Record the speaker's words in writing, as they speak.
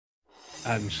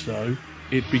And so,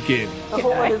 it begins. The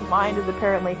hole in his mind is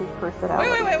apparently his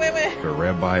personality. Wait. A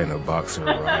rabbi and a boxer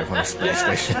arrive on a space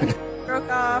station. Broke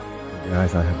off.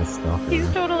 Guys, I have a stalker.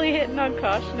 He's totally hitting on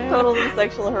Kosh now. Totally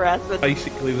sexual harassment.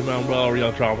 Basically, the Mount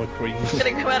Varia drama queen.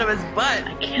 Gonna come out of his butt.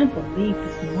 I can't believe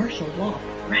this martial law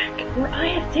crack where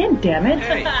I have him, damn it.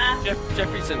 Hey,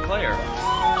 Jeffrey Sinclair.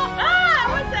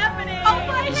 What's happening? Oh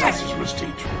my Assassin's must teach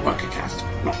Buckcast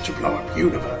not to blow up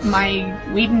universe. My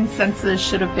Whedon senses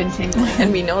should have been tingling.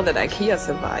 And we know that IKEA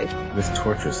survived. This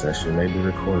torture session may be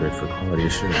recorded for quality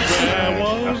assurance.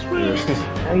 Now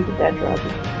he's a dead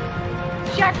Roger.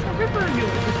 Jack the Ripper knew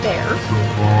it was there.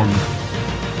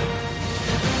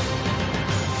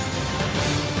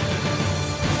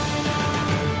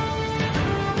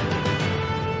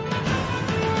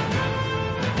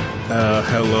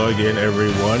 Hello again,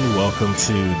 everyone. Welcome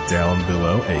to Down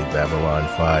Below, a Babylon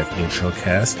 5 intro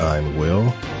cast. I'm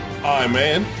Will. I'm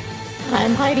Ann.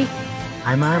 I'm Heidi.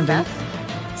 I'm Andy.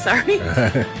 Sorry.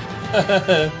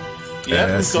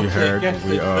 As you heard,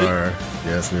 we are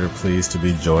pleased to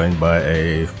be joined by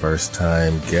a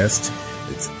first-time guest.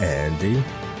 It's Andy.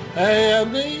 Hey,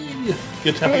 Andy.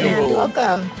 Good to have you all.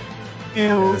 Welcome.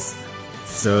 Yes.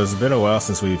 So it's been a while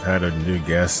since we've had a new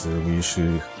guest, and we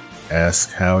should ask,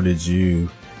 how did you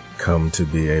come to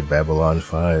be a Babylon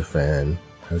 5 fan?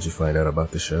 How did you find out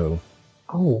about the show?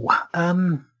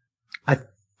 I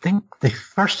think the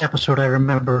first episode I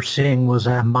remember seeing was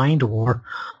Mind War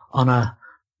on a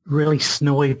really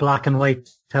snowy black and white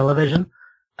television,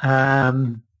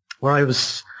 where I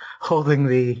was holding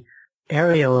the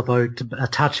aerial about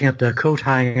attaching it to a coat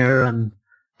hanger, and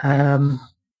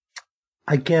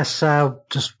I guess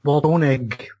just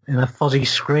Waldonig in a fuzzy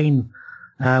screen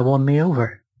won me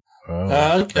over.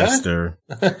 Oh, okay.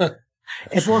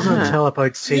 It wasn't until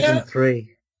about season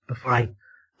 3 before I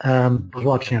was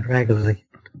watching it regularly.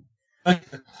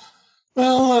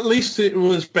 Well, at least it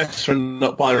was better and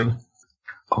not Byron.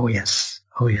 Oh yes.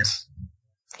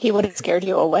 He would have scared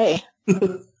you away.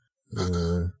 Kind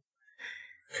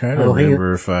of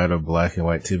remember if I had a black and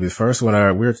white TV. First, when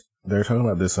they're talking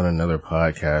about this on another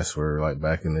podcast where, like,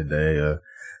 back in the day,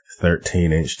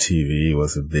 13-inch TV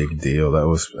was a big deal. That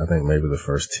was, I think, maybe the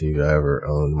first TV I ever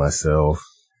owned myself.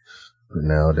 But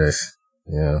nowadays,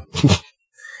 yeah,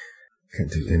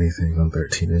 can't do anything on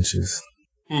 13 inches.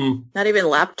 Not even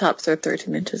laptops are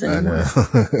 13 inches anymore.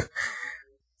 I know.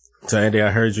 So, Andy, I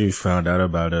heard you found out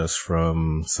about us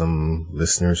from some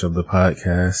listeners of the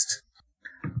podcast.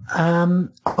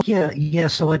 Yeah.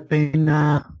 So I'd been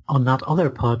on that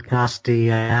other podcast, the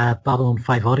Babylon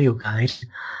 5 Audio Guide,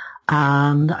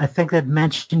 and I think they'd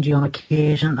mentioned you on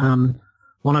occasion, and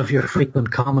one of your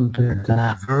frequent commenters,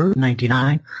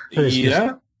 Ver99, who's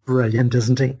just brilliant,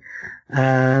 isn't he?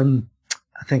 I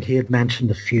think he had mentioned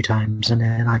a few times, and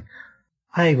then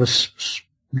I was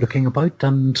looking about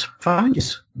and found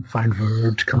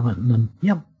Verd commenting, and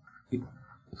yeah.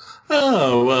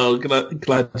 Oh, well,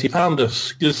 glad you found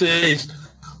us, because there's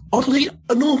oddly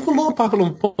an awful lot of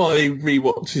Babylon 5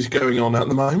 rewatches going on at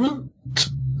the moment.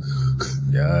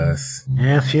 Yes.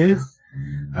 Yeah, a few.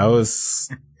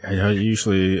 I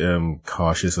usually am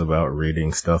cautious about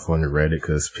reading stuff on Reddit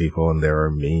because people in there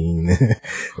are mean.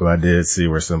 Well, I did see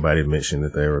where somebody mentioned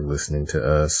that they were listening to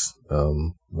us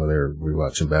while they were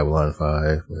rewatching Babylon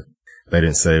 5, but they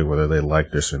didn't say whether they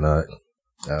liked us or not.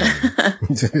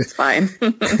 It's fine.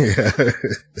 Yeah.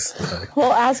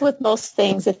 Well, as with most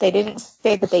things, if they didn't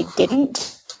say that they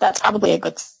didn't, that's probably a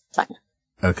good sign.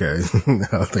 Okay.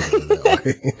 I'll think of it that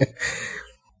way.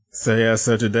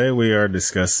 So today we are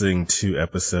discussing 2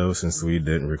 episodes since we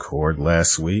didn't record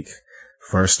last week.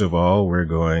 First of all, we're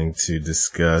going to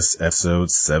discuss episode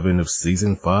 7 of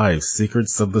season 5,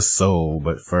 Secrets of the Soul,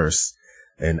 but first,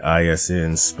 an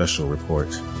ISN special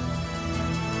report.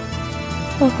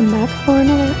 Welcome back for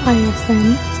another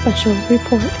ISN special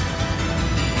report.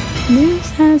 News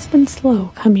has been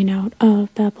slow coming out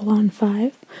of Babylon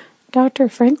 5. Dr.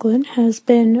 Franklin has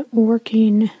been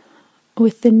working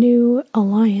with the new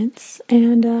alliance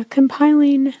and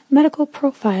compiling medical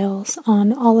profiles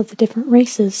on all of the different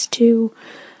races to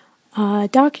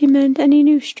document any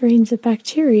new strains of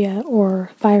bacteria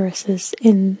or viruses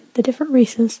in the different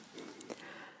races.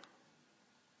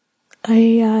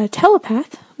 A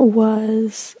telepath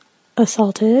was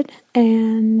assaulted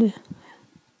and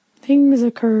things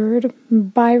occurred.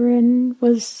 Byron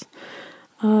was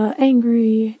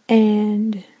angry,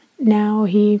 and now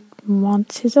he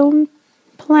wants his own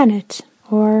planet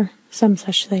or some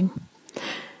such thing.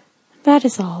 That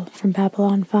is all from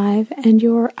Babylon 5 and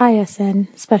your ISN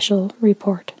special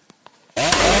report.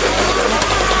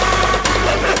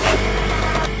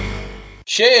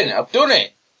 Shane, I've done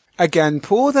it! Again,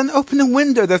 Paul, then open the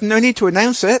window. There's no need to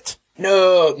announce it.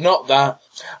 No, not that.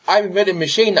 I've invented a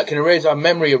machine that can erase our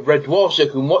memory of Red Dwarf so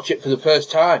we can watch it for the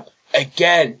first time.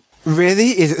 Again.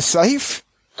 Really? Is it safe?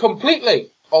 Completely.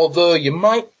 Although you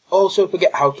might also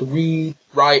forget how to read,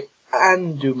 write,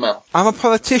 and do math. I'm a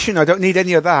politician. I don't need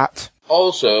any of that.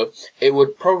 Also, it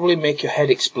would probably make your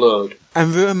head explode.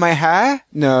 And ruin my hair?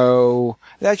 No.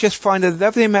 Let's just find a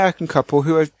lovely American couple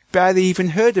who have barely even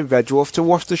heard of Red Dwarf to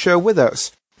watch the show with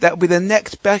us. That'll be the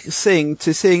next best thing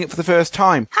to seeing it for the first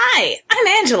time. Hi, I'm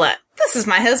Angela. This is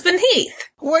my husband, Heath.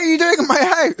 What are you doing in my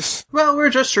house? Well, we're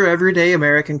just your everyday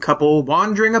American couple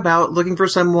wandering about looking for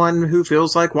someone who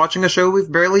feels like watching a show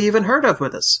we've barely even heard of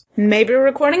with us. Maybe we're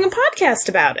recording a podcast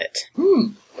about it.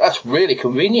 That's really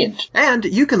convenient. And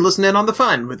you can listen in on the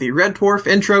fun with the Red Dwarf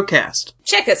Intro Cast.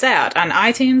 Check us out on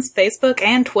iTunes, Facebook,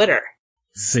 and Twitter.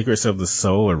 Secrets of the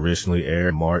Soul originally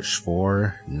aired March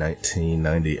 4,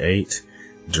 1998.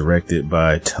 Directed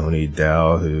by Tony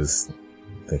Dow, I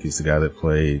think he's the guy that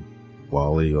played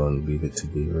Wally on Leave It to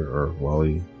Beaver, or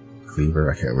Wally Cleaver,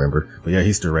 I can't remember. But yeah,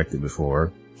 he's directed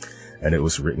before. And it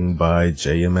was written by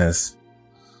JMS.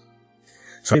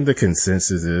 So I think the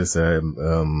consensus is that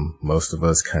most of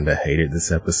us kind of hated this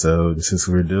episode. Since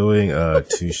we're doing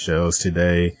 2 shows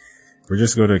today, we're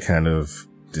just going to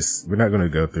we're not going to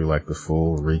go through like the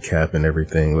full recap and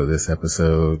everything with this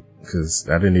episode, because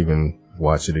I didn't even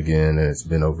watch it again, and it's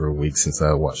been over a week since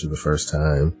I watched it the first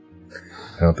time.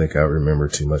 I don't think I remember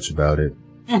too much about it.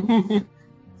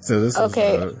 So this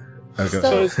okay. is...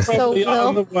 So it's probably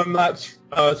I'm the one that's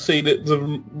seen it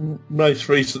the most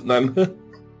recent then.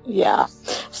 Yeah.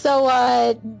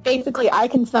 So basically, I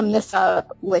can sum this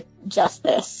up with just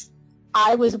this.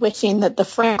 I was wishing that the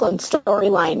Franklin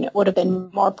storyline would have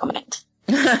been more prominent.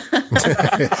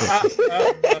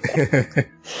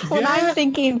 When I'm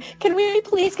thinking, can we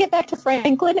please get back to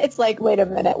Franklin? It's like, wait a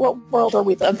minute, what world are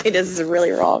we? Something is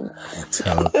really wrong.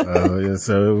 Yeah,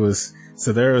 so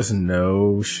there was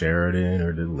no Sheridan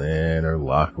or DeLynn or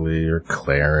Lockley or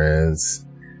Clarence.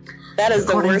 That is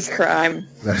the worst crime.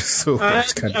 That is the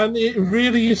worst kind. And it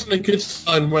really isn't a good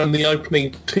sign when the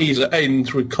opening teaser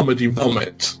ends with comedy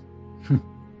vomit.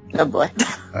 Oh boy.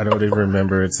 I don't even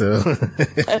remember it, so... I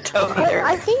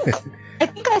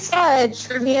think I saw a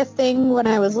trivia thing when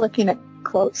I was looking at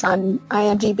quotes on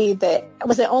IMDb that,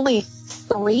 was it only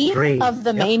three of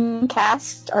the main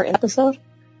cast are in episode?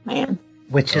 Man.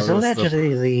 Which is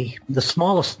allegedly the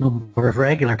smallest number of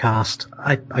regular cast.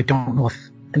 I don't know if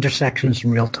Intersections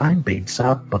in Real Time beats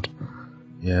that, but...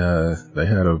 Yeah, they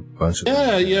had a bunch of...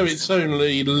 Yeah, it's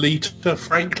only Lita,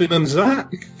 Franklin, and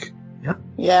Zach.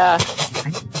 Yeah.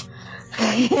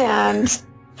 And throw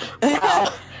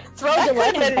that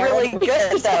could have been really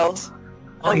good, though.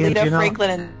 Lita, Franklin,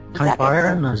 and Count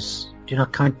Byron as... Do you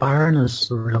not count Byron as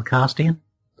the real casting?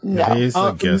 No. He's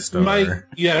a guest star.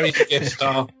 He's a guest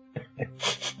star.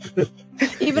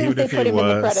 Even if they put him in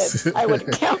the credits, I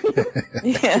wouldn't count him.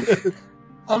 Yeah.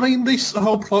 I mean, this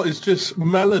whole plot is just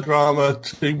melodrama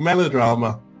to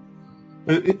melodrama.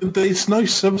 There's no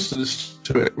substance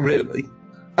to it, really.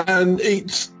 And the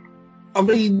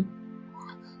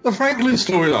Franklin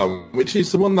storyline, which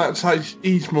is the one that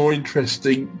is more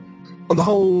interesting, and the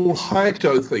whole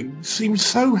Hayato thing seems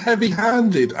so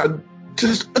heavy-handed and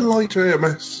just unlike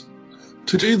JMS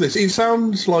to do this. It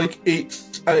sounds like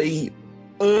it's a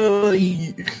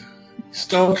early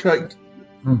Star Trek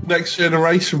Next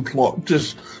Generation plot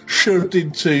just shoved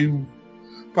into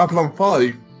Babylon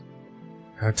 5.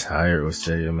 How tired was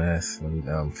JMS?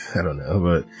 I don't know,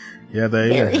 but yeah,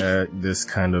 they had this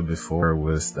kind of before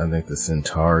was, I think the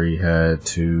Centauri had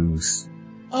 2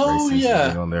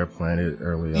 races on their planet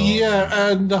early on.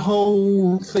 Yeah, and the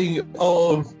whole thing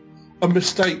of a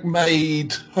mistake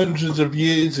made hundreds of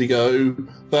years ago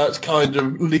that's kind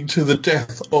of linked to the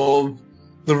death of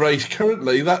the race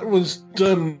currently, that was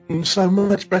done so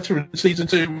much better in season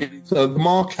 2 with the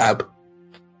Marcab.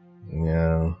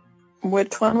 Yeah.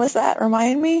 Which one was that?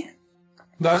 Remind me?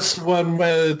 That's the one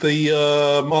where the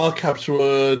Marcabs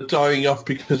were dying off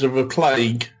because of a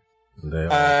plague.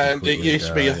 And it used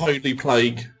to be a holy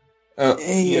plague. I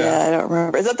don't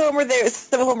remember. Is that the one where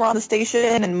some of them were on the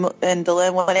station and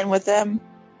DeLynn went in with them?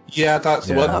 Yeah, that's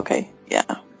the one. Okay, yeah.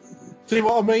 See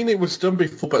what I mean? It was done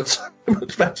before, but so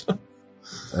much better.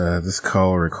 This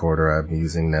call recorder I'm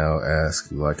using now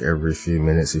asks you like every few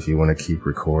minutes if you want to keep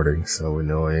recording. So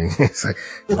annoying. It's like,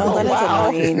 that is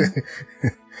annoying.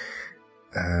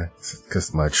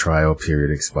 Because my trial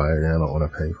period expired and I don't want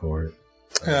to pay for it.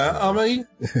 Yeah, I mean...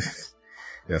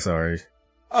 yeah, sorry.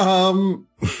 Do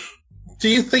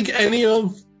you think any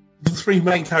of the 3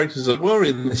 main characters that were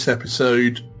in this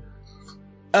episode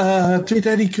did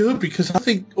any good, because I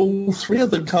think all three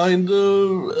of them kind of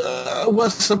were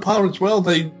subpar as well.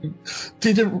 They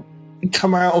didn't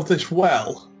come out of this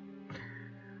well.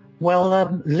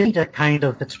 Well, Lita kind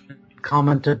of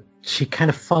commented she kind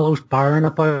of follows Byron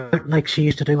about like she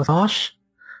used to do with Osh.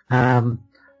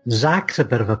 Zach's a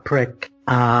bit of a prick,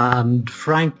 and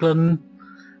Franklin,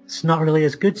 it's not really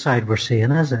his good side we're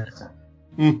seeing, is it?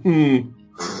 Mm-hmm.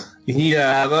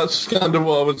 Yeah, that's kind of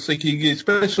what I was thinking,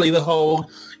 especially the whole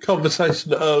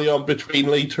conversation early on between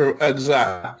Lita and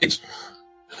Zach. It's,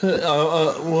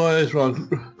 why is wrong?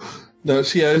 No,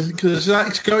 it's, yeah, because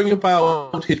Zach's going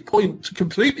about his point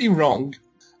completely wrong,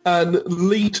 and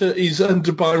Lita is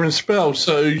under Byron's spell,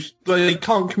 so they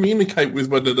can't communicate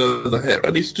with one another here,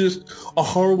 and it's just a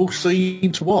horrible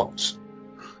scene to watch.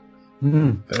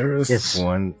 There is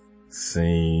one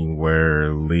scene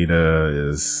where Lita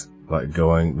is like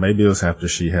going, maybe it was after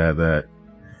she had that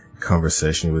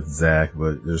conversation with Zach,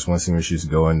 but there's one scene where she's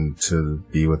going to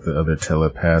be with the other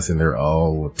telepaths and they're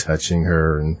all touching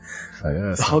her and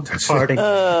like, hug party.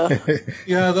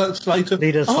 Yeah, that's later.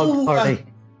 Lita's hug party.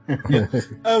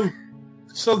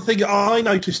 Something I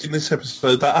noticed in this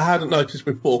episode that I hadn't noticed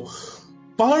before.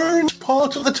 Byron's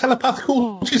part of the telepathic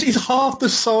quarters is half the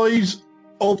size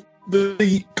of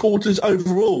the quarters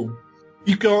overall.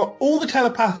 You've got all the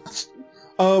telepaths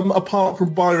apart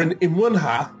from Byron in one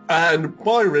half, and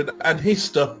Byron and his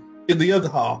stuff in the other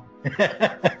half.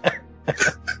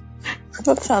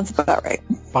 That sounds about right.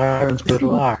 Byron's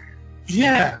boudoir.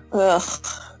 Yeah. Ugh.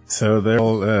 So they're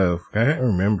all, I don't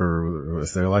remember,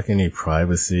 was there like any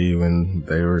privacy when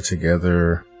they were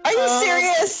together? Are you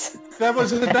serious? There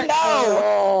was a neck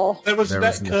No. There was a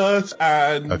neck curse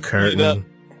and a curtain.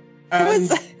 And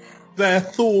their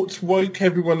thoughts woke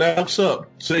everyone else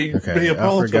up to be a part of it.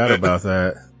 I forgot about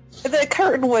that. The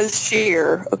curtain was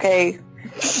sheer, okay?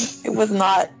 It was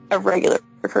not a regular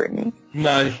curtain.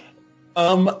 No.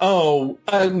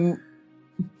 And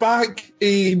back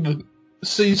in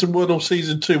season 1 or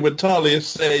season 2 when Talia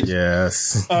said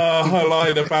yes, her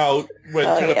line about when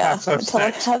telepaths have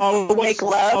sex, I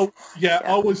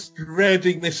was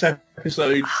dreading this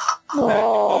episode.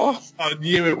 Oh. I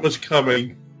knew it was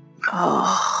coming.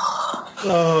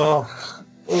 The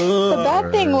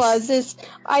bad thing was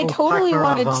I totally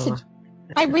wanted to.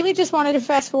 I really just wanted to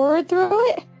fast forward through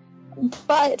it,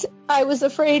 but I was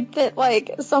afraid that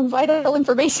like some vital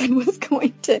information was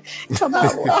going to come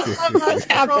out while it was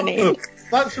happening.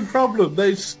 That's the problem.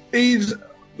 There's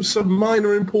some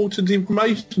minor important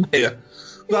information here.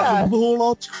 That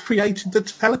Warlord created the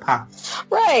telepath.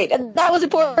 Right, and that was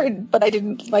important, but I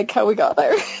didn't like how we got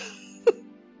there.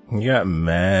 He got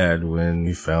mad when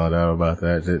he found out about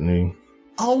that, didn't he?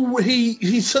 Oh,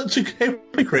 he's such a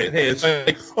hypocrite here,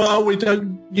 saying, "Oh, we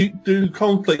don't do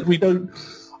conflict.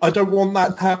 I don't want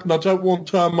that to happen. I don't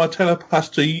want my telepaths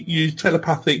to use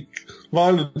telepathic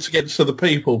violence against other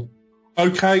people."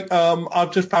 Okay,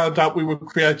 I've just found out we were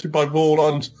created by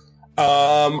Vorlons,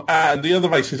 and the other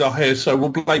races are here, so we'll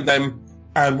blame them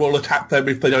and we'll attack them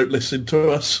if they don't listen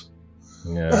to us.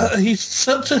 Yeah. He's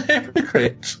such a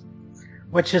hypocrite.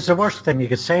 Which is the worst thing you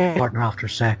could say to a partner after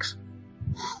sex.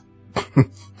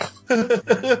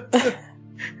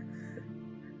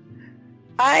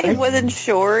 I wasn't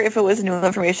sure if it was new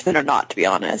information or not, to be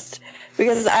honest,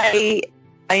 because I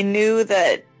knew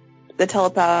that the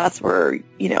telepaths were,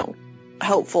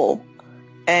 helpful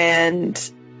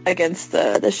and against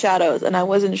the shadows, and I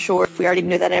wasn't sure if we already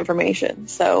knew that information,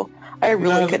 so I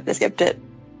really couldn't have skipped it.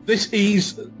 This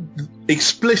is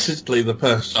explicitly the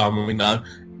first time we know,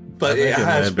 but it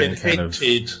has been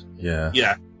hinted. Yeah.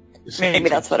 Maybe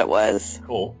that's what it was.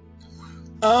 Cool.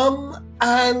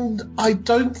 And I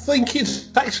don't think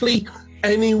it's actually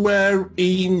anywhere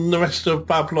in the rest of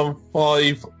Babylon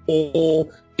 5 or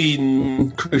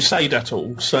in Crusade at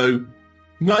all. So,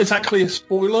 not exactly a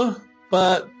spoiler,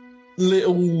 but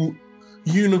little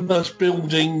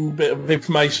universe-building bit of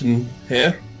information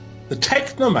here. The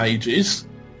Technomages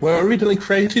were originally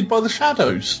created by the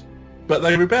Shadows, but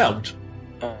they rebelled.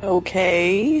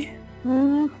 Okay.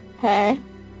 Okay.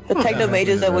 The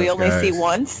Technomages that we only see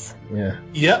once? Yeah.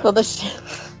 Yep.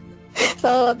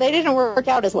 So they didn't work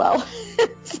out as well.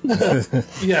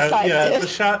 Yeah.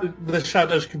 The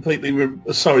Shadows completely...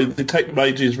 the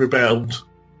Technomages rebelled.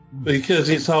 Because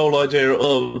it's the whole idea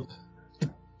of...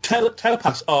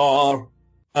 telepaths are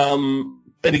an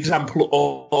example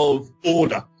of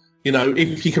order.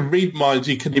 If you can read minds,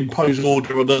 you can impose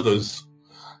order on others.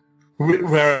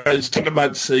 Whereas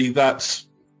technomancy,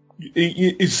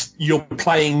 you're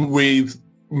playing with,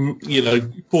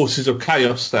 forces of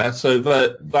chaos there. So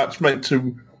that's meant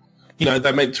to,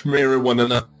 they're meant to mirror one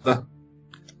another.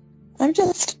 I'm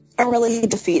just I'm really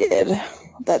defeated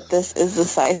that this is the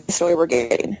side story we're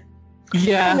getting.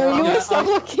 Yeah, I know you were so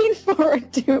looking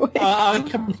forward to it. I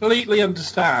completely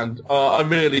understand. I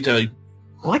really do.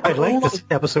 I quite like this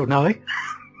episode now.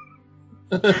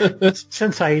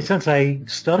 since I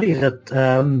studied it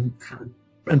in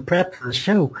prep for the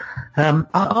show, I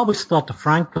always thought the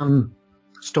Franklin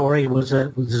story was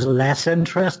a less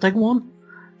interesting one.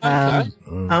 Okay.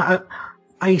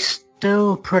 I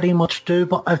still pretty much do,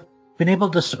 but I've been able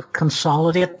to sort of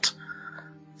consolidate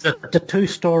the two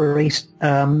stories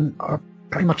are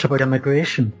pretty much about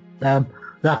immigration.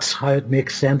 That's how it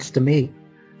makes sense to me,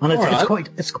 and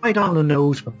it's quite on the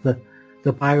nose with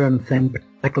the Byron thing,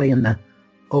 particularly in the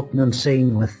opening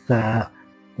scene with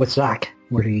Zach,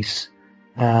 where he's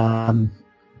Byron's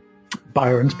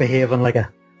behaving like a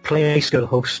play school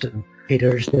host and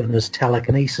Peter's doing his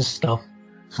telekinesis stuff.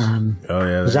 Zach's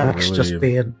really just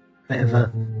being a bit of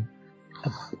a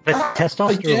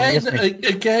testosterone.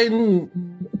 Again,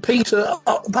 Peter,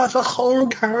 that's a horrible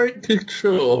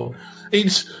caricature.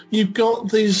 You've got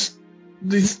this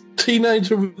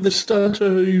teenager with a stutter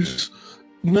who's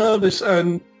nervous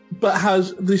but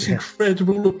has this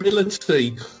incredible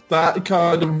ability that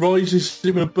kind of rises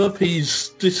him above his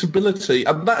disability,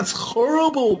 and that's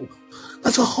horrible.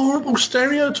 That's a horrible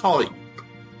stereotype.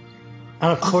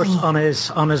 And of course, on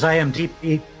his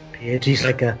IMDb page, he's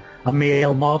like a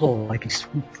male model. Like he's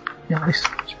a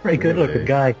pretty good looking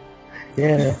guy.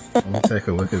 Yeah. Let me take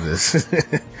a look at this.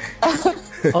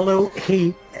 Although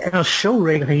in a show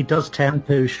really, he does tend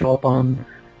to show up on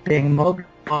being mugged,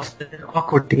 busted,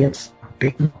 awkward dates,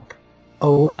 beaten up.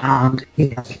 Oh, and he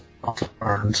has lots of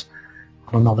burns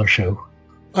on another show.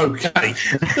 Okay.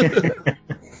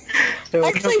 So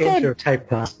actually,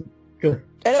 typecasting. Good.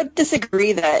 I don't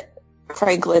disagree that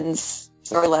Franklin's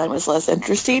storyline was less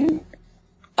interesting,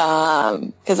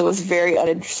 because it was very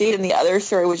uninteresting, and the other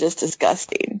story was just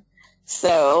disgusting.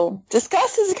 So,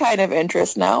 disgust is a kind of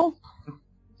interest now.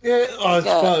 Yeah, I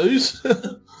suppose.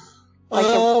 I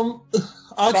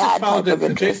just found it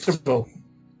predictable.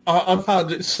 I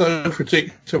found it so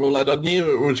predictable, and I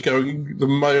knew it was going the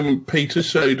moment Peter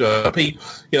showed up. I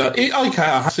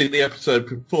had seen the episode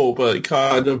before, but it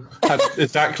kind of had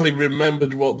exactly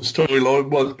remembered what the storyline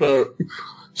was. But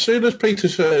as soon as Peter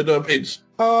showed up, there's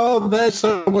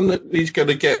someone that he's going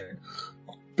to get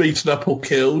beaten up or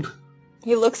killed.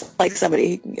 He looks like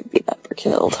somebody who can get beat up or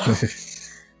killed.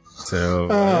 So I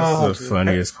guess the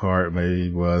funniest part maybe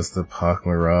was the Pac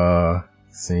Mara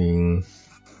scene.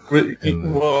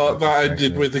 Well, that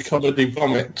ended with the comedy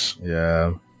vomit.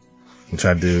 Yeah, which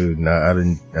I'm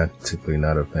typically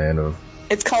not a fan of.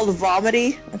 It's called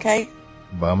vomity, okay?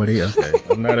 Vomity? Okay.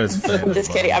 I'm not as fan I'm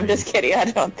just kidding. I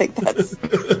don't think that's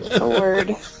a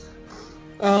word.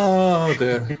 Oh,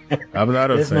 dear. I'm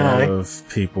not a fan of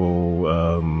people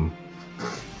in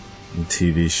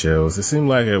TV shows. It seemed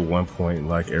like at one point,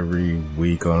 like every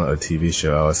week on a TV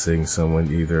show, I was seeing someone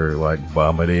either like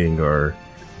vomiting or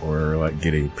like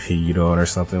getting peed on or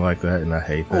something like that, and I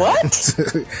hate that. What?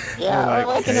 Yeah,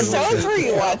 what kind of shows were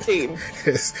you watching?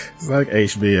 It's like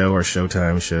HBO or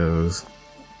Showtime shows.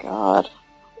 God.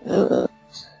 Ugh.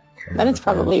 Then it's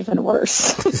probably even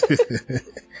worse.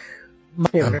 My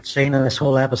favorite scene in this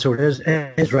whole episode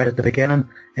is right at the beginning.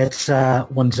 It's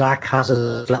when Zach has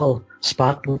his little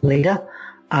spat with Lita,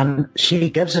 and she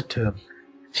gives it to him.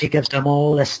 She gives him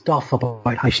all this stuff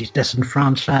about how she's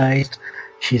disenfranchised,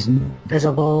 she's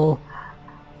invisible.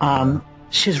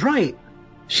 She's right.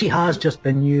 She has just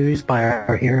been used by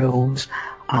our heroes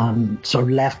and sort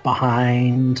of left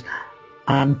behind.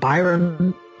 And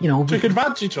Byron, took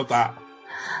advantage of that.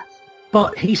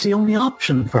 But he's the only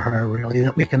option for her, really,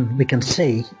 that we can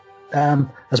see.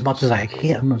 As much as I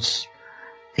hate him,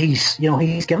 he's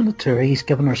given it to her. He's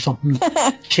given her something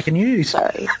she can use.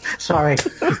 Sorry.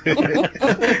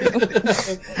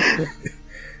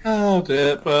 Oh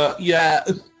dear, but yeah,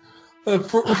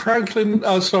 Franklin.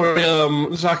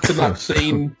 Zach in that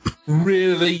scene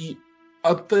really.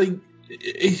 I think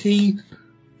he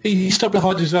stepped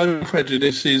behind his own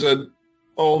prejudices and.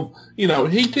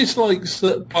 He dislikes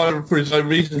Byron for his own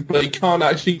reasons, but he can't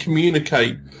actually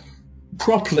communicate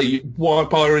properly why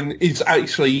Byron is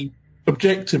actually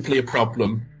objectively a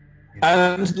problem.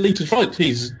 And Lita's right,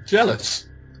 he's jealous.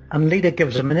 And Lita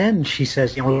gives him an in. She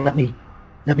says, let me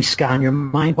scan your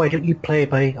mind. Why don't you play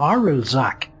by our rules,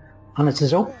 Zach? And it's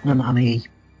his opening, and he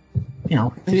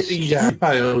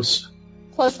fails.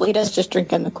 Plus, Lita's just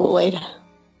drinking the Kool-Aid.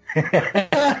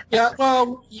 Yeah,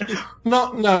 well,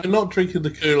 not drinking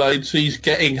the Kool-Aid, she's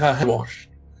getting her hair washed.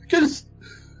 Because,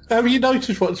 have you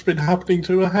noticed what's been happening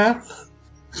to her hair?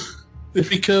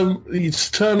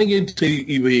 It's turning into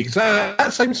the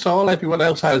exact same style everyone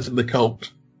else has in the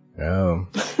cult. Oh.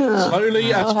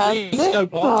 Slowly as weeks go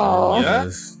by.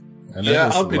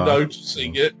 I've been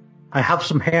noticing it. I have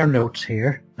some hair notes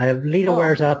here. Lita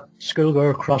wears a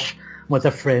schoolgirl crush with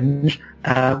a fringe,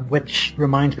 which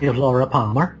reminds me of Laura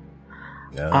Palmer.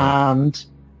 And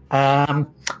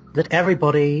that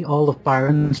everybody, all of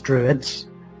Byron's druids,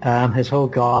 his whole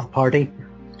goth party,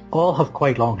 all have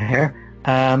quite long hair,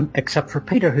 except for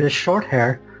Peter, who has short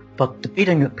hair, but the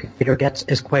beating that Peter gets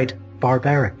is quite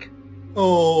barbaric.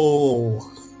 Oh.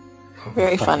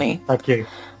 Very funny. Thank you.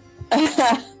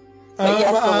 But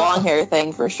yes, the long hair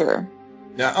thing for sure.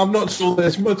 Yeah, I'm not sure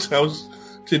there's much else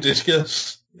to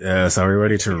discuss. Yes, are we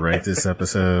ready to rate this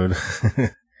episode?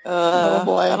 Oh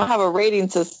boy, I don't have a rating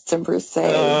system per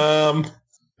se.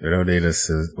 We don't need a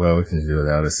system. Well, we can do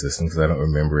without a system because I don't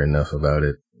remember enough about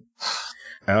it.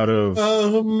 Out of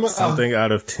something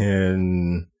out of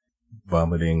 10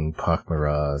 vomiting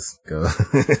Pakmaraz. Go.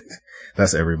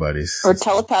 That's everybody's. Or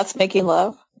telepaths making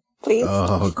love, please.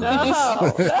 Oh, goodness.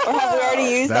 No. Or have we already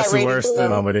used That's that rating? worse than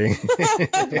vomiting.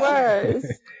 Worse.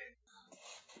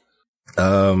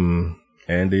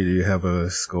 Andy, do you have a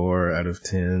score out of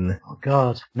 10? Oh,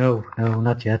 God. No,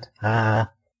 not yet.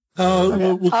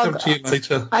 We'll come to you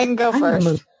later. I can go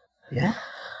first. Yeah.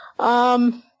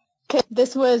 Okay,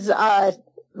 this was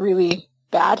really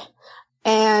bad.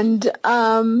 And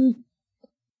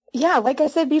yeah, like I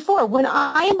said before, when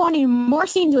I am wanting more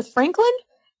scenes with Franklin,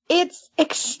 it's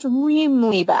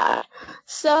extremely bad.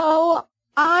 So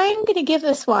I'm going to give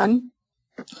this one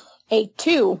a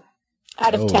 2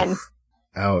 out of 10.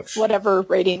 Ouch. Whatever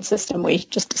rating system we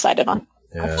just decided on.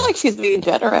 I feel like she's being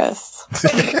generous.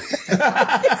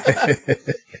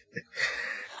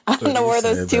 I don't know where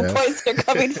those 2 points are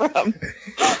coming from.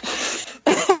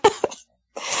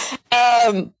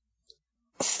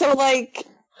 So, like,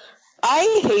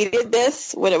 I hated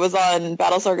this when it was on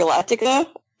Battlestar Galactica,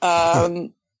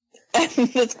 and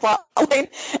this plotline,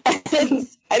 and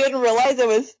I didn't realize it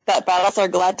was that Battlestar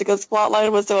Galactica's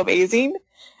plotline was so amazing,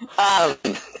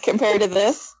 compared to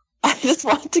this. I just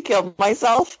wanted to kill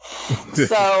myself.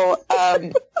 So,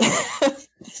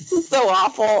 this is so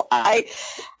awful. I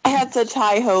had such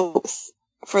high hopes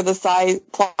for the side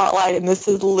plotline, and this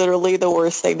is literally the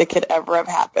worst thing that could ever have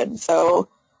happened. So,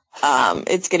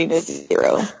 it's getting a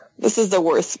 0. This is the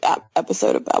worst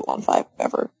episode of Babylon 5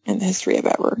 ever in the history of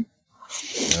ever.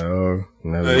 Oh,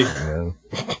 no.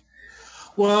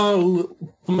 Well,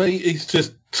 for me, it's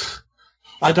just...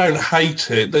 I don't hate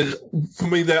it. For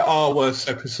me, there are worse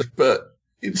episodes, but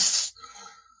it's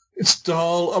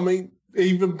dull. I mean,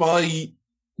 even by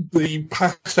the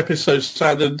past episode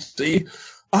standards,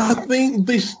 I think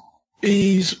this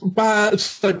is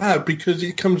so bad because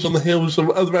it comes on the heels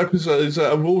of other episodes that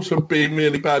have also been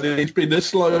really bad. It's been a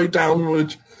slow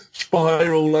downward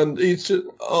spiral, and it's just,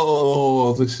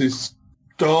 this is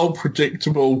dull,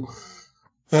 predictable.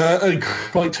 And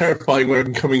quite terrifying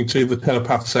when coming to the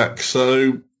telepath sex.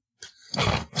 So,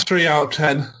 3 out of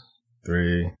 10.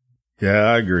 3. Yeah,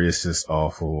 I agree. It's just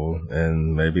awful.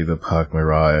 And maybe the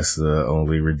Pakmara is the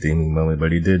only redeeming moment,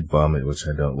 but he did vomit, which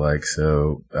I don't like.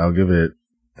 So, I'll give it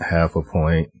half a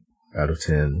point out of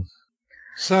 10.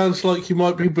 Sounds like you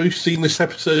might be boosting this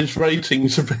episode's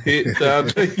ratings a bit,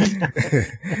 Daddy.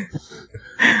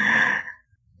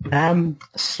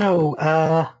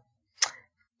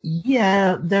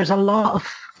 Yeah, there's a lot of...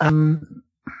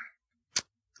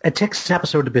 it takes this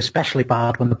episode to be especially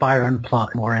bad when the Byron plot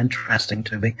is more interesting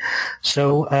to me.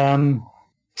 So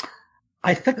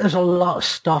I think there's a lot of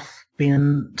stuff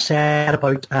being said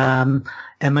about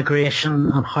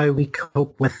immigration and how we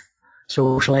cope with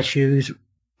social issues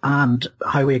and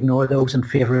how we ignore those in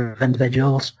favour of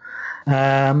individuals.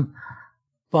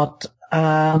 But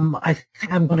I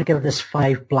think I'm going to give this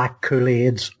 5 black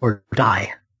Kool-Aids or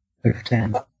die out of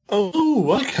 10.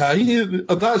 Oh, okay.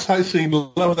 That's actually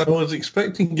lower than I was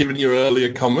expecting, given your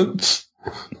earlier comments.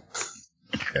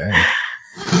 Okay.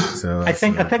 So I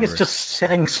think it's just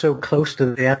sitting so close to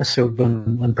the episode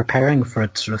when preparing for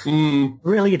it sort of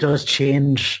really does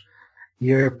change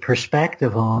your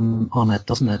perspective on it,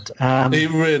 doesn't it? It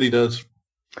really does.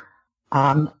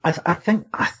 And I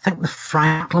think the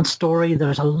Franklin story,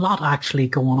 there's a lot actually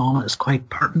going on. It's quite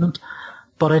pertinent,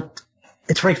 but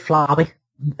it's very flabby.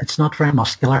 It's not very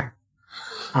muscular.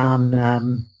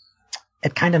 And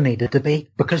it kind of needed to be,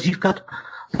 because you've got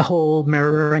the whole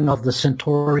mirroring of the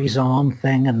Centauri Zone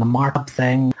thing and the markup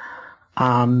thing,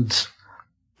 and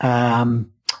the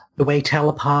way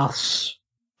telepaths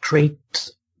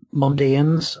treat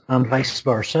mundanes and vice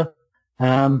versa.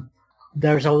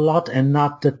 There's a lot in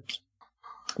that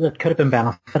that could have been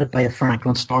benefited by the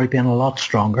Franklin story being a lot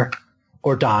stronger,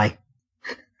 or die.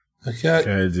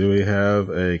 Okay. Do we have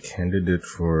a candidate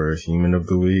for Human of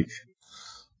the Week?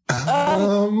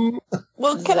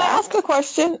 Well, can I ask a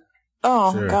question?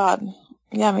 Oh, Sure. God.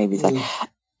 Yeah, maybe so.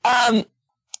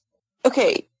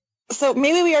 Okay, so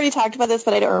maybe we already talked about this,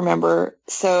 but I don't remember.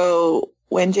 So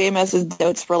when JMS's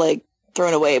notes were, like,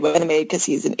 thrown away by the maid because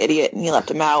he's an idiot and he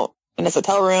left him out in his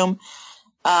hotel room,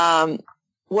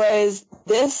 was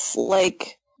this,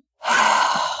 like,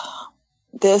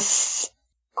 this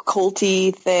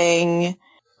culty thing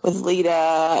with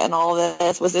Lita and all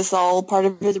this, was this all part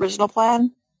of his original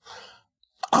plan?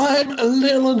 I'm a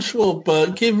little unsure,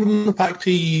 but given the fact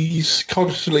he's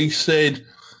constantly said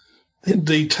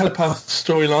the telepath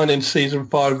storyline in season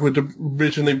 5 would have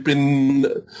originally been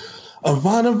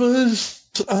Ivanova's,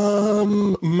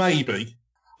 maybe.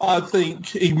 I think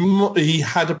he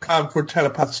had a plan for a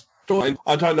telepath storyline.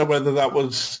 I don't know whether that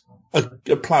was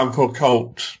a plan for a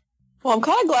cult. Well, I'm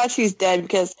kind of glad she's dead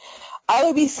because I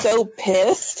would be so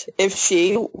pissed if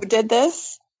she did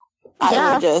this.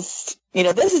 I would just,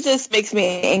 this just makes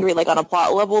me angry, like on a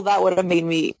plot level. That would have made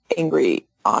me angry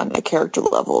on a character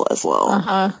level as well.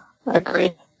 I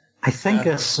agree. I think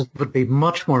this would be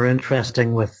much more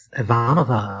interesting with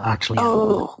Ivanova, actually.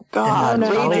 Oh, God.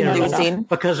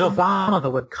 Because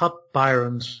Ivanova would cut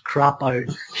Byron's crap out.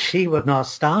 She would not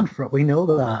stand for it. We know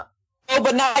that. Oh,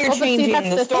 but now you're changing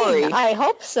the story. Thing. I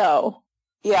hope so.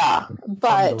 Yeah.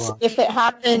 But if it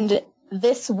happened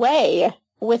this way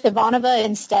with Ivanova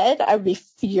instead, I would be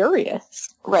furious.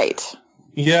 Right.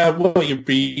 Yeah, well, you'd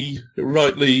be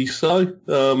rightly so.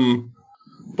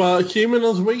 But Human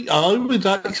of the Week, I would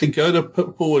actually go to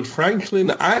put forward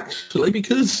Franklin, actually,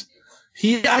 because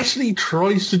he actually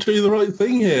tries to do the right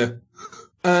thing here.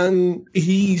 And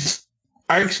he's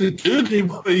actually good in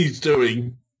what he's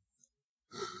doing.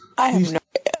 I have no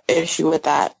issue with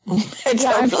that. I'm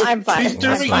fine. He's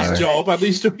doing his job and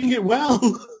he's doing it well.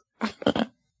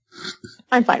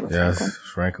 I'm fine with Yes,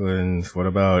 Franklin. What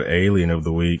about Alien of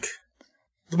the Week?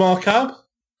 The Markab?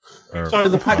 Sorry,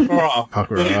 the Pakara.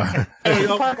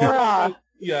 Pakara.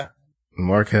 Yeah.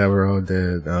 Markab are all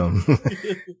dead.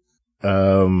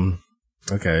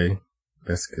 Okay.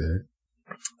 That's good.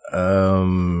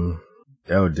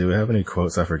 Do we have any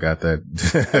quotes? I forgot that.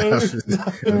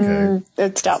 Okay.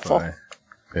 It's doubtful.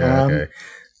 Yeah, okay.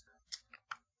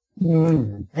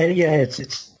 Yeah,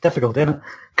 it's difficult, isn't it?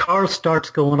 Carl starts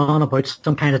going on about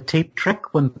some kind of tape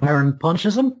trick when Byron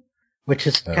punches him, which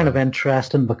is kind of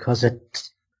interesting because it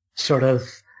sort of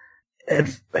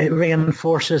it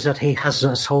reinforces that he has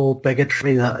this whole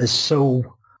bigotry that is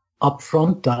so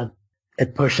upfront that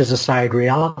it pushes aside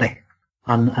reality.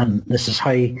 And this is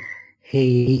how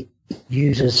he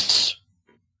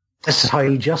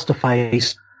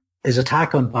justifies his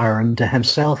attack on Byron to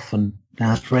himself and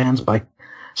his friends by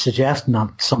suggesting that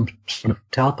it's some sort of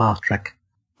telepath trick,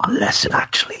 unless it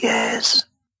actually is.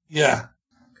 Yeah.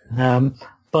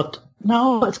 But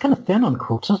no, it's kind of thin on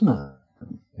quotes, isn't it?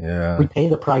 Yeah. We pay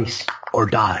the price or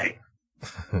die.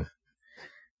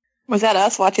 Was that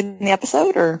us watching the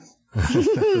episode, or?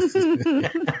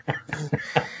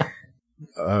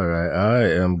 All right,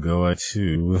 I am going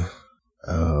to,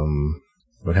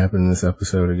 what happened in this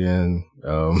episode again?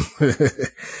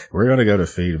 We're going to go to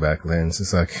feedback, Lynn,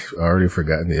 since I've already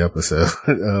forgotten the episode.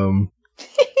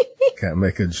 Can't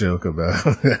make a joke about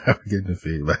how we get to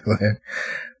feedback, Lynn.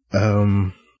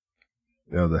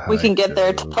 We can get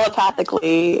there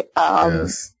telepathically.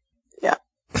 Yes. Yeah.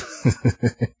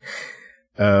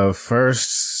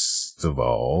 First of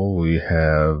all, we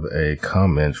have a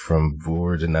comment from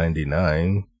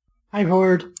Vord99. Hi,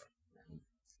 Vord.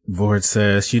 Vord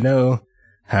says,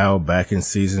 how back in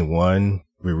season 1,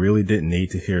 we really didn't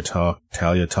need to hear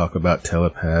Talia talk about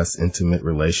telepaths' intimate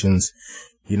relations.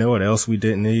 You know what else we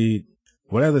didn't need?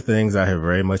 One of the things I have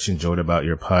very much enjoyed about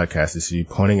your podcast is you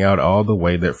pointing out all the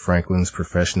way that Franklin's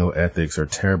professional ethics are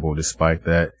terrible despite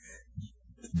the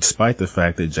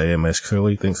fact that JMS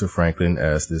clearly thinks of Franklin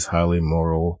as this highly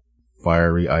moral,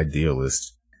 fiery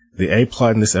idealist. The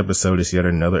A-plot in this episode is yet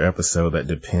another episode that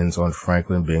depends on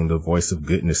Franklin being the voice of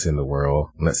goodness in the world.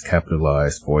 And that's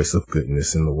capitalized, voice of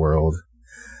goodness in the world.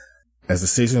 As a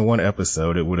season 1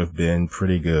 episode, it would have been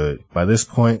pretty good. By this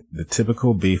point, the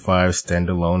typical B5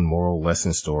 standalone moral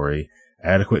lesson story,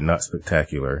 adequate not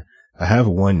spectacular. I have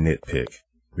one nitpick.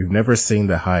 We've never seen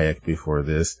the Hayek before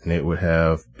this, and it would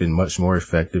have been much more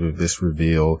effective if this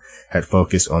reveal had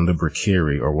focused on the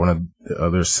Brakiri, or one of the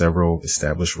other several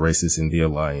established races in the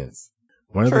Alliance.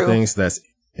 One of the things that's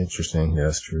interesting, yeah,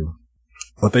 that's true.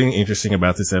 One thing interesting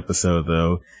about this episode,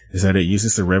 though, is that it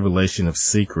uses the revelation of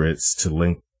secrets to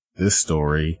link this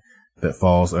story that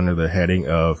falls under the heading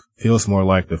of feels more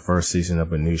like the first season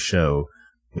of a new show,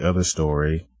 the other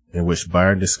story, in which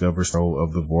Byron discovers the role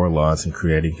of the Vorlons in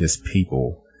creating his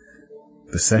people.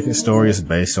 The second story is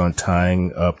based on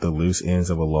tying up the loose ends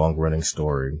of a long-running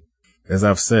story. As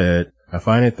I've said, I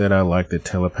find it that I like the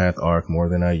telepath arc more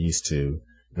than I used to,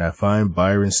 and I find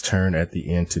Byron's turn at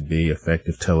the end to be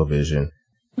effective television.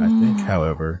 I think,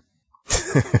 however,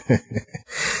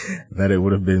 that it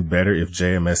would have been better if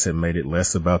JMS had made it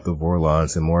less about the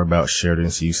Vorlons and more about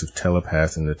Sheridan's use of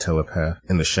telepaths in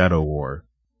the Shadow War,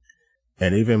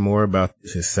 and even more about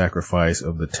his sacrifice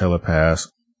of the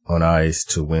telepaths on ice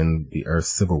to win the Earth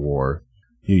Civil War.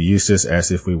 You used us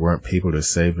as if we weren't people to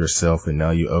save yourself and now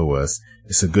you owe us.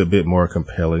 It's a good bit more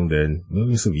compelling than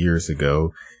millions of years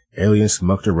ago. Aliens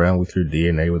mucked around with your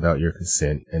DNA without your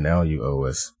consent and now you owe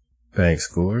us. Thanks,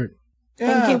 Ford.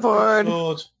 Thank you, Ford.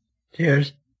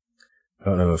 Cheers. I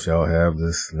don't know if y'all have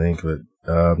this link, but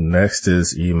next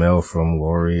is email from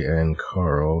Lori and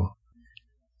Carl.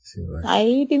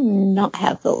 I do not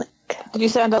have the link. Did you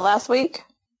send it last week?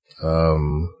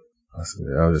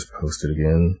 I'll just post it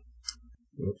again.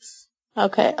 Oops.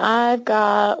 Okay, I've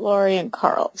got Lori and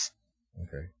Carl's.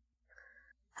 Okay.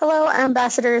 Hello,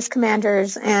 ambassadors,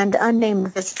 commanders, and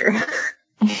unnamed visitor.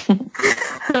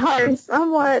 Our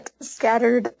somewhat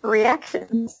scattered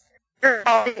reactions. Your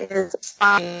body is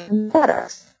fine.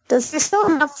 Does he still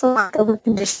have some over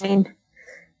conditioning?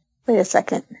 Wait a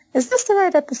second. Is this the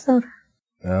right episode?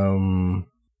 Because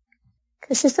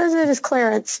she says it is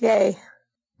Clarence. Yay.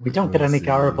 We don't get any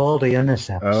Garibaldi in this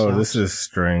episode. Oh, this is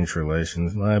Strange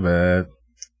Relations. My bad.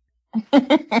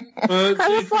 I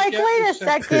was like, wait a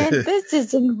second. This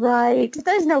isn't right.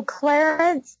 There's no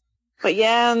Clarence. But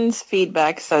Jan's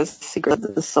feedback says Secret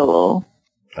of the Soul.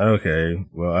 Okay.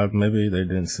 Well, maybe they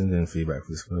didn't send in feedback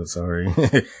for this episode. Sorry.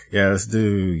 Yeah, let's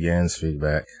do Jan's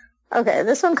feedback. Okay,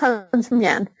 this one comes from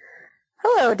Jan.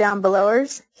 Hello, down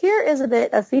belowers. Here is a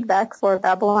bit of feedback for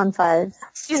Babylon 5,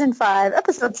 Season 5,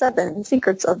 Episode 7,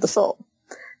 Secrets of the Soul.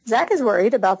 Zach is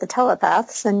worried about the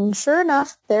telepaths, and sure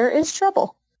enough, there is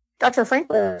trouble. Dr.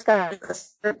 Franklin's got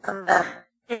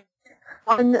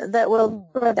one that will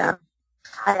go down.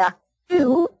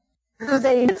 Two, who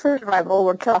they knew for survival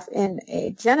were killed off in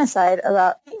a genocide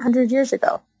about 800 years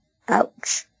ago.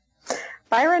 Ouch.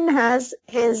 Byron has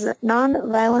his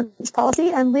non-violence policy,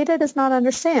 and Lita does not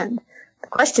understand. The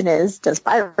question is, does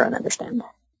Byron understand?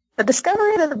 The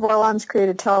discovery that the Vorlons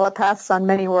created telepaths on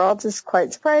many worlds is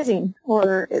quite surprising,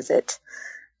 or is it?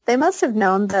 They must have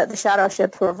known that the shadow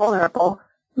ships were vulnerable.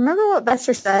 Remember what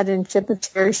Bester said in Ship of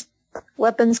Tears?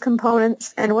 Weapons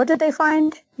components, and what did they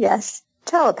find? Yes,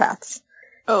 telepaths.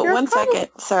 Oh, one second.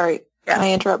 Sorry. Yeah. Can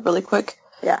I interrupt really quick?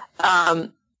 Yeah. I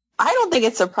don't think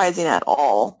it's surprising at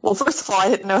all. Well, first of all, I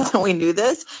didn't know that we knew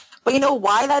this. But you know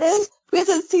why that is? Because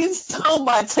it seems so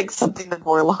much like something the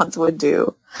Vorlons would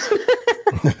do.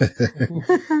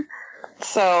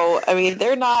 So,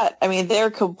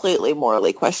 they're completely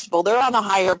morally questionable. They're on a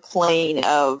higher plane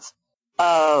of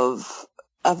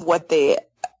what they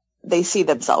see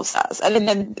themselves as. And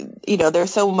then, they're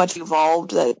so much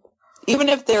evolved that even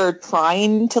if they're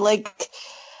trying to,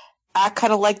 act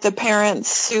kind of like the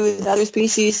parents to the other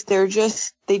species, they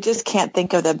just can't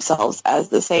think of themselves as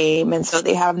the same. And so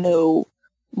they have no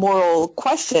moral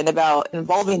question about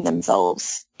involving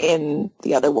themselves in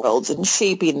the other worlds and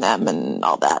shaping them and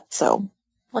all that. So,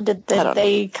 well,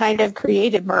 they kind of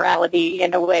created morality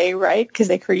in a way, right? Because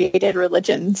they created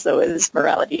religion. So is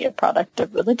morality a product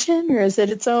of religion, or is it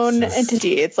its own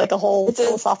entity? It's like a whole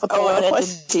philosophical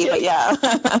entity, but yeah.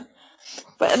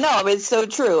 But no, it's so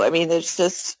true. It's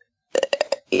just,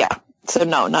 yeah. So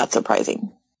no, not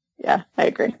surprising. Yeah, I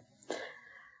agree.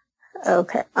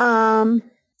 Okay.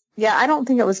 Yeah, I don't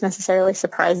think it was necessarily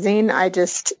surprising. I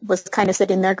just was kind of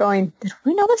sitting there going, did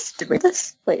we know this? Did we know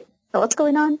this? Wait, what's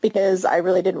going on? Because I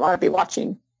really didn't want to be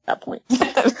watching at that point.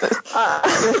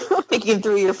 Picking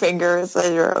through your fingers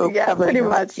as you're pretty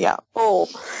much. Yeah. Oh.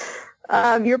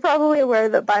 You're probably aware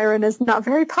that Byron is not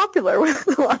very popular with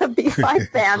a lot of B5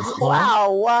 fans.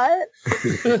 Wow, what?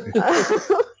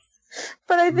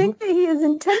 But I think that he is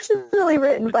intentionally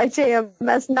written by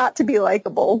JMS not to be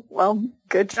likable. Well,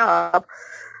 good job.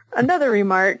 Another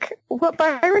remark, what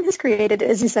Byron has created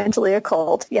is essentially a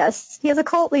cult. Yes, he is a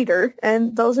cult leader,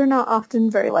 and those are not often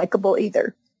very likable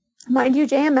either. Mind you,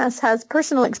 JMS has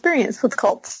personal experience with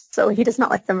cults, so he does not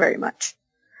like them very much.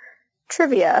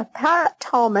 Trivia. Pat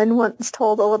Tallman once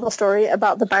told a little story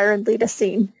about the Byron Lita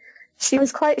scene. She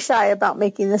was quite shy about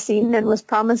making the scene and was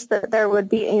promised that there would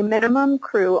be a minimum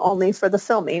crew only for the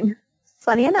filming.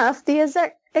 Funny enough, the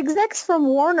execs from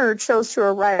Warner chose to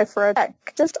arrive for a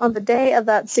tech just on the day of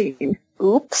that scene.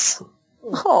 Oops.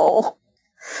 Oh.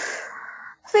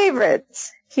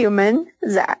 Favorites. Human,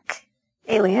 Zach.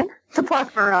 Alien, the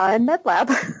Black Mirage, and MedLab.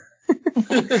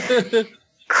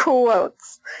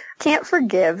 Quotes. Can't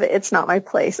forgive, it's not my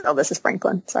place. Oh, this is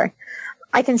Franklin, sorry.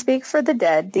 I can speak for the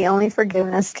dead. The only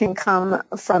forgiveness can come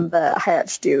from the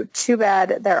Hayatchdu. Too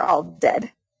bad they're all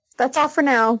dead. That's all for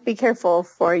now. Be careful,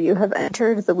 for you have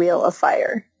entered the wheel of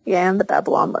fire. Yan, the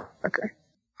Babylon Lurker.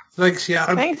 Thanks,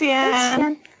 Yan. Thanks,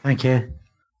 Yan. Thank you.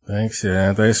 Thanks,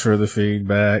 Yan. Thanks for the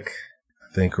feedback.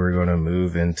 I think we're going to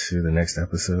move into the next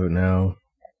episode now.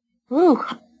 Woo.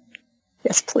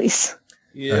 Yes, please.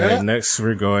 Yeah. All right, next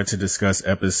we're going to discuss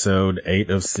episode 8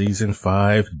 of season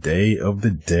 5, Day of the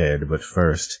Dead. But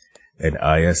first, an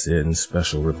ISN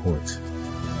special report.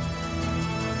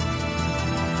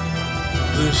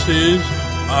 This is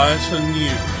ISN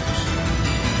News.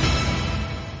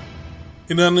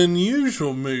 In an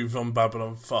unusual move on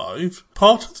Babylon 5,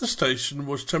 part of the station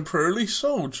was temporarily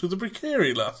sold to the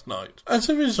Bikiri last night, as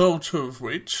a result of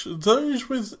which those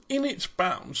within its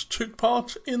bounds took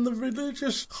part in the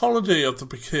religious holiday of the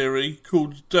Bikiri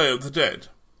called Day of the Dead.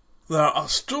 There are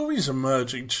stories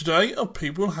emerging today of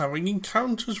people having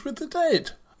encounters with the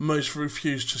dead. Most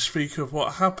refused to speak of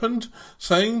what happened,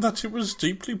 saying that it was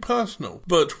deeply personal,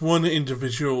 but one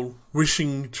individual,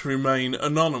 wishing to remain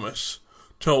anonymous,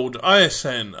 told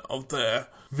ISN of their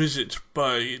visit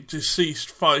by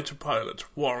deceased fighter pilot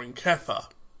Warren Keffer.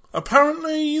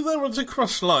 Apparently there was a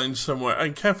cross line somewhere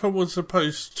and Keffer was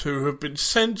supposed to have been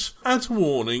sent as a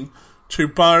warning to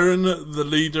Byron, the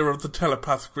leader of the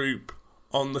telepath group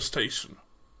on the station.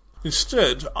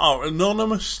 Instead, our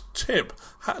anonymous tip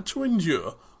had to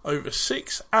endure over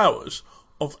 6 hours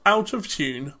of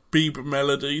out-of-tune Bieber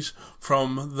melodies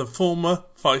from the former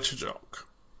fighter jock.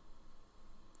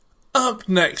 Up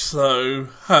next, though,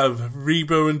 have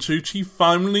Rebo and Tucci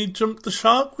finally jumped the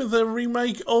shark with their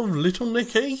remake of Little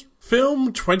Nicky?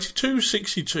 Film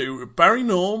 2262 with Barry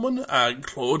Norman and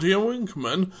Claudia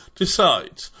Winkleman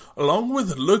decides, along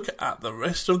with a look at the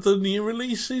rest of the new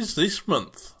releases this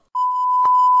month.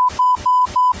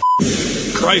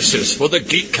 Crisis for the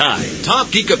geek kind.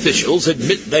 Top geek officials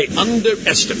admit they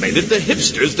underestimated the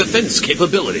hipsters' defense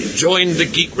capability. Join the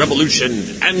geek revolution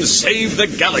and save the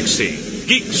galaxy.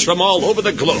 Geeks from all over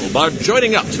the globe are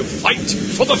joining up to fight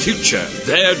for the future.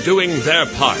 They're doing their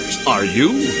part. Are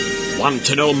you? Want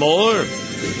to know more?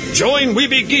 Join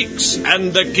Weeby Geeks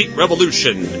and the Geek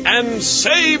Revolution and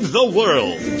save the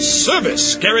world.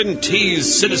 Service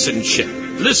guarantees citizenship.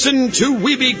 Listen to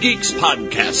Weeby Geeks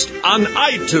podcast on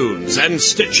iTunes and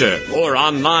Stitcher or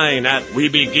online at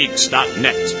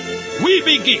WeebyGeeks.net.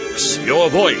 Weeby Geeks, your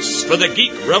voice for the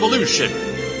Geek Revolution.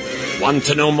 Want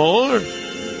to know more?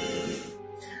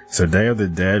 So Day of the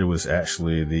Dead was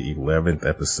actually the 11th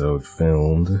episode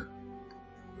filmed,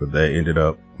 but they ended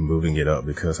up moving it up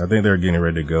because I think they're getting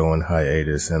ready to go on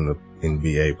hiatus and the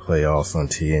NBA playoffs on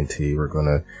TNT were going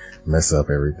to mess up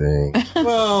everything.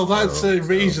 Well, that's the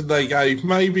reason they gave.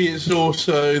 Maybe it's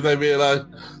also they realised,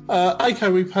 okay,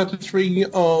 we've had a string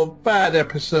of bad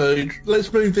episodes.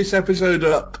 Let's move this episode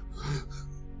up.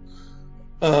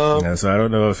 Yeah, so I don't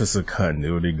know if it's a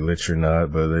continuity glitch or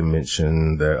not, but they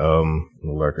mentioned that,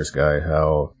 the Lurkers guy,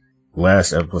 how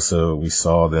last episode we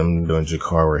saw them doing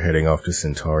Jakar were heading off to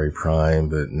Centauri Prime,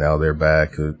 but now they're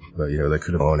back. But, you know, they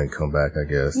could have gone and come back, I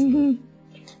guess. Mm-hmm.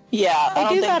 Yeah, I don't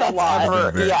think that a lot.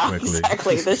 ever. Yeah,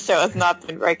 exactly. This show has not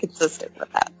been very consistent with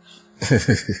that.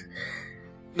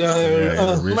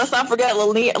 No, let's not forget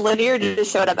Lanier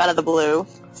just showed up out of the blue.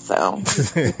 So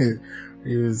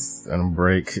he was on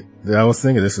break. I was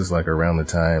thinking this was like around the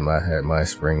time I had my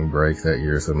spring break that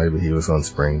year, so maybe he was on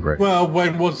spring break. Well,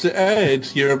 when was it aired?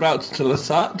 You're about to tell us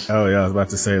that. Oh yeah, I was about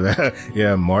to say that.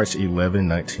 Yeah, March 11,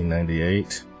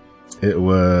 1998. It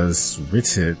was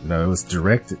written. No, it was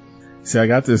directed. See, I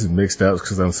got this mixed up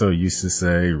because I'm so used to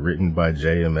say written by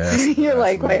JMS. You're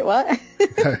like, wait, what?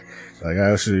 Like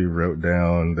I actually wrote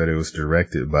down that it was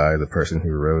directed by the person who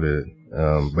wrote it.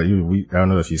 But I don't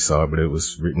know if you saw it, but it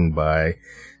was written by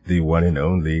the one and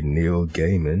only Neil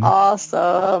Gaiman.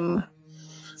 Awesome.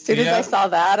 As soon as I saw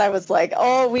that, I was like,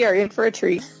 oh, we are in for a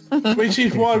treat. Which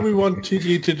is why we wanted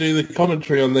you to do the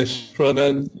commentary on this one,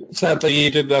 and sadly you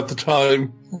didn't have the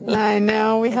time. I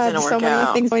know, we had so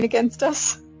many things going against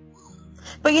us.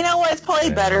 But you know what? It's probably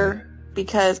better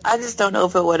because I just don't know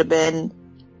if it would have been.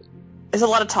 There's a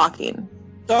lot of talking.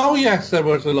 Oh, yes, there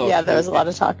was a lot. Yeah, there was a lot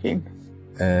of talking.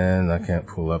 And I can't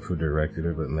pull up who directed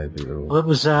it, but maybe it'll... Well, it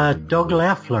was Doug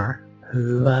Leffler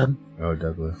who... Doug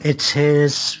Leffler. It's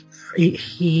his...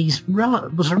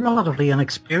 was a relatively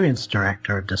inexperienced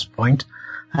director at this point.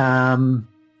 I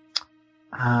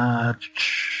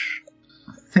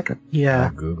Yeah.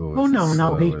 Google. Oh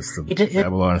no. It's the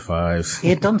Babylon 5s. He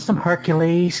had done some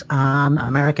Hercules and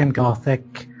American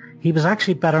Gothic. He was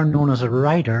actually better known as a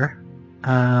writer, as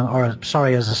a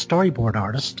storyboard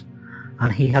artist,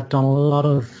 and he had done a lot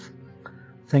of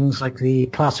things like the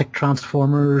classic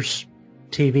Transformers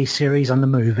TV series and the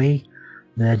movie,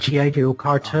 the G.I. Joe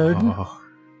cartoon,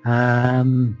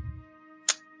 the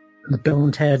Bill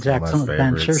and Ted's Excellent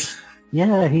Adventures.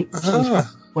 Yeah, he's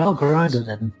well grounded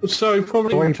in. So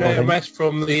probably JMS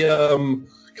from the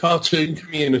cartoon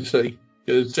community,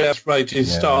 because JMS made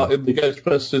his start in the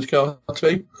Ghostbusters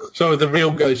cartoon. So the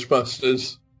real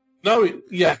Ghostbusters.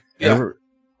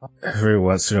 Every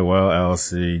once in a while, I'll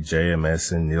see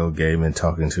JMS and Neil Gaiman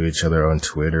talking to each other on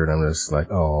Twitter, and I'm just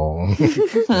like, oh,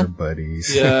 they're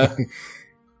buddies. Yeah.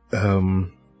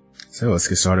 So let's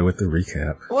get started with the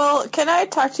recap. Well, can I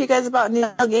talk to you guys about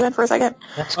Neil Gaiman for a second?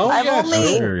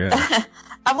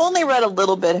 I've only read a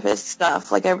little bit of his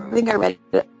stuff. Like, I think I read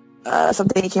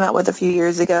something he came out with a few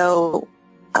years ago,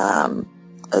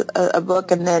 a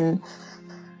book, and then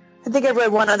I think I've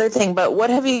read one other thing. But what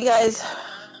have you guys,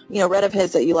 read of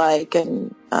his that you like?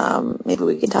 And maybe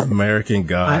we can talk. American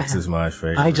Gods is my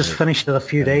favorite. I just finished it a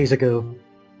few days ago.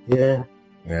 Yeah.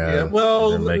 Yeah, well,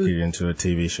 they're making it into a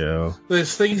TV show.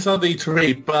 There's things I need to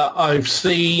read, but I've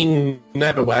seen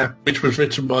Neverwhere, which was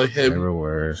written by him.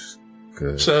 Neverwhere's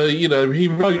good. So, he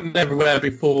wrote Neverwhere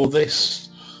before this,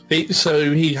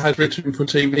 so he had written for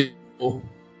TV before.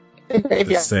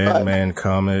 The Sandman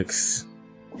comics.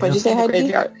 What did you say,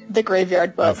 Heidi? The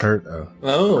Graveyard Book. I've heard.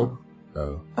 Oh.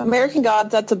 American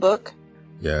Gods, that's a book?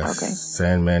 Yes. Okay.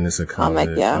 Sandman is a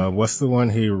comic. Yeah. What's the one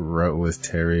he wrote with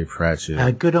Terry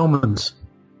Pratchett? Good Omens.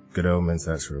 Good Omens,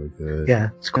 that's really good. Yeah,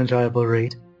 it's an enjoyable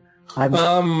read.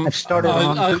 I've started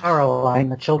on Caroline,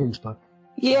 the children's book.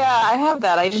 Yeah, I have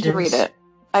that. I need to read it.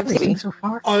 I've seen so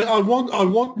far. I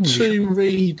want to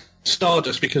read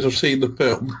Stardust because I've seen the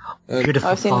film. Beautiful.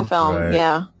 I've seen the film. Right.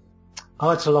 Yeah.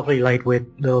 Oh, it's a lovely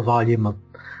lightweight little volume of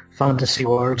fantasy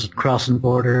worlds and crossing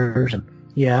borders, and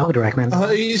yeah, I would recommend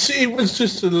it. It was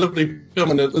just a lovely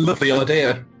film and a lovely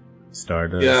idea.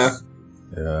 Stardust.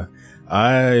 Yeah.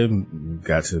 I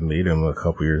got to meet him a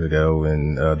couple years ago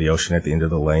when The Ocean at the End of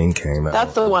the Lane came out.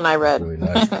 That's the one I read. Really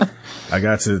nice. I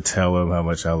got to tell him how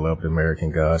much I loved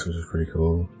American Gods, which was pretty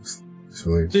cool.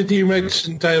 Sweet. Did you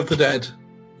mention Day of the Dead?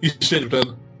 You should have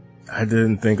done. I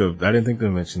didn't think to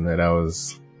mention that. I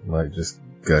was like just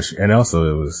gushing. And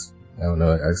also it was, I don't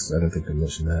know, I didn't think to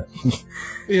mention that.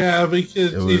 Yeah,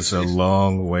 because it was a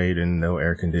long wait and no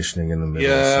air conditioning in the middle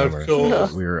of summer. Yeah, of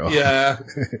course. We were all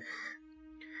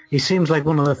He seems like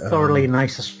one of the thoroughly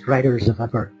nicest writers I've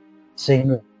ever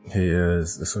seen. He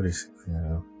is. That's what he's,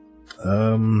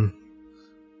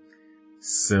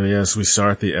 So yes, we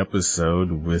start the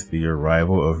episode with the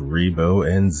arrival of Rebo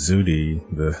and Zudi,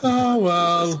 the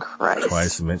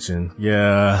twice mentioned.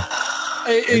 Yeah.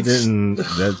 It didn't.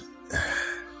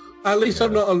 At least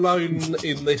I'm not alone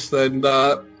in this then.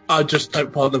 I just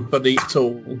don't find them funny at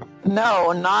all.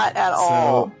 No, not at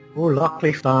all. Oh,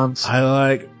 Lockley fans. I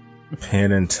like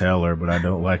Penn and Teller, but I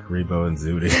don't like Rebo and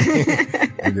Zudi.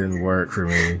 It didn't work for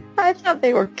me. I thought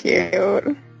they were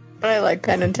cute. But I like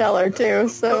Penn and Teller too,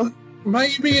 so...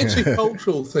 Maybe it's a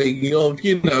cultural thing of,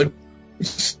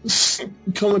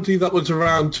 comedy that was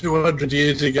around 200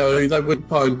 years ago, they would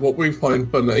find what we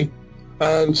find funny.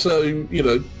 And so,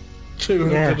 200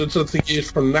 and something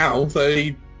years from now,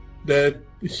 their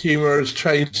humour has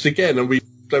changed again and we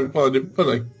don't find it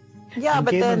funny. Yeah,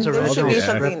 but then there should be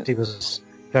something... He was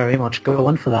very much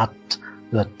going for that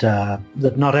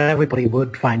not everybody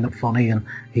would find it funny, and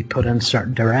he put in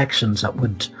certain directions that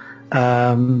would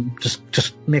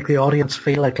just make the audience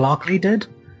feel like Lockley did.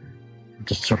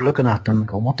 Just sort of looking at them and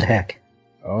going, what the heck?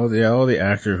 All the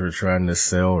actors were trying to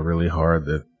sell really hard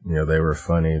that, they were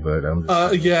funny, but I'm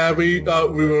just... we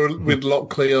were with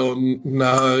Lockley on,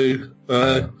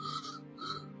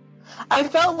 I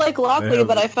felt like Lockley,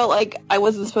 but I felt like I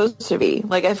wasn't supposed to be.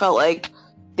 Like, I felt like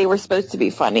they were supposed to be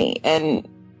funny, and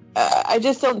I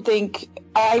just don't think...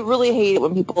 I really hate it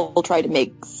when people try to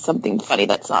make something funny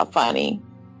that's not funny.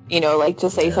 Like to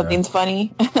say something's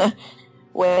funny.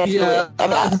 When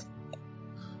if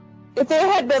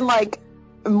there had been,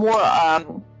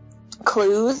 more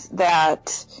clues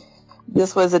that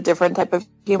this was a different type of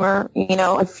humor,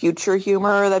 a future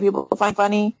humor that people find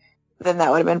funny, then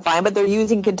that would have been fine. But they're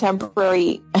using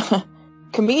contemporary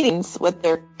comedians with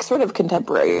their sort of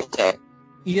contemporary stick.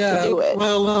 Yeah,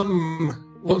 well,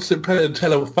 what's it, Penn and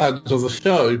Teller were fans of the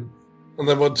show, and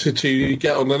they wanted to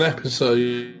get on an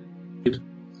episode.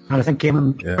 And I think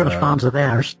Gaiman pretty much fans of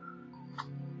theirs.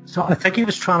 So I think he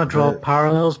was trying to draw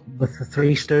parallels with the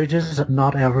Three Stooges, that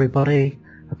not everybody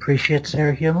appreciates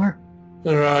their humor.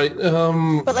 All right.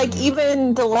 But like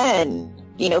even Delenn,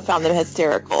 found them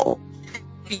hysterical.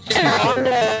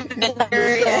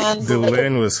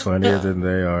 Delenn was funnier than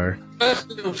they are. That's a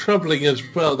little troubling as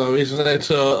well, though, isn't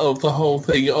it? Of the whole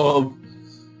thing of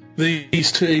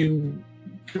these two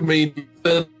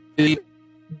comedians,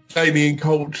 alien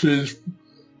cultures,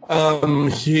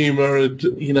 humour,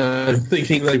 and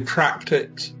thinking they cracked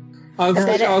it. I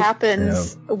bet it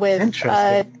happens with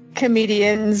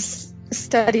comedians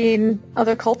studying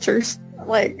other cultures.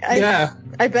 I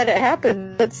bet it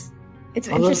happens. It's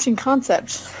an interesting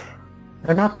concept.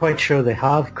 They're not quite sure they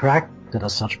have cracked it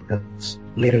as such because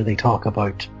later they talk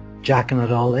about jacking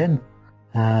it all in.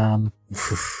 And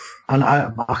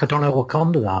I don't know what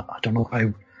come to that. I don't know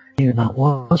how new that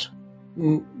was.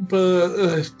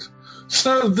 But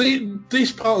so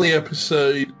this part of the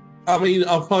episode, I mean,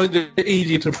 I find it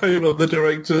easy to blame on the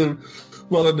director,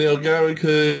 Mother Neil Gaiman,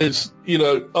 because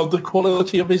of the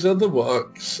quality of his other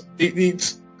works.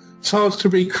 It's hard to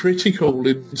be critical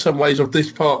in some ways of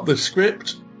this part of the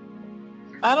script.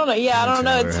 I don't know. Yeah, I don't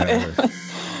know.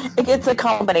 It's a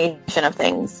combination of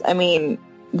things. I mean,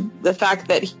 the fact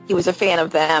that he was a fan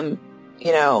of them,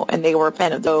 and they were a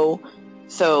fan of Zoe,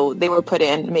 so they were put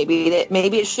in. Maybe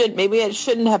it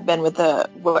shouldn't have been with the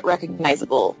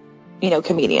recognizable,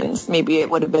 comedians. Maybe it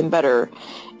would have been better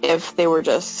if they were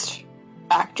just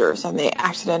actors and they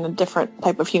acted in a different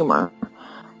type of humor.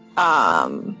 I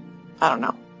don't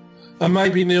know. And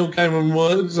maybe Neil Gaiman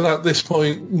was, at this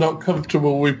point, not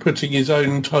comfortable with putting his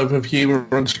own type of humour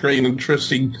on screen and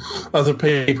trusting other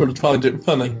people to find it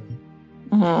funny.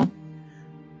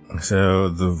 Mm-hmm. So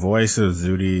the voice of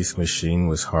Zudi's machine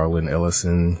was Harlan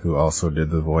Ellison, who also did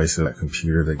the voice of that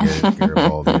computer that gave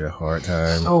Garibaldi a hard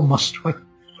time. Oh, must we?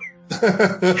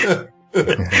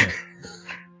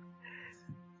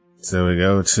 So we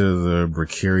go to the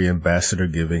Brakiri ambassador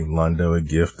giving Londo a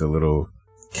gift, a little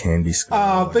candy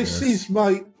skull. This is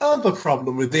my other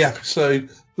problem with the episode.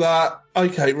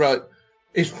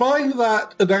 It's fine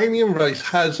that an alien race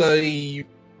has a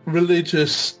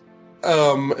religious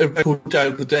event called Day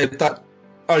of the Dead.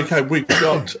 We've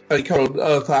got a country on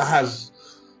Earth that has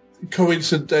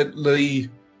coincidentally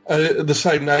the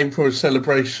same name for a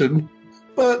celebration,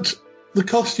 but the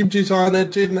costume designer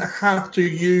didn't have to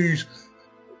use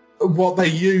what they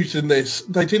used in this.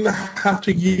 They didn't have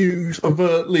to use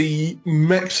overtly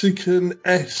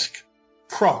Mexican-esque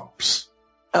props.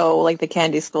 Oh, like the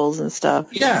candy skulls and stuff.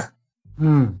 Yeah.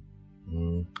 I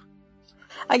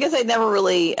guess I never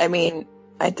really, there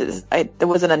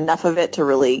wasn't enough of it to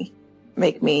really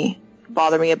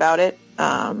bother me about it.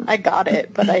 I got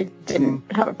it, but I didn't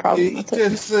have a problem with it.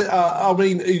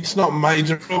 It's not a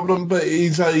major problem, but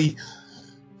it's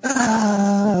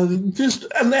just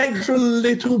an extra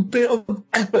little bit of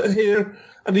effort here,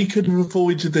 and he could have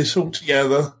avoided this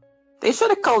altogether. They should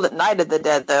have called it Night of the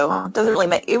Dead, though. It doesn't really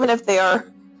make, even if they are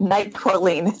night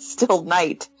crawling, it's still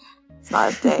night. It's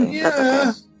not a day.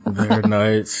 Yeah. Their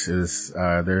night is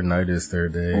their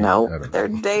day. No, their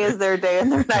day is their day,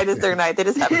 and their night is their night. They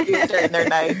just have to be during their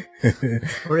night.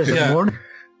 Or is it morning?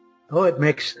 Oh, it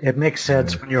makes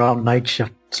sense when you're on night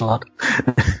shift slot.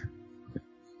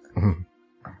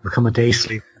 Become a day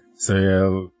sleep.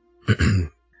 So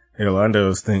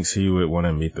Orlando thinks he would want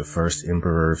to meet the first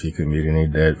emperor if he could meet any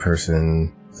dead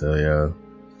person. So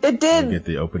it did get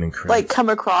the opening credits. come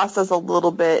across as a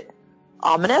little bit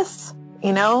ominous,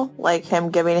 like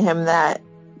him giving him that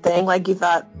thing. Like you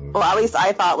thought, well, at least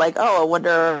I thought, like, oh, I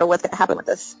wonder what's going to happen with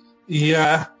this.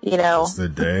 Yeah, it's the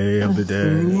Day of the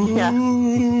Dead. Yeah.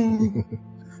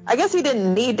 I guess he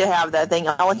didn't need to have that thing.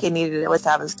 All he needed was to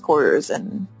have his quarters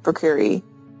and Brakiri,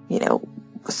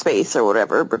 space or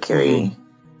whatever. Brakiri.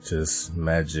 Just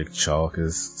magic chalk,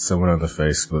 as someone on the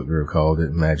Facebook group called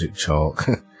it, magic chalk.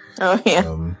 Oh,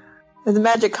 yeah. It's a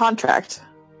magic contract.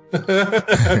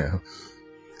 Yeah.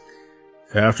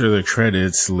 After the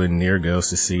credits, Lanier goes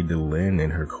to see Delenn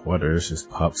in her quarters, just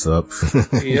pops up.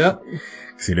 Yep.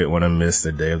 Because he didn't want to miss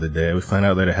the Day of the Dead. We find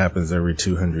out that it happens every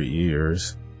 200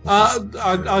 years. I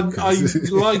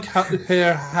like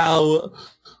how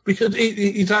because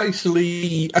it's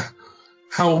actually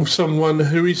how someone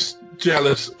who is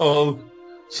jealous of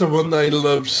someone they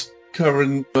love's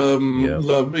current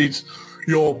love is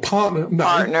your partner. No.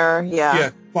 Partner, yeah. Yeah,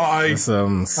 by that's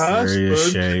some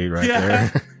serious shade right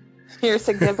there. Your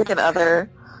significant other.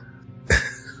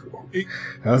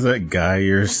 How's that guy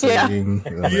you're seeing?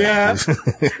 Yeah.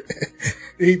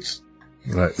 It's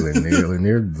like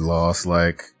Lanier lost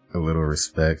like a little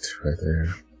respect right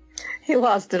there. He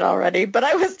lost it already, but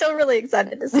I was still really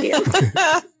excited to see him.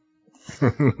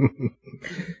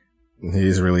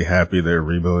 He's really happy that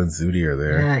Rebo and Zudi are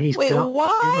there. Yeah, he's Wait,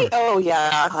 why? Oh,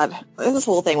 yeah. God. This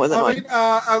whole thing was annoying.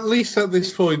 At least at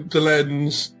this point,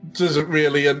 Delenn doesn't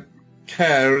really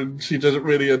care, and she doesn't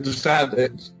really understand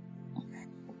it.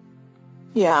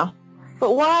 Yeah.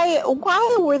 But why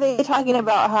were they talking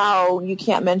about how you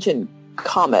can't mention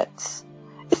comets?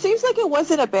 It seems like it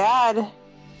wasn't a bad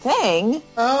thing.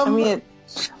 I mean...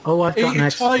 I've got an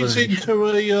It ties explanation. into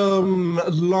a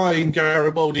line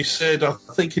Garibaldi said, I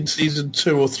think in season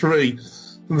 2 or 3,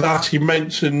 that he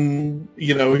mentioned,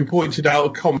 he pointed out a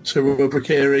comment to a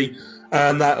Brakiri,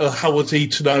 and that how was he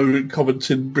to know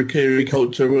comment in Brakiri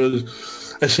culture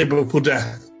was a symbol for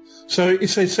death. So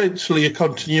it's essentially a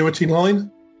continuity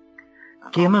line.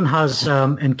 Gaiman has,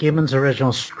 in Gaiman's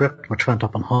original script, which went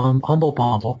up on Humble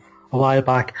Bundle a while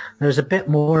back, there's a bit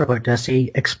more about this.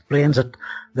 He explains that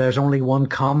there's only one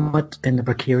comet in the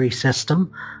Brakiri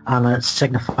system, and it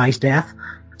signifies death.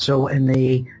 So in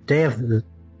the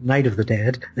Night of the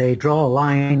Dead, they draw a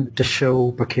line to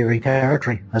show Brakiri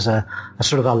territory as a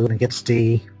sort of a line against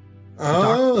the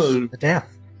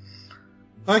death.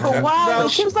 Okay. Oh, wow. It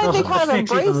seems like they kind of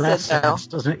embraced it, though.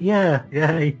 Doesn't it? Yeah.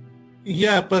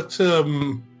 Yeah, but,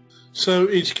 so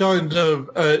it's kind of,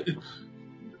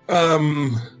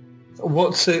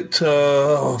 what's it,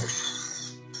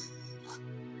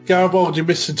 Garibaldi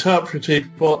misinterpreted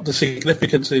what the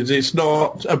significance is. It's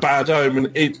not a bad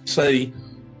omen, it's an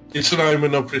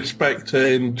omen of respect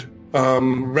and,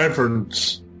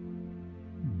 reverence.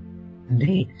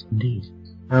 Indeed.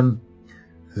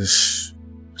 There's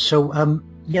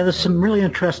some really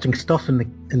interesting stuff in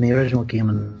the original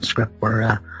Gaiman script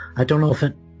where, I don't know if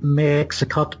it makes a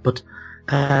cut, but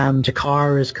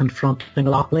G'Kar is confronting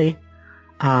Lockley,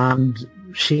 and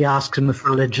she asks him if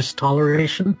religious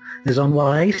toleration is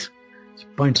unwise. She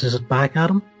bounces it back at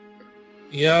him.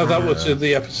 Yeah, that was in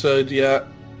the episode, yeah.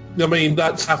 I mean,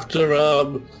 that's after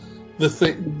the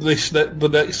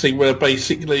next thing where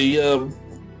basically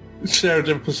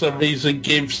Sheridan, for some reason,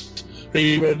 gives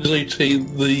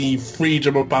Zuti the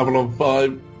freedom of Babylon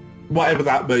 5, whatever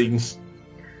that means.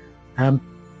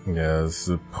 Yeah, it's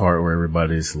the part where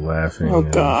everybody's laughing. Oh,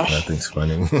 gosh. Nothing's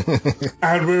funny.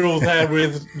 And we're all there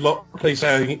with Lockley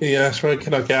saying, yes, where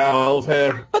can I get out of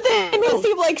here? But then it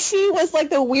seemed like she was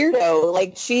like the weirdo.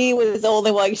 Like, she was the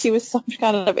only one, she was some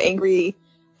kind of angry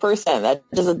person that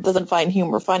doesn't find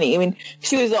humor funny. I mean,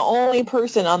 she was the only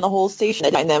person on the whole station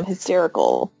that find them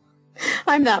hysterical.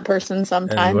 I'm that person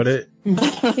sometimes.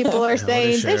 People are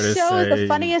saying, this show is the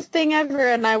funniest thing ever,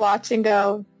 and I watch and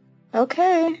go,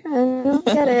 okay, I don't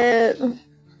get it.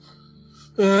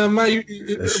 Maybe,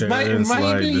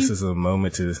 like, this is a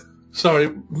moment to...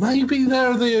 Sorry, maybe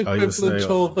they're the equivalent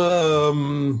of,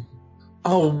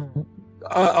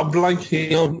 I'm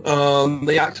blanking on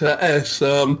the actor S,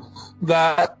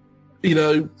 that,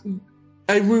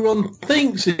 everyone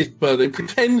thinks it's funny,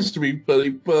 pretends to be funny,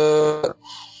 but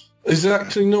is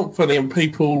actually not funny, and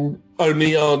people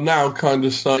only are now kind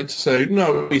of starting to say,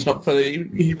 no, he's not funny.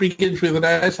 He begins with an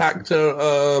S actor,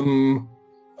 Adam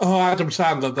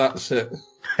Sandler, that's it.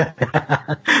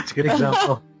 It's a good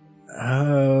example.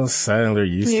 Oh, Sandler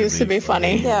used to be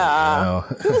funny. Yeah.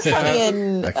 He was funny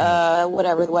in,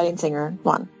 The Wedding Singer.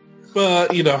 Come on.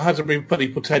 But, hasn't been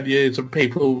funny for 10 years, and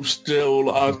people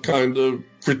still are kind of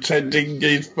pretending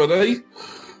he's funny.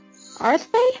 Are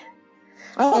they?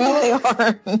 I don't think they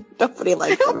are. Nobody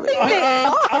likes them. I don't think they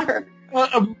are.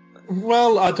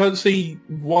 Well, I don't see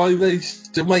why they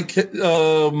still make it,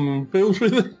 films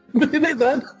with it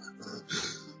then.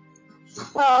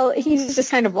 Well, he's just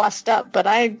kind of washed up, but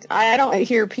I don't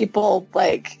hear people,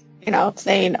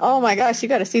 saying, oh my gosh, you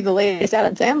gotta see the latest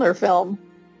Adam Sandler film.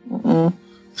 Mm-mm.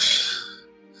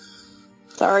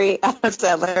 Sorry, Adam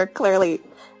Sandler. Clearly,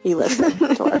 he listened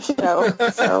to our show,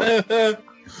 so...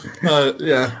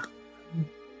 yeah.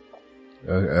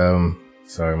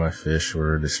 Sorry, my fish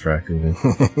were distracting me.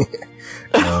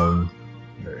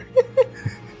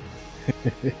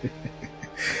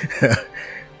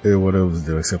 What I was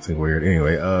doing something weird.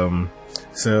 Anyway,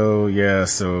 so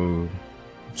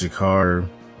G'Kar,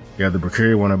 the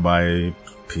Brakiri want to buy a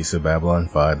piece of Babylon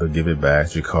 5. They'll give it back.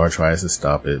 G'Kar tries to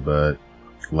stop it, but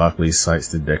Lockley cites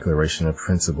the Declaration of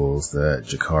Principles that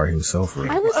G'Kar himself wrote.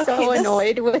 I was so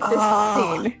annoyed with this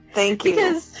scene. Thank you.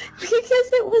 Because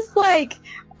it was like,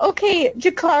 okay,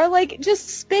 G'Kar, just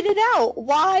spit it out.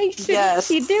 Why shouldn't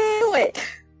she do it?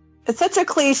 It's such a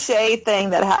cliche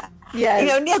thing that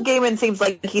Neil Gaiman seems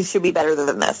like he should be better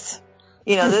than this.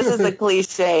 This is a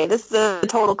cliche. This is a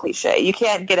total cliche. You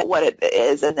can't get at what it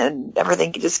is, and then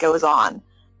everything just goes on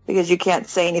because you can't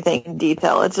say anything in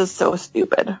detail. It's just so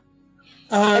stupid.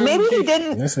 And maybe he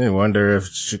didn't. Makes me wonder if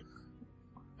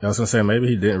I was gonna say maybe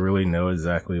he didn't really know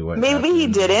exactly what. Maybe happened. he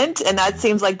didn't, and that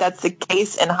seems like that's the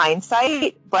case in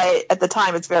hindsight. But at the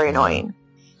time, it's very annoying.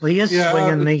 Well, he is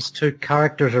swinging these two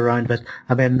characters around, but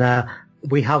I mean,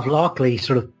 we have Lockley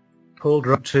sort of pulled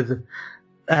up to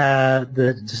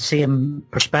the same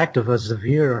perspective as the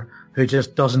viewer, who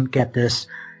just doesn't get this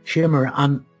humour,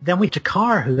 and then we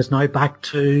Jakar, who is now back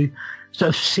to sort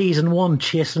of season 1,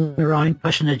 chasing around,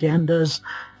 pushing agendas.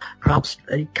 Perhaps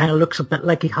it kind of looks a bit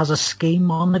like he has a scheme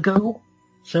on the go.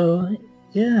 So,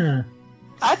 yeah.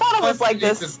 I thought it was like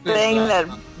this thing that...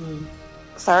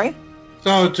 Sorry?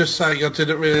 So I was just saying, I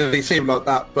didn't really seem like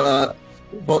that, but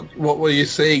what were you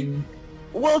seeing?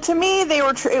 Well, to me, they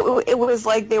were it was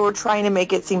like they were trying to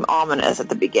make it seem ominous at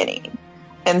the beginning.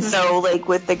 And so, like,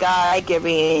 with the guy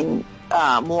giving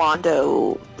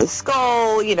Londo the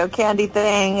skull, candy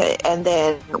thing, and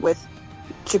then with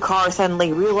Jakar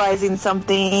suddenly realizing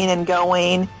something and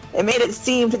going, it made it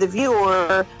seem to the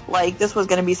viewer like this was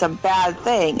going to be some bad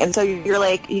thing. And so you're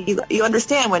like, you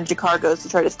understand when Jakar goes to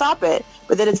try to stop it,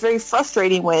 but then it's very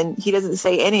frustrating when he doesn't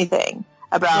say anything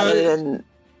about it. And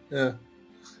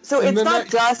so it's not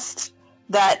just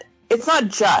that Jakar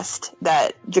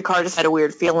just had a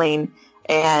weird feeling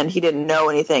and he didn't know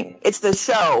anything. It's the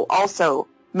show also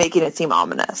making it seem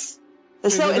ominous. The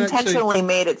show intentionally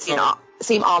made it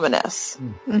seem ominous.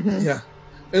 Yeah.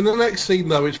 In the next scene,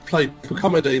 though, it's played for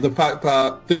comedy. The fact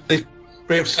that the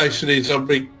radio station is on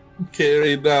Big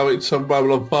Kiri, now it's on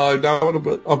Babylon 5, now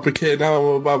on Big Kiri, now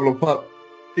on Babylon 5.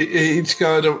 It's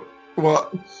kind of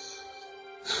what...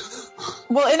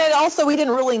 Well, and it also, we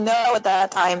didn't really know at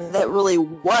that time that really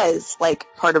was, like,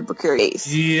 part of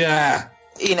Mercurius. Yeah.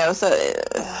 So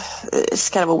it's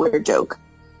kind of a weird joke.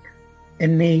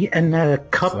 In the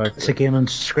cut again on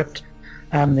script,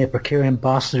 the Mercurian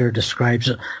ambassador describes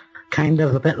it kind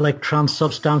of a bit like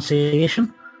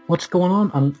transubstantiation. What's going on?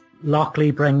 And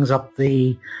Lockley brings up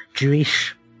the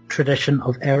Jewish tradition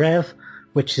of Erev,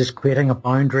 which is creating a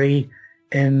boundary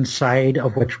inside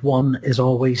of which one is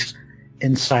always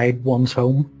inside one's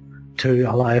home to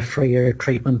allow freer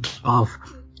treatment of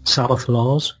Sabbath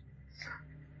laws.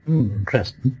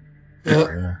 Interesting.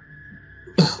 Yeah.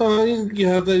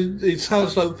 It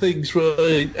sounds like things were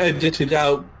edited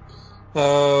out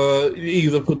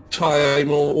either for time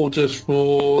or just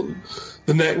for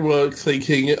the network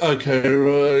thinking,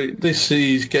 okay, this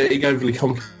is getting overly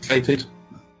complicated.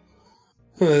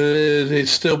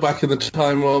 It's still back in the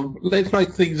time of, let's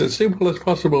make things as simple as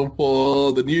possible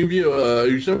for the new viewer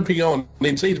who's jumping on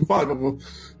in season 5 of a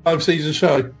 5-season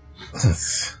show.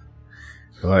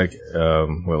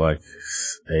 We're like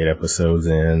 8 episodes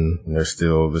in, and there's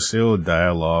still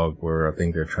dialogue where I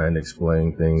think they're trying to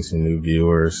explain things to new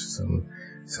viewers.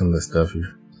 Some of the stuff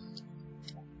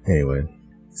Anyway.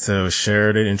 So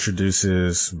Sheridan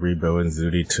introduces Rebo and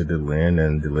Zudi to Delenn,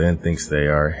 and Delenn thinks they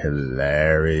are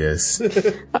hilarious.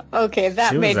 Okay,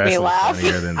 that made me laugh.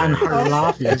 And her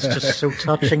laugh is just so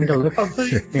touching to look at.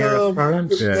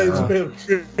 There's a bit of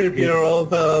trivia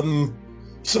of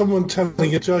someone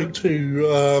telling a joke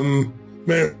to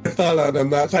Mira Furlan,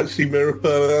 and that's actually Mira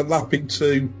Furlan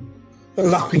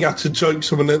laughing at a joke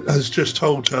someone has just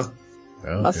told her.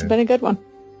 Okay. Must have been a good one.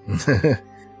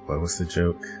 What was the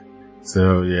joke?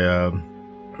 So, yeah,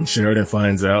 Sheridan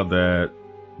finds out that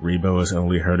Rebo has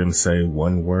only heard him say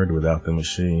one word without the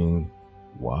machine.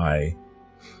 Why?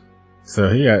 So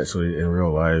he actually, in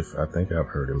real life, I think I've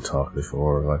heard him talk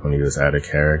before, like when he was out of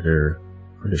character.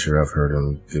 Pretty sure I've heard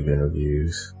him give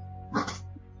interviews.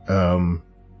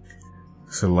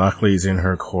 So Lockley's in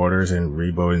her quarters and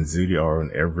Rebo and Zudi are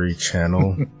on every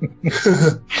channel.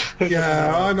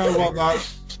 Yeah, I know what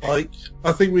that's like.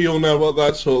 I think we all know what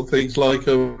that sort of thing's like.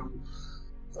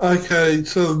 Okay,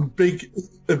 so big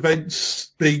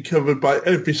events being covered by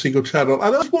every single channel.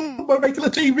 And that's what my regular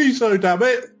TV show, damn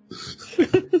it!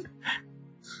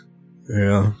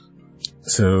 Yeah.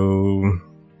 So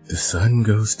the sun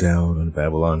goes down on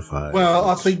Babylon 5. Well,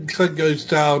 I think sun goes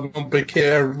down on Big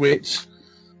Air, which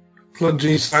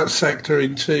plunges that sector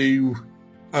into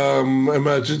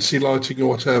emergency lighting or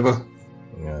whatever.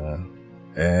 Yeah.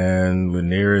 And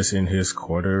Lanier is in his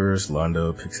quarters.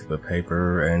 Londo picks up a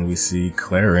paper, and we see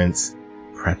Clarence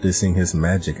practicing his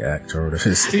magic act. Or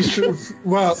his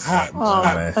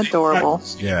adorable.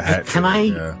 Yeah. Can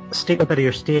I stick a bit of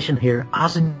your station here?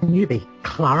 As a newbie,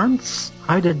 Clarence?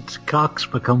 How did Cox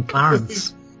become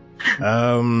Clarence?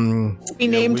 We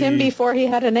named him before he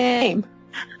had a name.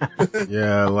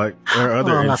 Yeah, like there are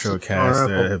other intro casts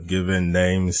that have given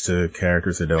names to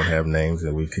characters that don't have names,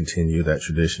 and we continue that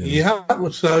tradition. Yeah,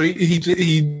 so he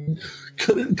didn't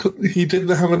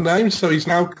have a name, so he's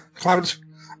now Clarence.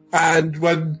 And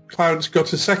when Clarence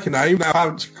got a second name, now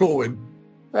Clarence call him.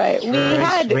 Right.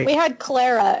 We had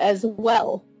Clara as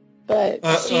well, but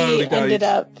she ended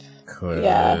up.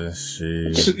 Clara,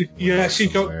 she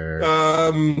got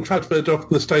transferred off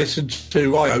the station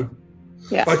to IO.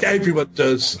 Yeah. Like everyone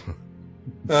does.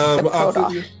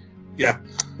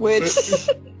 Which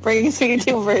brings me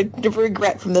to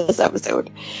regret from this episode.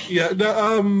 But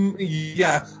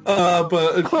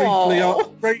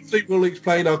briefly we'll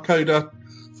explain our Coda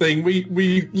thing.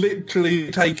 We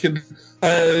literally taken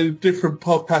a different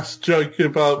podcast joke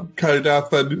about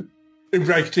Kodath and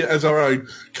embraced it as our own.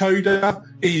 Koda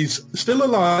is still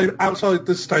alive outside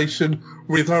the station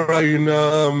with her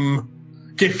own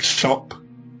gift shop.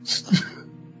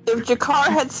 If Jakar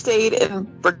had stayed in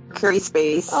Mercury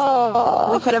space,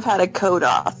 we could have had a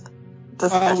Kodath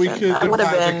discussion. We could that would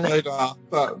have been Kodath.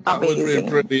 That would have been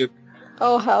brilliant.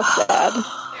 Oh, how sad.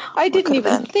 I didn't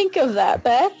even think of that,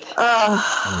 Beth.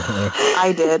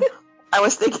 I did. I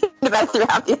was thinking about it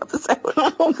throughout the episode.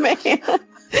 Oh, man.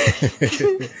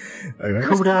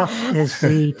 Kodath is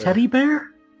the teddy bear?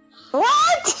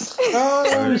 What?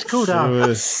 Who's Kodath? Kodath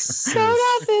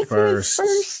is his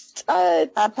first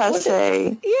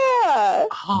apache. Yeah.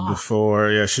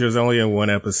 Before, she was only in one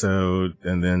episode,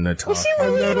 and then the Was she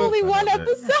really in only one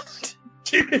episode?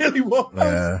 She really was.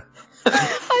 Yeah.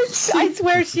 I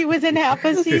swear she was in half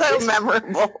a season. So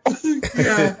memorable.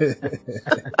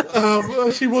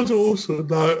 She was awesome,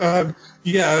 though.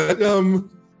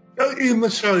 In the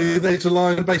show, there's a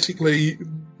line basically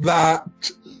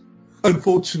that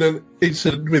unfortunate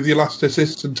incident with the last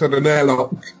assistant and an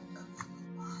airlock.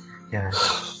 Yeah.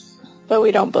 But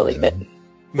we don't believe it.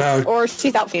 No. Or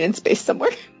she's out in space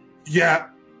somewhere. Yeah.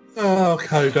 Oh,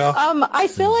 Coda. I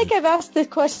feel like I've asked this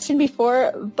question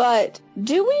before, but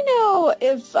do we know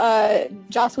if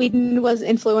Joss Whedon was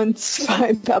influenced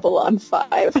by Babylon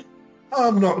 5?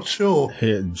 I'm not sure.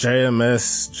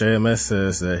 JMS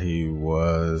says that he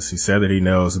was. He said that he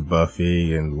knows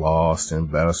Buffy and Lost and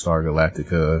Battlestar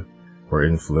Galactica were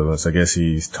influenced. I guess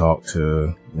he's talked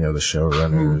to, the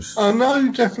showrunners. I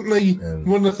know definitely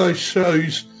one of those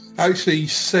shows actually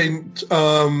sent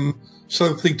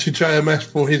something to JMS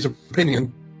for his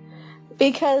opinion.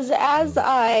 Because as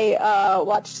I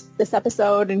watched this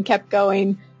episode and kept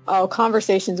going,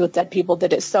 Conversations with Dead People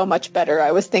did it so much better.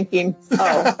 I was thinking,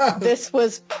 this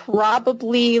was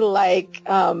probably like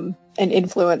an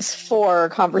influence for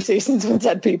Conversations with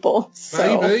Dead People.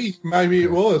 So. Maybe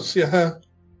it was, yeah.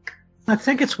 I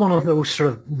think it's one of those sort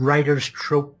of writer's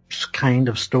tropes kind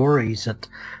of stories that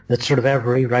sort of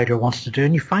every writer wants to do,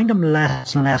 and you find them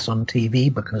less and less on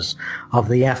TV because of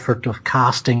the effort of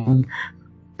casting,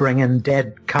 bringing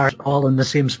dead cars all in the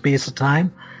same space of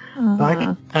time.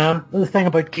 Uh-huh. The thing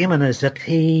about Gaiman is that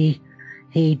he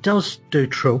does do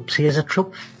tropes. He has a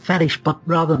trope fetish, but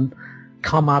rather than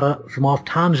come at it from off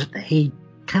tangent, he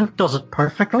kind of does it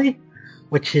perfectly,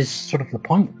 which is sort of the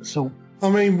point. So, I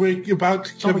mean, we're about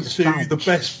to come to the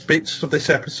best bits of this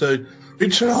episode,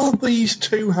 which are these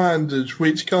two-handers,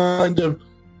 which kind of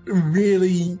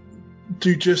really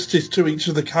do justice to each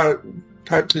of the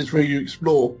characters where you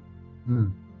explore.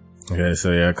 Okay,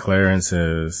 so Clarence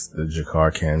says that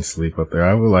Jakar can sleep up there.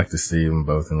 I would like to see them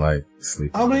both in,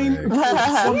 sleep. I mean,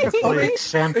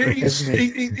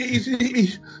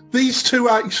 these two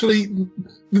actually,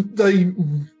 they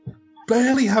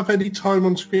barely have any time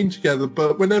on screen together,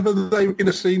 but whenever they're in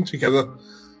a scene together,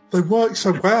 they work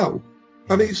so well.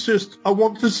 And it's just, I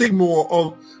want to see more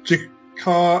of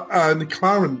Jakar and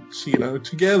Clarence,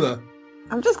 together.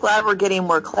 I'm just glad we're getting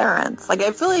more Clarence. I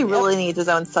feel he really needs his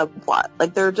own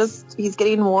subplot. He's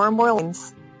getting more and more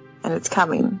lines, and it's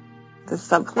coming. This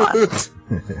subplot.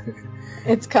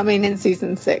 It's coming in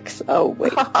season 6. Oh,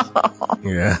 wait.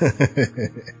 Yeah.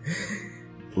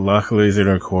 Luckily, in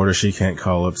her quarter, she can't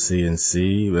call up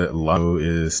CNC, but Lalo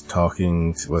is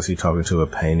talking, was he talking to a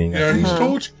painting? Yeah, he's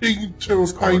talking to a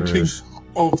painting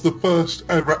of the first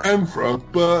ever Emperor,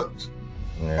 but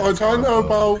I don't know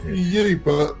about you,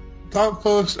 but that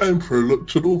first Emperor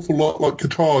looked an awful lot like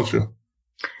Katarja.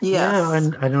 Yeah,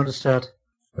 I noticed that.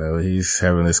 Well, he's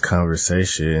having this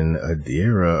conversation.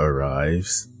 Adira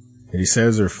arrives, and he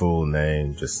says her full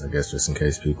name, just in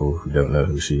case people who don't know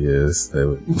who she is, they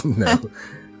would know.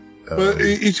 But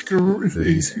it's great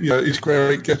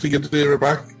getting Adira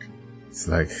back. It's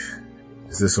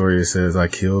is this where he says, "I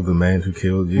killed the man who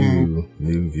killed you"?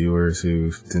 New viewers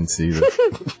who didn't see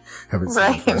haven't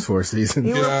seen the first 4 seasons.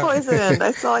 You were poisoned.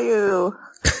 I saw you.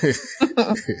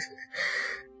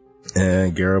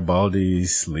 And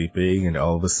Garibaldi's sleeping, and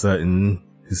all of a sudden,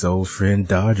 his old friend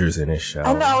Dodger's in his shower.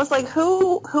 I know. I was like,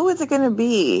 who is it going to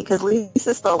be? Because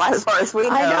Lisa's still alive as far as we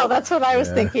know. I know. That's what I was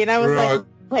thinking. I was like,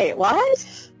 wait,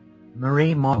 what?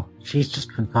 Marie Monroe. She's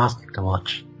just fantastic to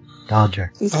watch.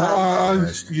 Dodger.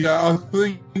 Yeah,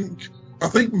 I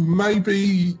think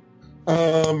maybe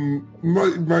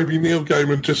Neil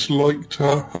Gaiman just liked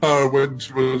her when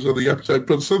she was in the episode,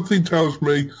 but something tells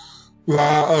me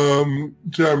that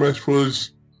JMS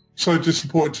was so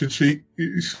disappointed he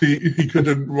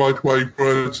couldn't right away for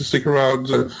her to stick around.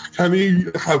 Can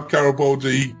you have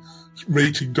Garibaldi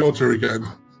meeting Dodger again?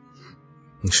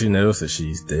 She knows that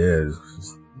she's dead.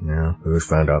 Yeah, we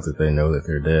found out that they know that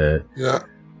they're dead. Yeah.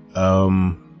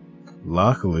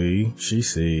 Luckily, she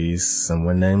sees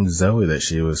someone named Zoe that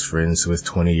she was friends with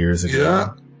 20 years ago.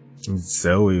 Yeah.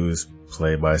 Zoe was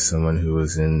played by someone who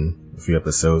was in a few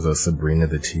episodes of Sabrina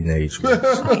the Teenage Witch.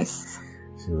 Nice.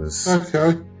 She was...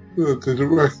 Okay. That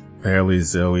didn't work. Apparently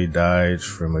Zoe died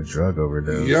from a drug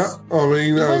overdose. Yeah, I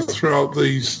mean, throughout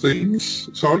these things...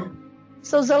 Sorry?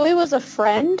 So Zoe was a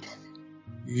friend?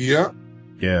 Yeah.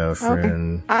 Yeah, a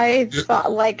friend. I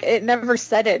thought, it never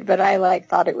said it, but I,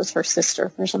 thought it was her sister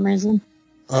for some reason.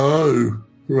 Oh,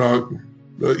 right.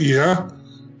 Yeah.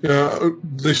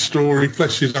 This story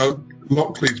fleshes out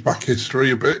Lockley's back history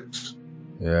a bit.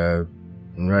 Yeah.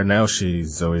 Right now,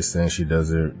 Zoe's saying she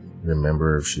doesn't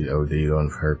remember if she OD'd on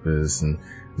purpose, and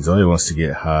Zoe wants to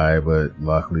get high, but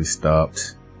Lockley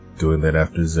stopped doing that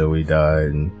after Zoe died,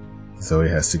 and Zoe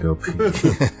has to go pee.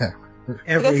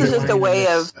 I guess it's just a way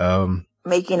of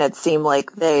making it seem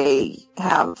like they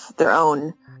have their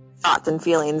own thoughts and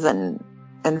feelings and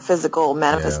physical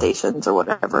manifestations or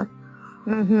whatever.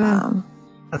 Mm-hmm.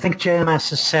 I think JMS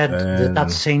has said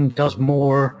that scene does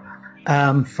more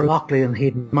for Lockley than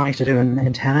he'd managed to do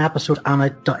in 10 episodes,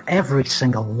 and every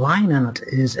single line in it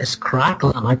is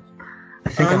crackling. I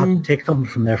think I have to take them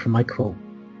from there from my quote.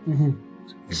 Mm-hmm.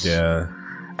 Yeah.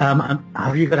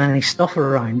 Have you got any stuff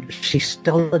around? She's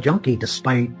still a junkie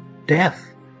despite death.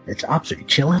 It's absolutely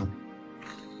chilling.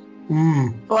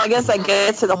 Well, I guess that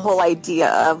gets to the whole idea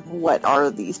of what are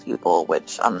these people,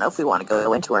 which I don't know if we want to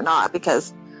go into or not,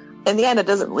 because in the end it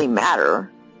doesn't really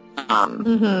matter.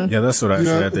 Yeah, that's what I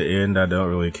said at the end. I don't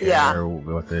really care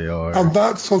what they are. And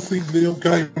that's something Neil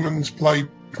Gaiman's played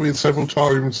with several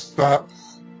times, that,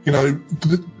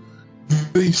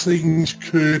 these things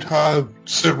could have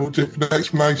several different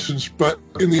explanations, but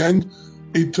in the end,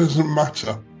 it doesn't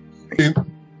matter.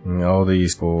 All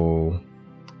these people,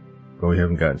 we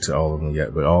haven't gotten to all of them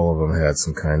yet, but all of them had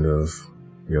some kind of,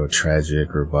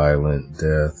 tragic or violent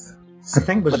death. I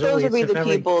think but those would be the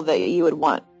people that you would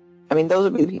want. I mean, those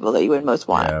would be the people that you would most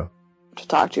want to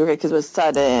talk to, because it was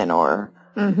sudden or...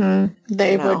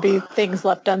 They would be things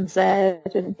left unsaid.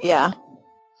 And... Yeah.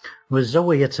 With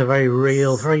Zoe, it's a very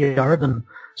real, very urban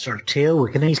sort of tale.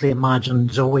 We can easily imagine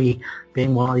Zoe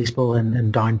being one of these people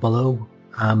in Down Below.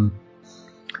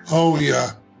 Oh,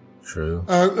 yeah. True.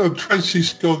 Tracy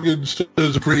Scoggins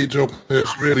does a pretty job here,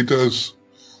 really does.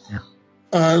 Yeah.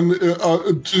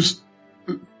 And just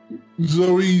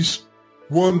Zoe's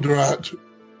wonder at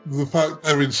the fact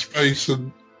they're in space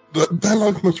and that their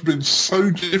life must have been so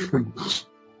different.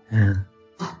 Yeah.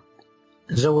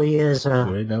 Zoe is... Do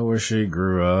we know where she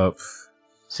grew up?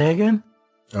 Say again?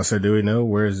 I said, do we know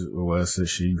where it was that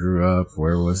she grew up?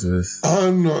 Where was this?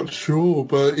 I'm not sure,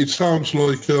 but it sounds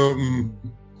like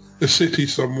a city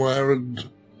somewhere, and,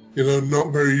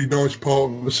 not very nice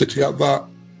part of the city at that.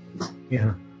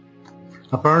 Yeah.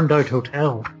 A burned out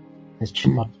hotel.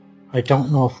 I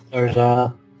don't know if there's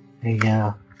a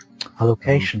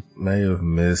location. May have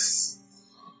missed...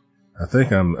 I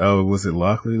think was it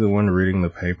Lockley, the one reading the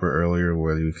paper earlier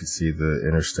where you could see the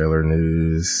Interstellar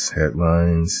News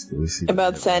headlines? Did we see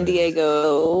about San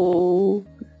Diego?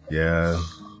 Yeah.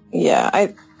 Yeah,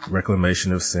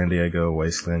 Reclamation of San Diego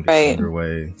wasteland gets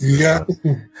underway. Yeah.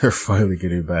 They're finally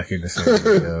getting back into San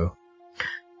Diego.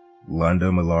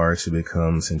 Londo Mollari to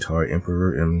become Centauri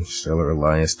Emperor, and Stellar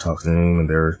Alliance talks to him, and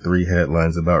there are 3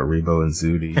 headlines about Rebo and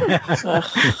Zudi.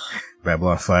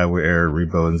 Babylon 5 will air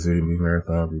Rebo and Zudi movie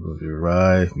marathon. Rebo Zudi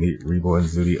arrive. Meet Rebo and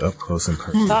Zudi up close and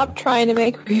personal. Stop trying to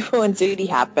make Rebo and Zudi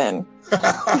happen.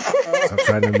 Stop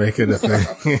trying to make it a thing.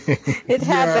 It's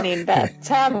happening, Beth. It's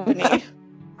happening.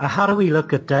 How do we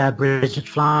look at Bridget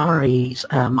Flannery's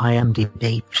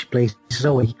IMDb? She plays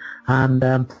Zoe, and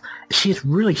she's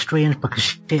really strange because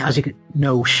she, as you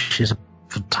know, she's a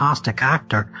fantastic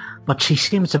actor, but she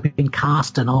seems to have been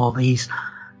cast in all these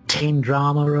teen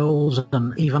drama roles,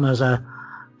 and even as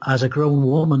a grown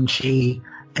woman, she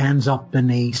ends up in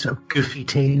these sort of goofy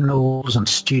teen roles and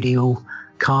studio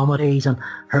comedies, and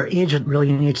her agent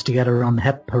really needs to get her on the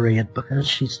hip parade because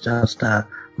she's just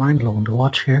mind-blowing to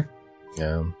watch here.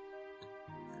 Yeah.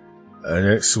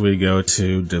 Next we go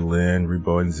to Delenn,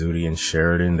 Rebo, and Zudi and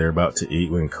Sheridan. They're about to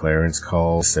eat when Clarence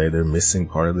calls to say they're missing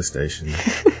part of the station.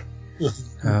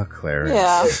 Oh,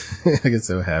 Clarence. Yeah. I get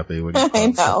so happy when he I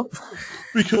calls. know.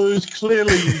 Because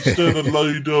clearly he's done a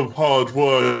load of hard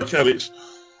work, and it's,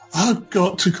 I've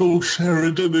got to call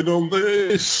Sheridan in on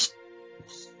this.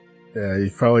 Yeah, he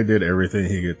probably did everything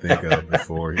he could think of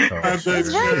before he called. It's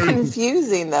very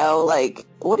confusing, though. Like,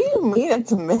 what do you mean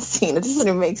it's missing? It doesn't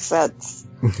even make sense.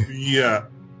 Yeah.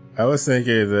 I was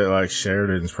thinking that, like,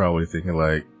 Sheridan's probably thinking,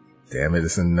 like, damn it,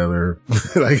 it's another,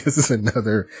 like, this is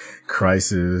another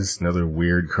crisis, another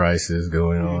weird crisis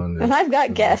going on. And I've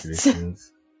got guests.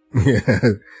 Yeah.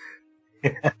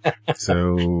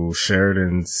 So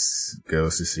Sheridan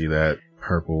goes to see that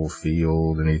purple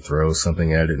field and he throws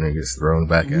something at it and it gets thrown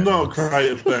back at him. Not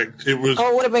great effect. It was.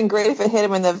 Oh, it would have been great if it hit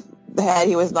him in the head.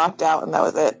 He was knocked out, and that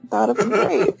was it. That would have been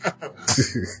great.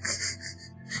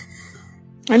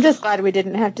 I'm just glad we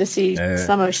didn't have to see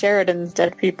some of Sheridan's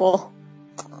dead people.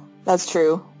 That's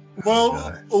true.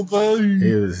 Well, although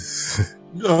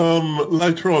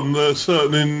later on, a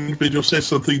certain individual says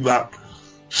something that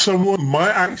someone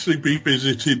might actually be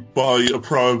visited by a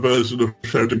prior version of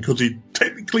Sheridan because he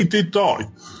technically did die.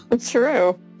 It's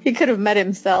true. He could have met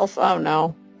himself. Oh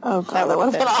no. Oh god, that would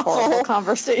have been a awful. horrible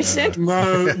conversation.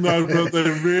 No, but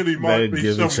there really might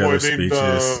be someone in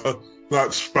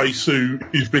that spacesuit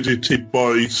who's visited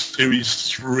by Series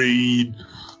 3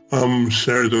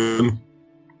 Sheridan.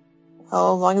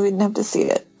 Oh, as long as we didn't have to see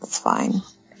it, that's fine.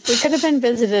 We could have been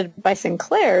visited by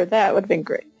Sinclair. That would have been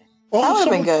great. That would have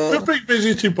been good. Could be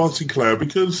visited by Sinclair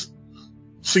because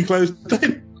Sinclair's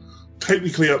dead,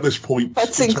 technically at this point.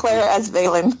 But Sinclair as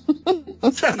Valen.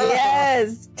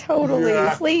 Yes, totally.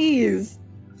 Yeah. Please.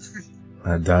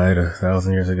 I died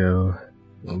 1,000 years ago.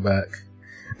 I'm back.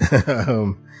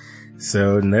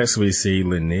 So next we see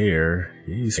Lanier.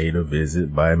 He's paid a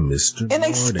visit by Mr.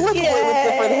 Inexplicably with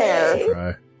different hair.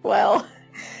 Right. Well,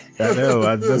 I know.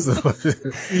 I just love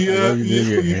you did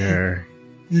your hair.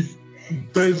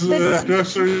 There's a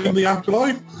dresser in the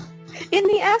afterlife. in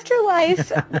the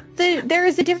afterlife, there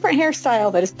is a different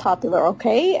hairstyle that is popular,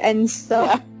 okay? And so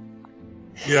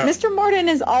Yeah. Mr. Morden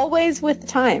is always with the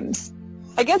times.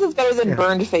 I guess it's better than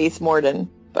burned face Morden,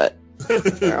 but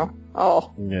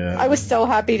oh, yeah. I was so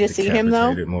happy to see him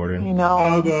though. Morden. You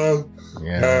know.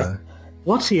 Yeah.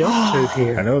 What's he up to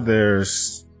here? I know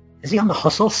there's... Is he on the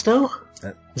hustle still?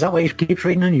 Is that why he keeps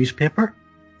reading the newspaper?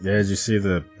 Yeah, did you see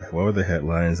what were the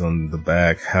headlines on the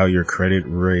back? How your credit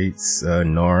rates,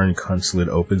 Narn consulate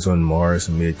opens on Mars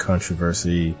amid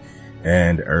controversy,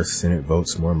 and Earth Senate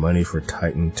votes more money for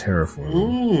Titan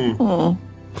terraforming.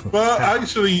 But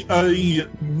actually, a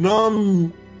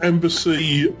non-embassy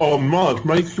on Mars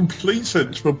makes complete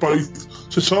sense for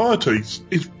both societies.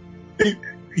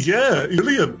 Yeah,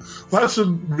 brilliant. That's a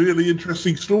really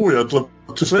interesting story I'd love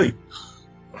to see.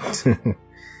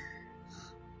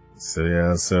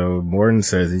 So Morden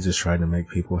says he just tried to make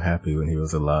people happy when he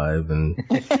was alive, and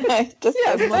I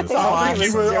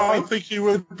think he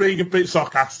was being a bit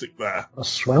sarcastic there. A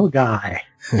swell guy.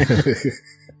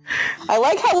 I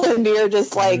like how Lanier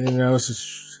just bam,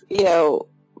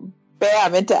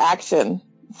 into action.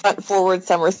 Front forward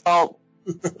somersault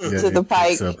to the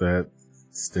pike. Up that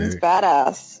stick. He's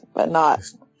badass, but not.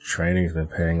 His training's been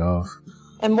paying off.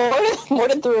 And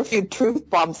Morden threw a few truth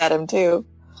bombs at him, too.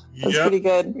 That's pretty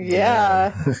good.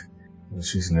 Yeah.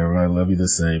 She's never gonna love you the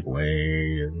same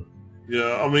way.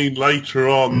 Yeah, I mean, later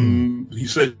on, he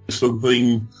said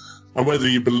something, and whether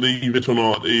you believe it or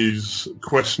not is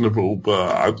questionable,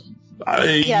 but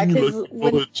I look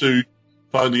forward to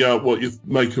finding out what you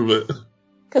make of it.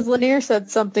 Because Lanier said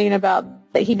something about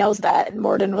that he knows that, and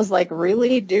Morden was like,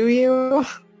 really? Do you?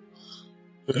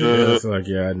 It's like,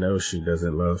 I know she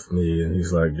doesn't love me, and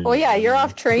he's like, Well, yeah, you're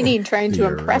off training trying to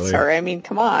impress really? her. I mean,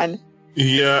 come on.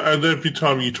 Yeah, and every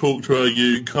time you talk to her,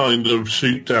 you kind of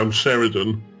shoot down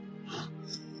Sheridan.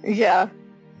 Yeah.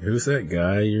 Who's that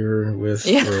guy you were with for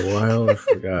a while? I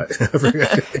forgot.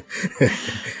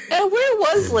 And where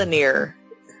was Lanier?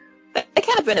 That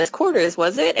can't have been his quarters,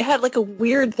 was it? It had like a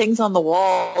weird things on the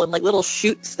wall and like little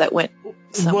chutes that went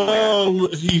somewhere. Well,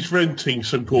 he's renting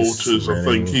some quarters, I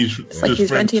think. He's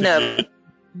renting a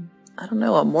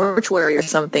mortuary or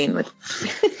something with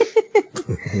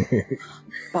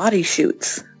body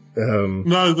chutes.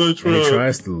 No, those were... He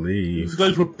tries to leave.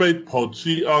 Those were bed pods.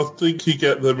 I think you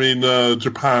get them in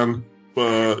Japan,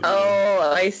 but...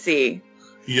 Oh, I see.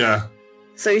 Yeah.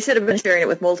 So you should have been sharing it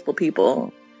with multiple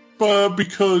people. But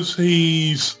because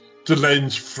he's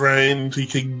Delenn's friend, he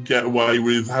can get away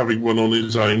with having one on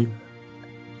his own.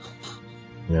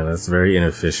 Yeah, that's very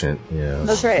inefficient. Yeah.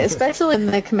 That's right. Especially when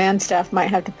the command staff might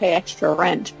have to pay extra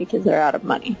rent because they're out of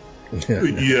money.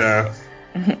 Yeah.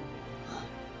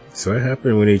 So what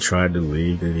happened when he tried to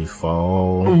leave? Did he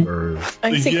fall? Or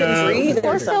I think he couldn't breathe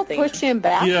or something. Push him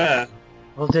back. Yeah.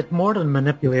 Well, did Morden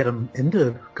manipulate him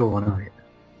into going out?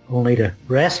 Only to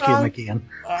rescue him again?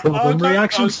 Problem,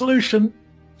 reaction, solution.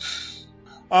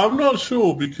 I'm not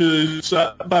sure, because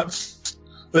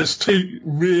that's too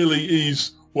really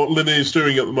is what Linnea's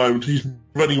doing at the moment. He's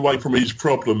running away from his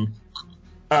problem.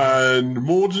 And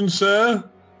Morden's there.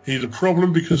 He's a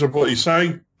problem because of what he's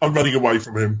saying. I'm running away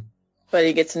from him. But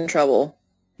he gets in trouble.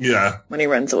 Yeah. When he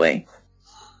runs away.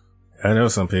 I know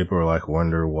some people are like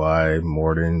wonder why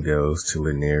Morden goes to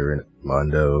Lennier and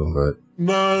Mondo, but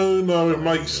no, it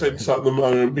makes sense at the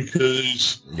moment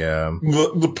because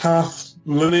the path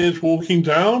Lennier's walking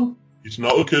down is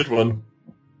not a good one.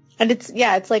 And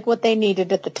it's like what they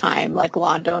needed at the time. Like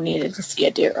Londo needed to see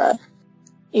Adira,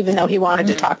 even though he wanted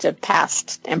to talk to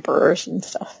past emperors and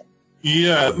stuff.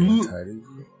 Yeah.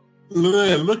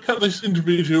 Look at this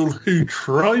individual who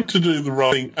tried to do the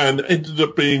right thing and ended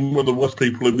up being one of the worst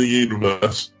people in the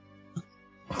universe.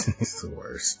 He's the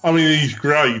worst. I mean, he's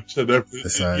great and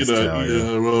everything.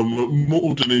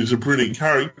 Morden is a brilliant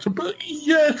character, but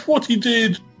yes, what he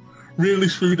did really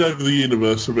screwed over the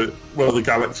universe a bit. Well, the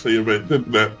galaxy a bit,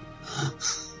 didn't it?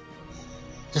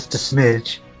 Just a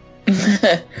smidge.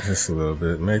 Just a little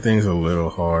bit. Made things a little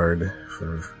hard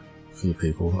for a few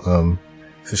people.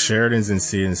 So Sheridan's in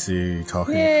CNC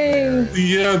talking. Yay!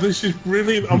 Yeah, this is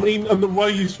brilliant. I mean, and the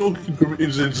way he's talking to him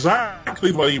is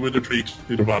exactly the way you would have treated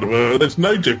a Vadaver. There's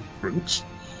no difference.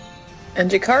 And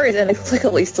Jakari's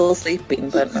inexplicably still sleeping,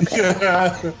 but okay.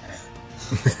 Yeah.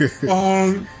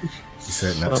 He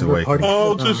said not to wake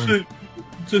up.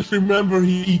 Just remember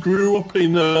he grew up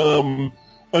in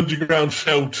underground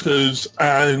shelters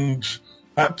and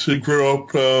had to grow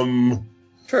up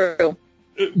True.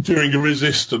 During a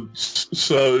resistance,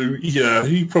 so yeah,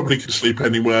 he probably could sleep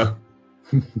anywhere.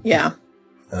 Yeah.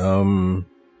 So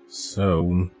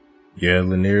yeah,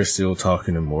 Lennier's still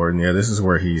talking to Morden. Yeah, this is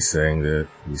where he's saying that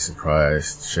he's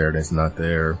surprised Sheridan's not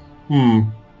there.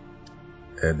 And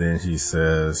then he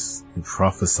says, he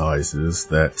prophesizes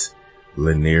that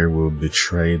Lennier will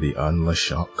betray the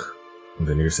Unlashok. And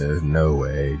Lennier says, no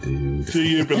way, dude. Do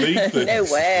you believe this? No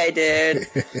way, dude.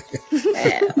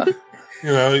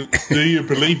 Do you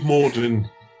believe Morden?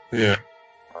 Yeah.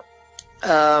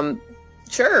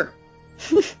 Sure.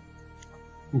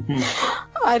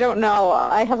 I don't know.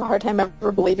 I have a hard time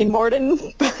ever believing Morden,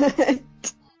 but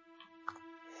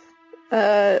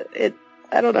I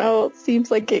don't know. It seems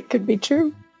like it could be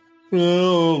true.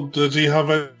 Well, does he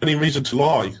have any reason to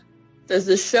lie? Does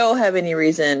the show have any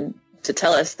reason to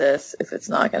tell us this if it's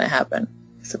not going to happen?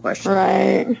 That's the question.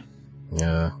 Right.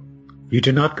 Yeah. You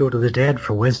do not go to the dead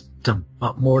for wisdom,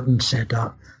 but Morden said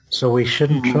that, so we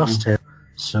shouldn't trust him.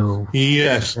 So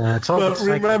yes, but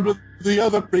remember the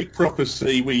other big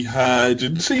prophecy we had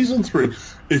in season 3: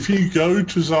 if you go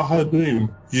to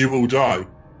Zahadum, you will die.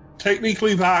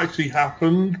 Technically, that actually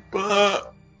happened,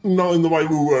 but not in the way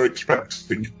we were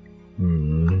expecting.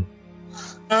 And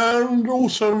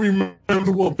also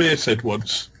remember what Veer said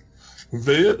once.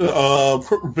 Veer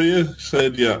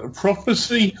said,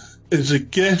 prophecy is a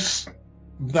guess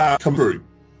that comes through.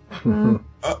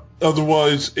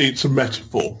 Otherwise, it's a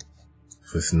metaphor.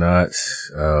 If it's not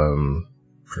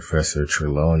Professor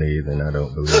Trelawney, then I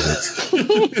don't believe it.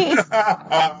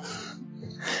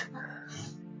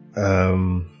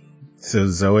 So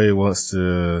Zoe wants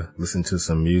to listen to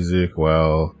some music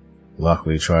while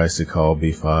Lockley tries to call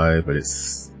B5, but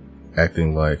it's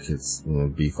acting like it's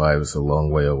B5 is a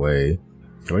long way away.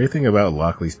 What do you think about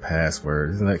Lockley's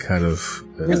password? Isn't that kind of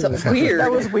weird?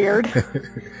 That was weird.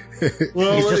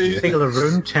 Well, you just feel the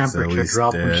room temperature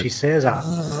drop when she says that.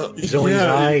 Zoe's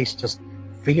eyes just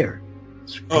fear.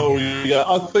 Oh yeah,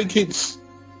 I think it's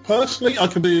personally I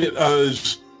can see it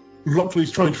as Lockley's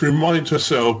trying to remind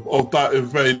herself of that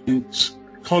event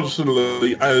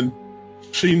constantly, and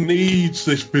she needs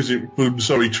this visit from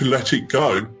Zoe to let it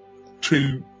go,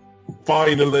 to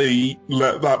finally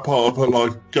let that part of her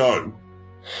life go.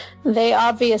 They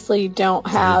obviously don't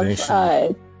have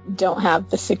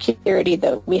the security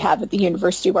that we have at the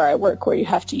university where I work, where you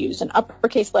have to use an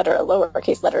uppercase letter, a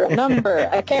lowercase letter, a number,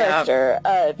 a character.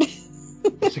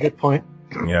 That's a good point.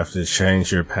 You have to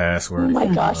change your password. Oh my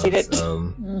gosh, you did.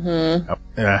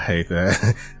 I hate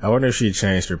that. I wonder if she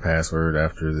changed her password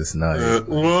after this night.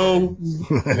 Well,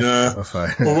 yeah.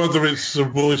 Or whether it's a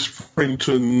voice print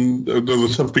and other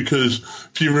stuff, because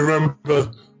if you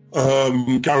remember,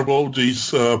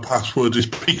 Garibaldi's password is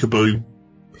peekaboo.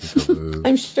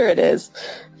 I'm sure it is,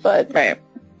 but right.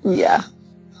 Yeah.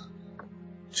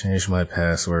 Changed my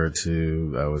password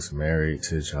to I was married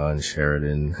to John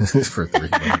Sheridan for 3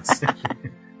 months.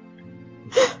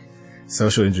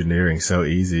 Social engineering so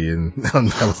easy and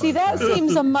See, that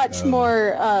seems a much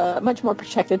more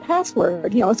protected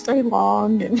password. You know, it's very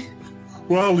long and.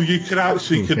 Well, you could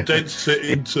actually condense it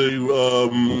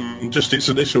into just its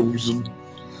initials and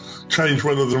change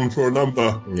one of them for a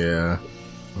number. Yeah.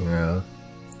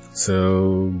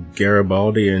 So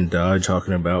Garibaldi and Dodge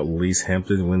talking about Lise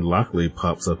Hampton when Lockley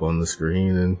pops up on the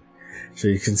screen and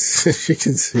she can see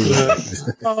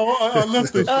that. I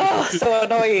love this. Oh, so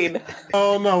annoying.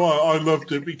 Oh no, I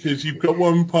loved it because you've got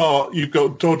one part, you've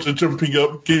got Dodger jumping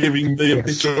up, giving the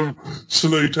official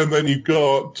salute, and then you've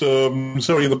got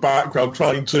Zoe in the background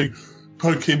trying to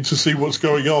poke in to see what's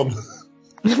going on.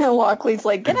 Lockley's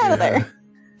like, get out of there.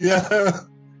 Yeah.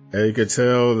 And you could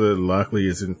tell that Lockley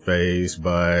isn't fazed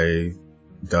by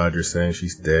Dodger saying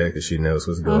she's dead because she knows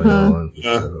what's going on.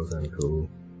 Yeah. So that was kind of cool.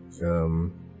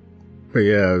 But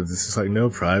yeah, this is like no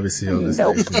privacy on this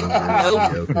station.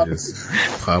 You can just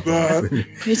pop up. You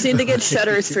just need to get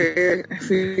shutters for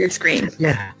your screen.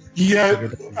 Yeah. Yeah,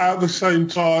 at the same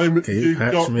time, you've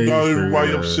got no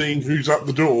way of seeing who's at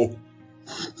the door.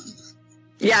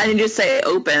 Yeah, and you just say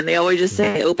open. They always just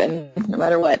say open, no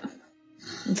matter what.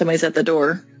 When somebody's at the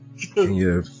door. Can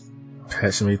you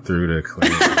patch me through the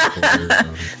clean?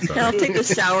 I'll take the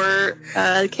shower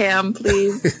cam,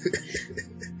 please.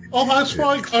 Oh, that's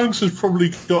why Clarence has probably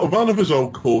got one of his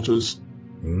old quarters.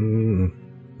 The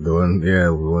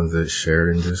ones that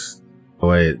Sheridan just... Oh,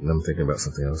 wait, I'm thinking about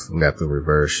something else. I'm got the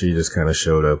reverse. She just kind of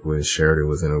showed up when Sheridan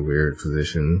was in a weird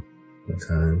position at the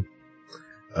time.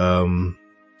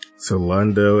 So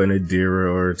Londo and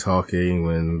Adira are talking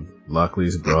when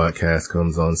Lockley's broadcast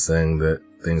comes on saying that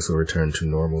things will return to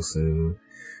normal soon.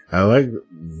 I like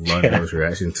Londo's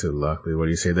reaction to Lockley. What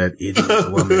do you say? That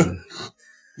idiot woman.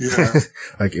 Yeah.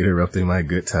 Like interrupting my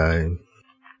good time.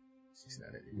 She's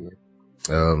not an idiot.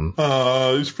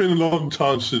 It's been a long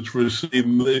time since we've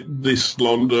seen this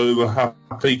Londo, the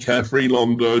happy, carefree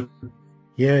Londo.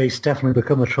 Yeah, he's definitely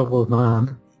become a troubled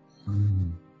man.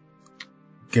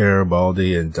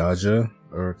 Garibaldi and Dodger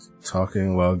are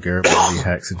talking while Garibaldi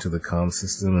hacks into the comm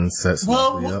system and sets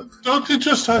Lockley up. Dodger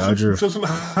just doesn't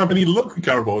have any luck with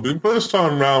Garibaldi. The first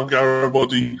time round,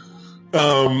 Garibaldi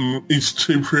is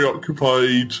too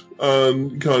preoccupied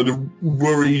and kind of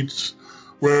worried,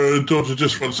 where Dodger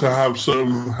just wants to have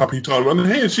some happy time. And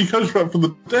here she comes back from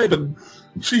the dead and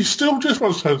she still just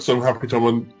wants to have some happy time.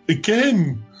 And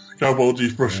again,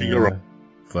 Garibaldi's brushing her off.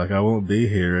 Like, I won't be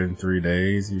here in 3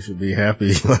 days. You should be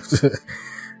happy.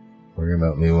 Worry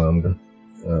about me while I'm done.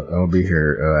 I'll be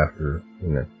here after,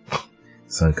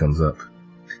 sun comes up.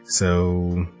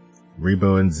 So,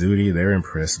 Rebo and Zudi, they're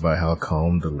impressed by how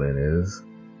calm Delenn is.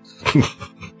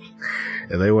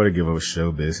 And they want to give up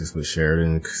show business, but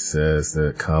Sheridan says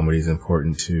that comedy is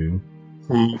important too.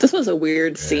 This was a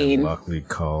weird scene. Lockley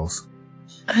calls.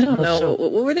 I don't know.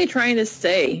 What were they trying to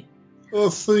say? I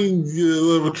think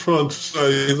they were trying to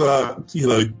say that,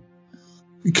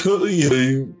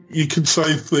 you can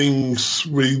say things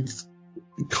with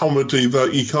comedy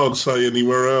that you can't say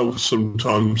anywhere else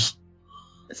sometimes.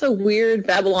 It's a weird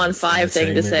Babylon 5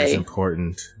 thing to say. It's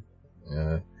important.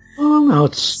 Yeah. Oh, no,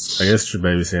 it's... I guess you're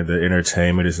maybe saying that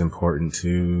entertainment is important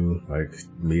too. Like,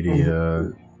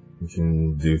 media, you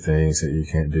can do things that you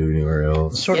can't do anywhere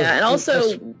else. And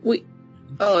also,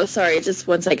 Oh, sorry, just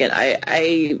 1 second.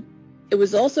 It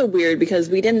was also weird because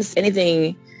we didn't see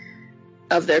anything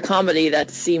of their comedy that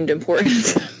seemed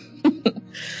important.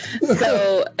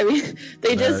 So, I mean,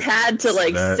 they just had to,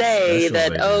 say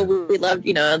that, we loved,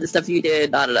 the stuff you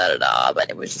did, da-da-da-da-da, but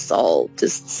it was just all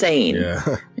just saying.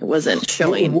 Yeah. It wasn't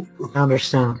showing. I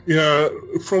understand. Yeah,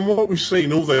 from what we've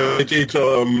seen, all they did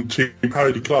to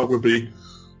parody Clark would be,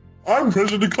 I'm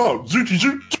President Clark, zooty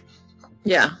zoot.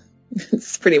 Yeah,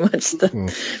 it's pretty much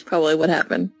probably what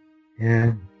happened.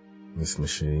 Yeah. This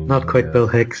machine. Not quite Bill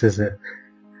Hicks, is it?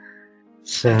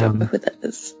 I don't know who that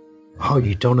is. Oh,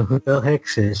 you don't know who Bill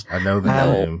Hicks is? I know the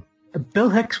name. Bill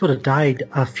Hicks would have died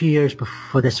a few years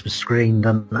before this was screened,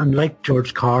 and like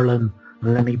George Carlin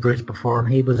and Lenny Bruce before him,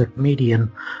 he was a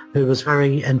comedian who was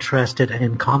very interested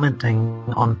in commenting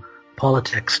on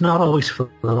politics, not always for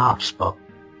the laughs, but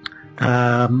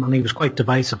and he was quite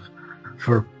divisive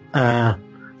for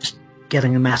just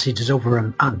getting the messages over,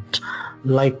 and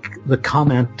like the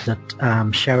comment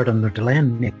that Sheridan or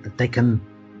Delenn make, that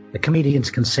the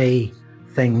comedians can say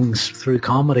things through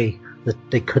comedy that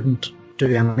they couldn't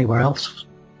do anywhere else.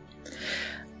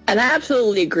 And I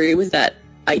absolutely agree with that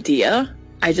idea.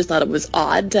 I just thought it was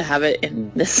odd to have it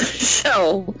in this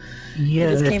show. Yeah,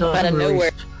 it just came out of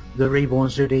nowhere. the Rebo and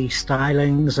Zudi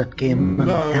stylings that Gaiman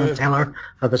and Teller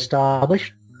have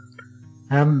established.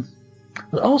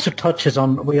 It also touches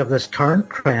on, we have this current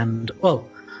trend, well,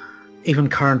 even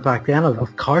current back then,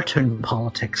 of cartoon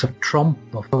politics, of Trump,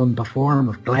 of Willem Dafoe,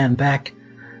 of Glenn Beck,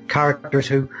 characters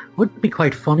who would be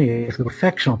quite funny if they were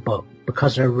fictional, but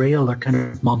because they're real, they're kind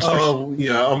of monsters. Oh,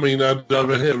 yeah, I mean,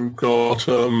 over here we've got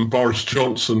Boris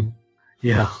Johnson.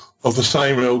 Yeah. Of the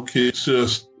same ilk, it's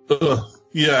just,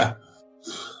 yeah.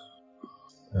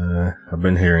 I've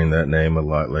been hearing that name a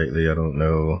lot lately. I don't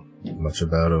know much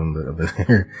about him, but I've been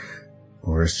hearing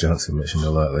Boris Johnson mentioned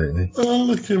a lot lately.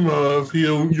 Look him up.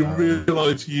 You'll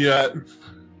realise,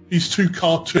 he's too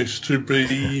cartoonish to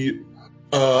be,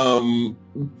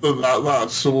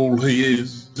 that's all he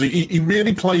is. He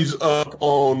really plays up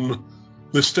on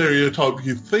the stereotype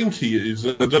you think he is,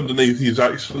 and underneath he's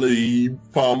actually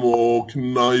far more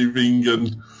conniving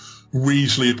and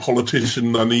weaselly a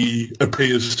politician than he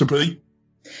appears to be.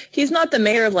 He's not the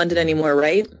mayor of London anymore,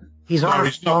 right? Is he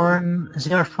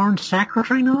our foreign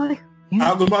secretary now?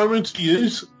 Yeah. At the moment he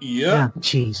is, yeah.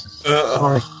 Jesus.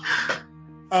 Sorry.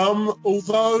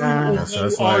 Although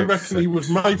I reckon he was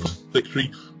made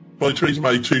secretary by Theresa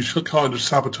May to kind of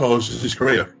sabotage his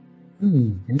career.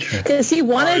 Interesting. Because he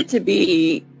wanted to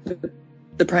be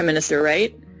the prime minister,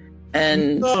 right?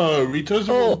 And no, he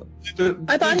doesn't.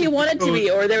 I thought he wanted to be,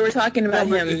 or they were talking about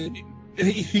him.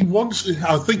 He wants.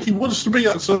 I think he wants to be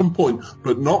at some point,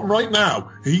 but not right now.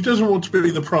 He doesn't want to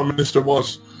be the prime minister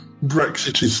whilst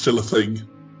Brexit is still a thing.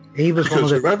 He was one of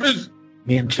the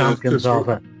main champions of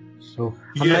it. So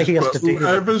yes, but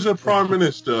whoever's a prime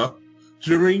minister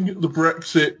during the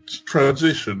Brexit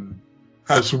transition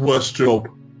has the worst job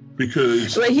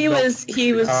because. But he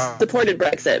supported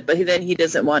Brexit, but then he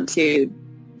doesn't want to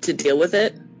deal with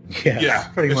it. Yeah,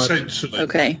 pretty much. Essentially.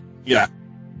 Okay. Yeah.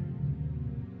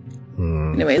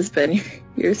 Anyways, Ben,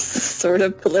 your sort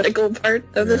of political part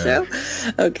of the show.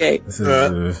 Okay. This is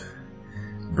the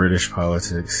British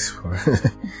politics.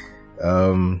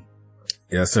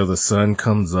 So the sun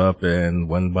comes up, and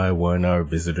one by one our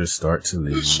visitors start to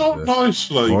leave. It's so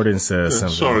nicely. Morden says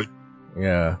something. Sorry.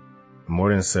 Yeah.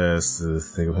 Morden says to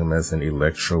think of him as an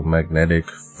electromagnetic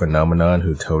phenomenon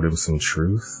who told him some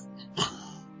truth.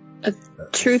 A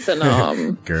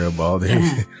truth-anom.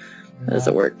 Garibaldi. Does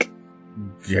it work?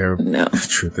 No.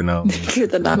 Truth-anom.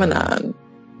 Truth-anomenon.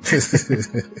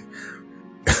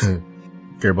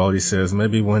 Garibaldi says,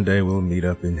 maybe one day we'll meet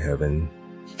up in heaven.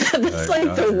 That's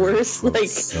like the worst,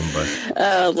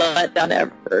 letdown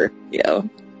ever. You know,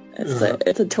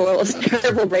 it's a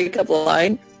terrible breakup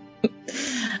line.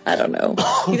 I don't know.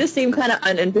 He just seemed kind of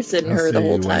uninterested in her the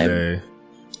whole time.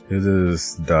 Who's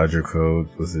this Dodger quote?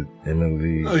 Was it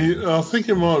Emily? I think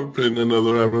it might have been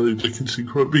another Emily Dickinson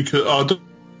quote because I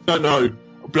don't know,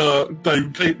 but they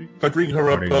bring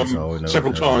her up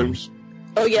several times.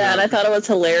 Oh yeah, and I thought it was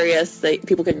hilarious that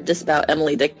people could just about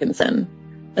Emily Dickinson.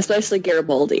 Especially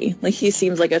Garibaldi. Like, he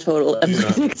seems like a total Emily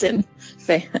Dickinson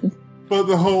fan. But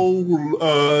the whole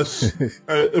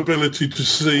ability to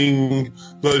sing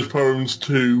those poems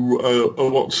to a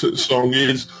What's It song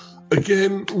is,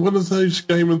 again, one of those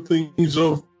game of things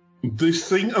of this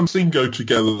thing and thing go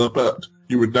together, but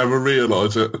you would never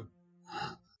realise it.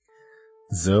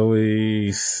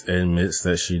 Zoe admits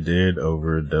that she did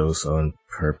overdose on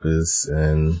purpose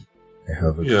and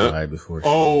have a cry before she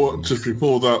leaves. Just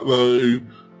before that, though,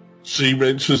 she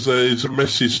mentions there's a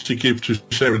message to give to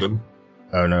Sheridan.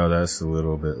 Oh, no, that's a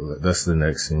little bit... That's the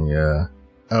next scene, yeah.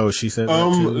 Oh, she said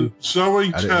that too? Zoe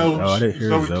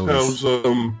tells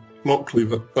Lockley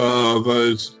that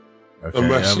there's a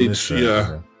message,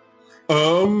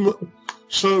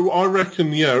 So I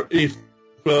reckon,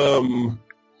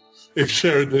 if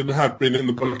Sheridan had been in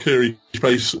the Valkyrie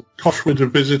space, Kosh would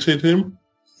have visited him.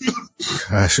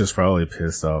 She was probably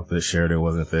pissed off that Sheridan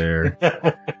wasn't there.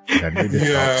 I need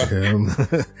to talk to him.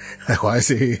 Why is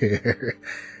he here?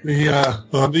 Yeah,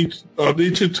 I need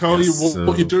to tell you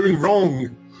what you're doing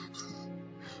wrong.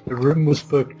 The room was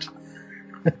booked.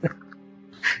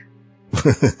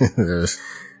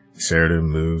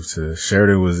 Sheridan was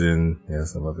in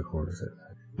some other quarters.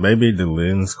 Maybe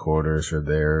Delenn's quarters are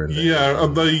there.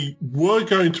 And they were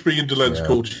going to be in Delenn's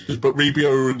quarters, but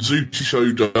Ribio and Zuti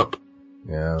showed up.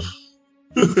 Yeah.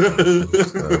 And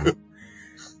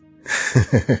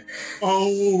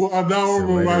now I'm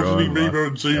imagining Reba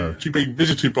and Zuti being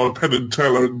visited by Penn and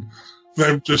Teller and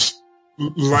them just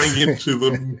laying into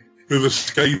them with a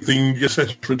scathing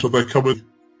assessment of their comedy.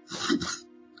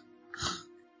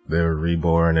 They were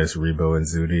reborn as Rebo and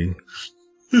Zuti.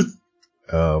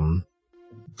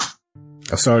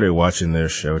 I started watching their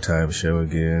Showtime show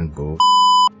again.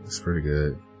 It's pretty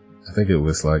good. I think it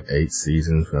was like 8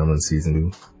 seasons, filming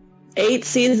season 2. 8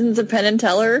 seasons of Penn and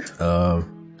Teller?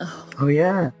 Oh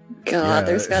yeah. God,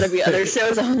 there's got to be other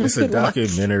shows on It's a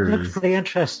documentary. Looks pretty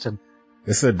interesting.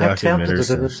 It's a documentary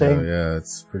show. Yeah,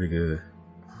 it's pretty good.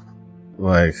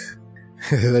 Like,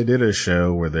 they did a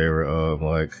show where they were,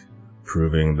 like,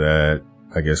 proving that,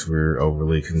 I guess we're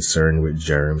overly concerned with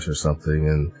germs or something,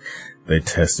 and they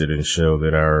tested and showed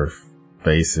that our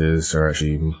faces are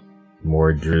actually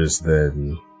more dangerous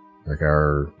than, like,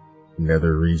 our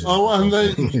nether region. Oh, and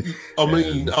they, I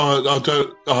mean, I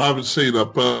haven't seen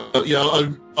that, but yeah,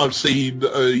 I've seen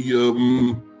a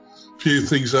few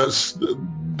things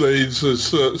there's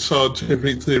a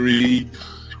scientific theory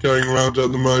going around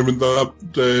at the moment that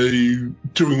they're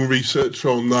doing research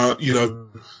on that, you know,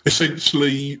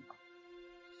 essentially,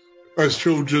 as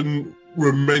children,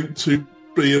 we're meant to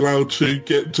be allowed to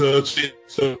get dirty,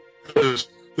 so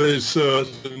there's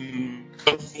certain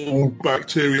helpful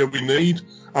bacteria we need,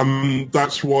 and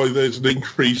that's why there's an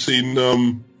increase in,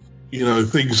 you know,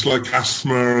 things like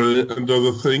asthma and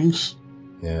other things.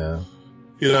 Yeah.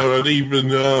 You know, and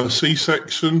even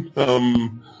C-section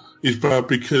is bad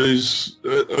because,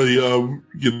 you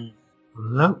know...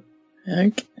 Hello?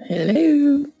 Okay.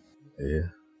 Hello? Yeah.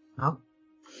 Oh.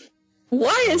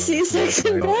 Why is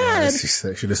C-section bad?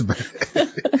 C-section is bad.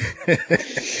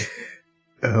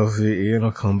 Hopefully Ian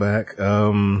will come back.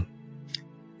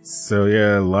 So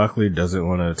yeah, Lockley doesn't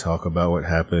want to talk about what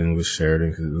happened with Sheridan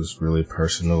because it was really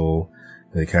personal.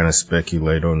 They kind of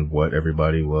speculate on what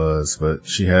everybody was, but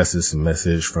she has this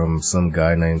message from some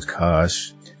guy named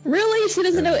Kosh. Really? She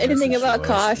doesn't know anything about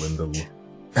Kosh?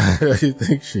 You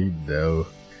think she'd know?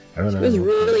 I don't know. She was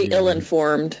really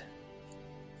ill-informed.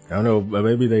 I don't know, but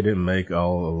maybe they didn't make a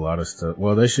lot of stuff.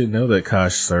 Well, they should know that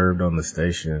Kosh served on the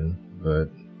station, but,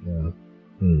 yeah.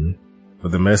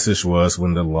 But the message was,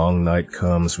 when the long night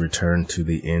comes, return to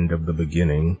the end of the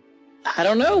beginning. I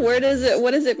don't know. What does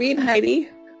it mean, Heidi?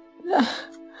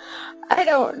 I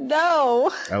don't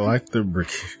know. I like the...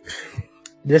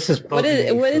 This is... What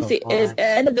is the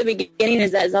end of the beginning?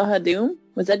 Is that Zahadum?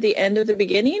 Was that the end of the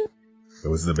beginning? It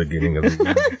was the beginning of the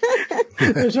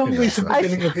beginning. There's always the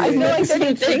beginning of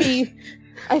the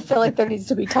I feel like there needs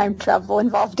to be time travel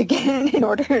involved again in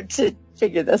order to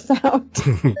figure this out.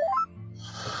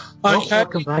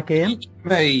 Welcome back in.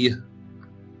 Hey.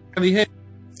 Can you hear?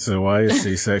 So why is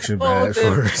C-section bad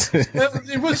for us?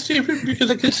 It was stupid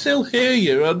because I could still hear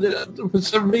you, and for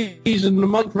some reason the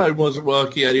microphone wasn't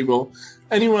working anymore.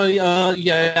 Anyway,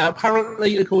 yeah,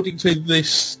 apparently according to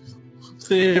this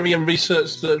theory and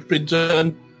research that's been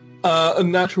done, a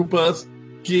natural birth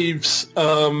gives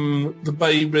the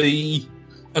baby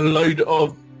a load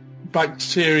of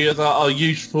bacteria that are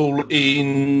useful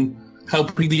in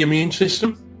helping the immune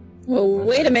system. Well,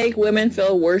 way to make women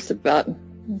feel worse about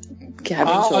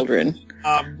having children.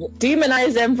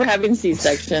 Demonize them for having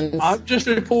C-sections. I'm just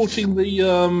reporting the...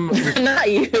 Not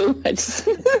you.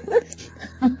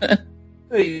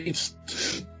 It's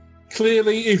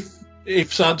clearly,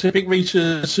 if scientific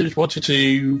researchers wanted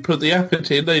to put the effort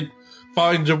in, they'd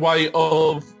find a way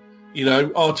of, you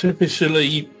know,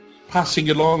 artificially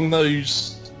passing along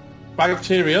those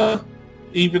bacteria,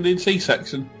 even in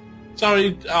C-section.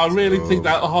 Sorry, I really think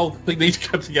that whole thing needs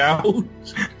cutting out. No,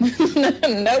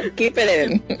 keep it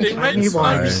in.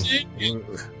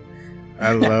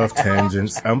 I love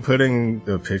tangents. I'm putting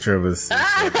a picture of a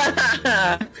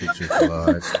picture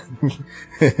collage.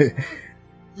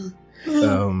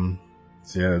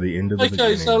 So yeah, the end of the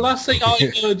beginning. So last thing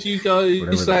I heard you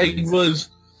guys say was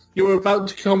you were about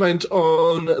to comment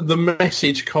on the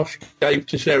message Kosh gave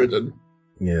to Sheridan.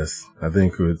 Yes, I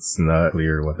think it's not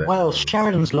clear what that Well,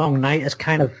 Sheridan's Long Night is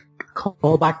kind of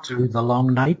called back to the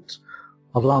Long Night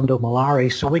of Lando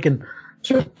Malari, so we can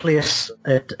sort of place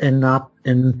it in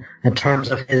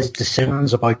terms of his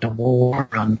decisions about the war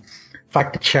and the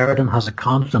fact that Sheridan has a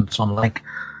conscience, unlike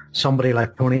somebody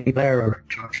like Tony Blair or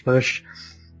George Bush.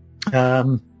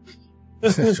 George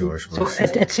Bush. So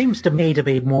it seems to me to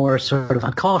be more sort of,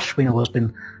 and Kosh, we know, has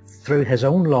been through his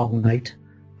own long night.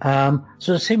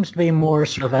 So it seems to be more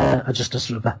sort of just a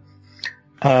sort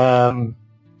of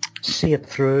see it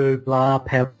through, blah,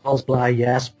 pebbles, blah,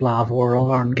 yes, blah,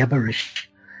 world, and gibberish.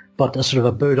 But a sort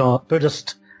of a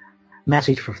Buddhist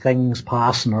message for things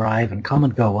pass and arrive and come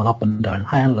and go and up and down,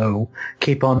 high and low,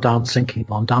 keep on dancing, keep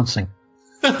on dancing.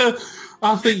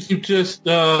 I think you've just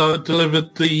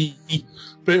delivered the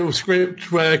bit of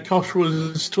script where Kosh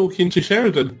was talking to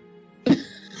Sheridan.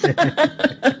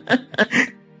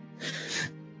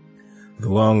 The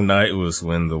Long Night was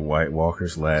when the White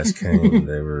Walkers last came.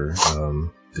 They were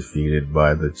defeated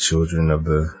by the children of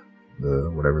the the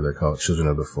whatever they're called, Children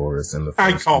of the Forest, and the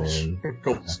First Men, I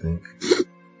think.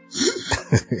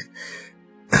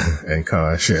 And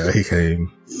Kosh, yeah, he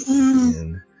came.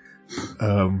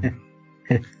 And,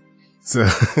 so,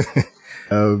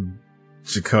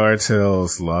 Jakar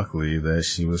tells Lockley that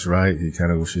she was right. He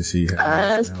kind of wishes he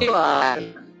had missed out.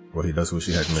 Well, he does wish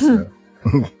he had missed out.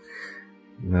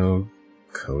 No,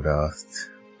 Kodoth.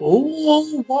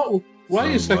 Oh, what?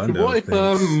 Wait a second. What if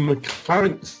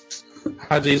Clarence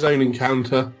had his own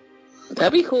encounter?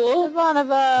 That'd be cool.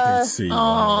 Ivanova.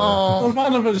 Oh,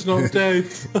 Ivanova's not dead.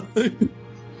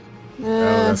 Oh,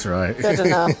 that's right. Good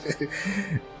enough.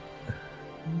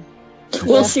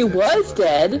 Well, she was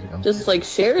dead, just like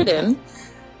Sheridan.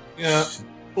 Yeah.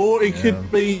 Or he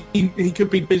could be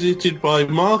visited by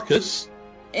Marcus.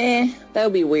 That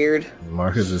would be weird.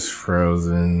 Marcus is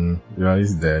frozen. Yeah,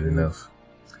 he's dead enough.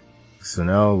 So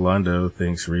now Londo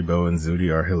thinks Rebo and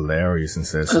Zudi are hilarious and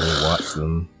says he'll watch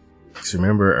them. So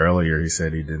remember earlier he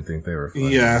said he didn't think they were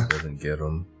funny. Yeah. He doesn't get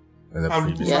them. In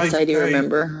the Yes, I do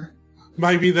remember.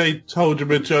 Maybe they told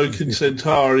him a joke in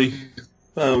Centauri.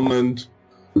 And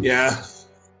yeah,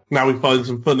 now he finds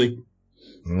them funny.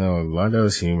 No,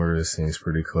 Londo's humor seems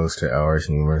pretty close to our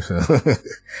humor. So,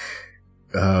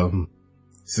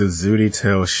 so Zudi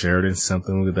tells Sheridan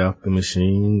something about the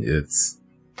machine. It's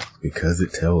because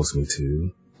it tells me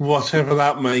to. Whatever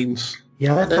that means.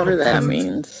 Yeah, I thought that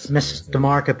means. Missed the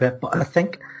mark a bit, but I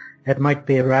think it might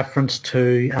be a reference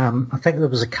to, I think there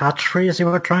was a catchphrase they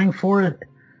were trying for it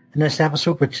in this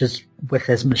episode, which is with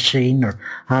his machine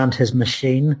and his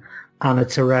machine, and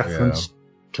it's a reference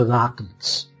to that.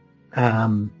 It's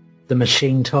the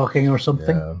machine talking or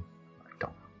something.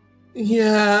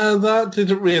 Yeah, that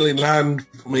didn't really land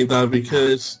for me though,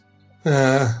 because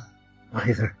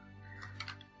either.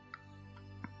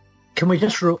 Can we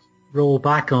just roll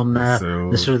back on the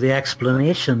sort of the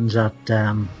explanations that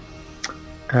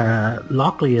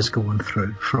Lockley is going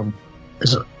through? From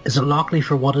is it Lockley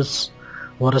for what has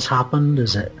happened?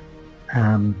 Is it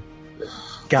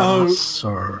gas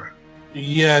or?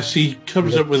 Yeah, she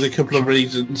comes up with a couple of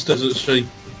reasons, doesn't she?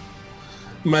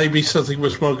 Maybe something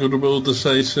was smuggled aboard the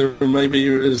station, or maybe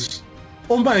it was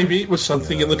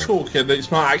something in the chalk, and it's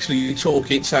not actually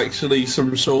chalk; it's actually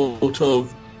some sort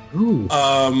of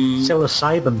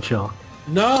psilocybin chalk.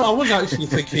 No, I was actually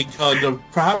thinking kind of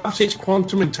perhaps it's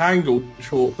quantum entangled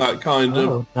chalk, that kind of.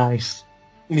 Oh, nice.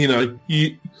 You know,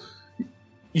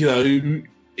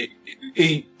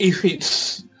 if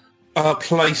it's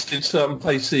placed in certain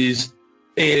places,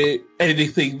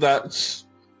 anything that's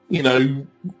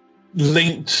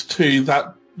linked to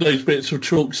those bits of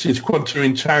chalk is quantum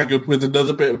entangled with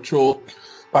another bit of chalk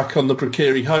back on the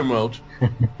Brakiri homeworld.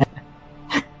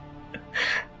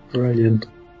 Brilliant.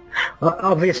 Well,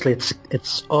 obviously,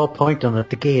 it's all pointing at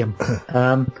the game.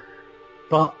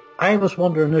 But I was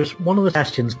wondering, there's one of the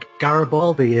questions,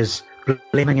 Garibaldi is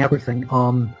blaming everything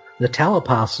on the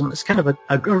telepaths, and it's kind of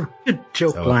a good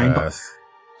joke line, but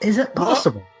is it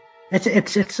possible? It's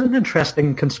an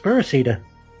interesting conspiracy to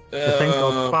think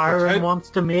of. Byron wants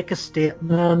to make a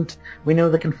statement. We know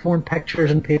they can form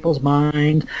pictures in people's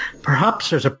mind. Perhaps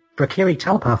there's a Brakiri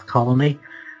telepath colony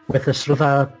with a sort of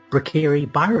a Brakiri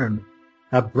Byron.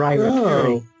 A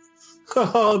Brakiri.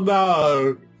 Oh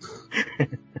no.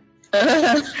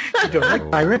 You don't like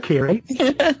Brakiri?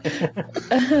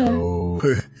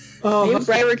 Maybe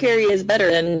Brakiri is better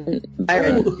than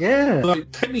Byron. Yeah.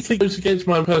 Technically goes against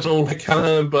my personal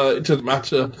canon, but it doesn't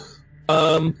matter.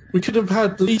 We could have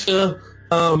had Lisa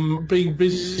being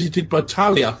visited by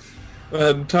Talia,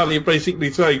 and Talia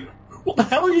basically saying, "What the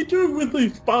hell are you doing with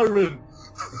this, Byron?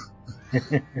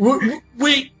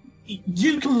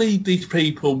 You can lead these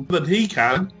people, but he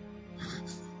can."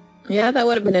 Yeah, that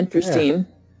would have been interesting.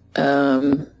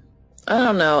 Yeah. I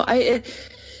don't know. I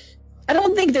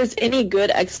don't think there's any good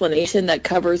explanation that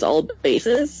covers all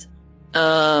bases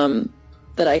that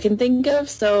I can think of.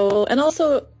 So, and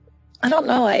also, I don't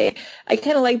know. I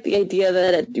kind of like the idea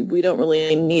that we don't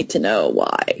really need to know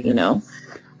why,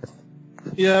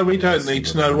 Yeah, we don't need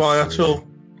to know why at all.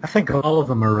 I think all of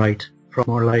them are right,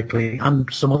 more likely, and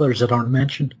some others that aren't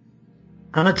mentioned.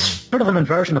 And it's sort of an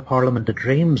inversion of Parliament of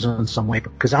Dreams in some way,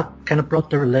 because that kind of brought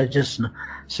the religious and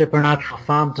supernatural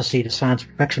fantasy to science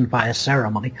fiction via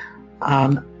ceremony.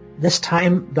 And this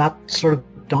time that sort of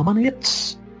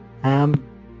dominates. But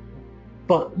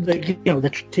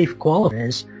the chief quality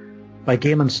is, by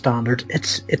gaming standards,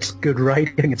 it's good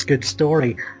writing, it's good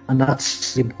story, and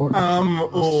that's the important.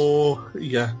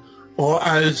 Or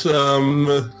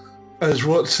as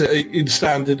what's in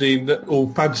standard or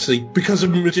fantasy, because a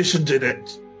magician did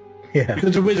it. Yeah.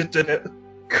 Because a wizard did it.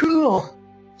 Cool.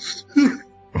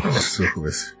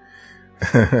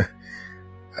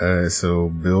 So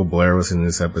Bill Blair was in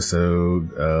this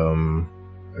episode,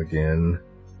 again,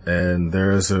 and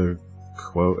there's a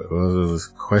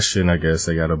question, I guess,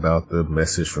 they got about the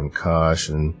message from Kosh,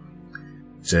 and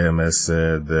JMS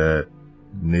said that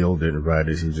Neil didn't write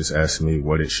it, he just asked me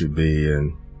what it should be,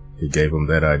 and he gave him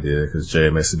that idea, because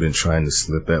JMS had been trying to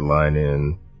slip that line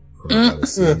in for about a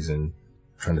season,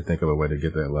 trying to think of a way to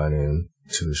get that line in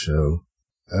to the show.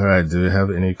 Alright, do we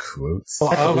have any quotes?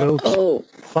 I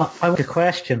have a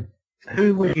question.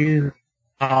 Who would you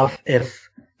have if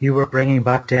you were bringing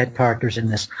back dead characters in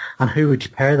this, and who would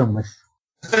you pair them with?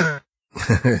 No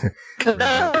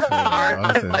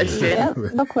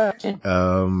question.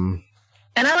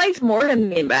 And I liked Morden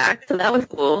being back, so that was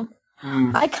cool.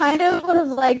 I kind of would have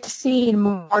liked to see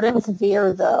Morden with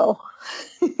Veer, though.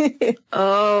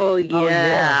 Oh,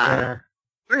 yeah.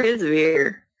 Where is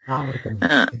Veer? That would have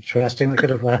been interesting. We could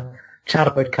have chat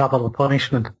about capital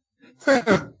punishment.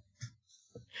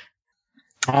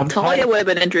 Talia would have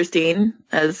been interesting,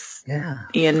 as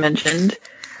Ian mentioned.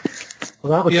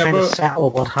 Well, that would kind of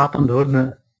settle what happened,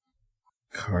 wouldn't it?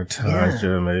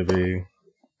 Cartagia, maybe.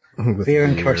 Veer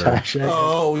and Cartagia.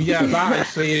 Oh, yeah, that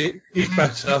actually is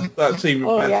better. That's even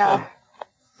better.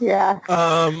 Yeah.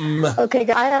 Okay,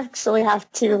 I actually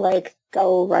have to,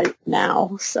 go right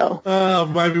now, so.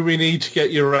 Maybe we need to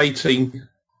get your rating.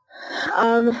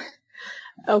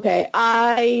 Okay,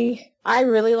 I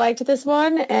really liked this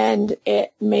one, and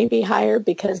it may be higher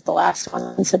because the last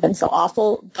ones have been so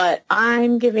awful, but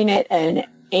I'm giving it an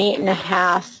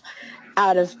 8.5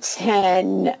 out of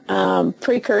 10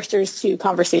 precursors to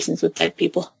Conversations with Dead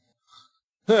People.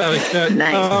 Okay.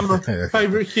 Nice.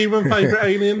 Favorite human, favorite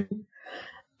alien?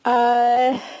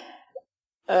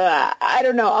 I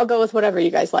don't know. I'll go with whatever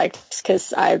you guys liked,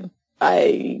 because I'll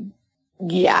go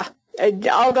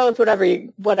with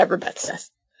whatever Beth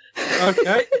says.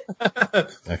 Okay.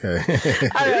 Okay.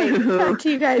 All right. Talk to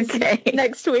you guys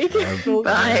next week.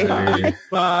 Bye.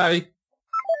 Bye.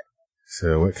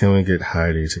 So what can we get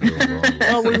Heidi to go wrong with?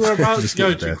 Well, we were about to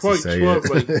go to quotes, weren't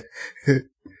we?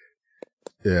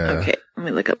 Yeah. Okay, let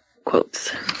me look up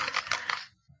quotes.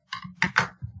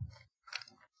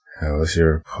 How was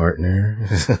your partner?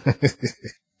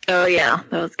 Oh, yeah,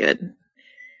 that was good.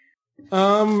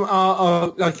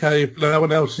 Okay, if no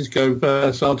one else is going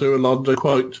first, I'll do a Londo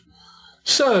quote.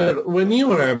 Sir, when you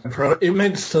were emperor, it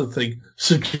meant something.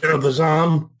 Secure the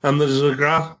Zam and the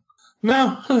Zagra.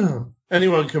 Now,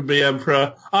 anyone can be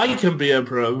emperor. I can be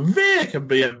emperor. Veer can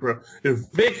be emperor.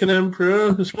 If Veer can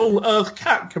emperor, a small earth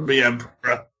cat can be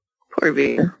emperor. Poor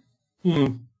Veer.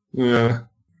 Yeah.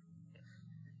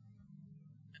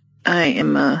 I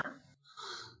am,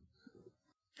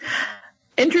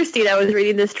 interesting. I was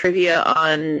reading this trivia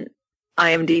on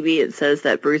IMDb. It says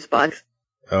that Bruce Box.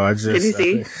 Oh, Did you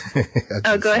see?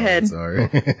 Go ahead.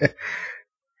 Sorry.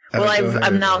 Well,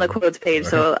 I'm now on the quotes page,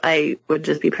 so I would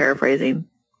just be paraphrasing.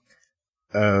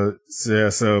 So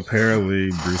apparently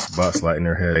Bruce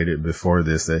Boxleitner had stated before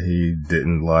this that he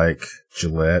didn't like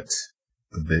Gillette,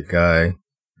 the big guy,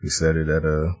 who said it at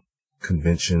a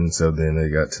convention. So then they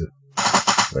got to.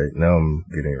 Wait, now I'm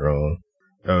getting it wrong.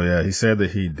 Oh yeah, he said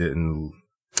that he didn't.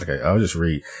 Okay, I'll just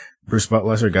read. Bruce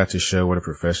Boxleitner got to show what a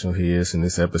professional he is in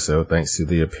this episode thanks to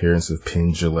the appearance of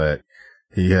Penn Jillette.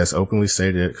 He has openly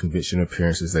stated at convention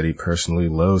appearances that he personally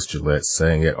loves Gillette,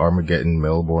 saying at Armageddon,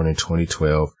 Melbourne in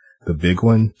 2012, the big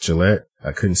one, Gillette,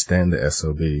 I couldn't stand the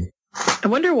SOB. I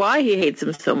wonder why he hates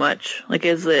him so much.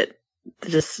 Is it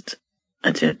just,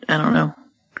 I don't know.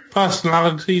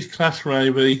 Personalities clash,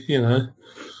 maybe,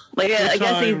 I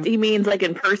guess he means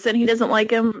in person he doesn't like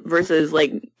him versus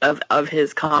of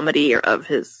his comedy or of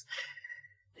his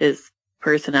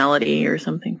personality or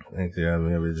something. I think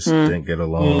maybe just didn't get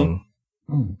along.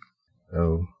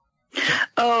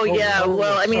 Oh yeah.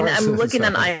 Well, I'm looking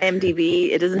on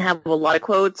IMDb. It doesn't have a lot of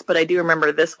quotes, but I do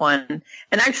remember this one.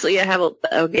 And actually, I have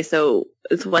so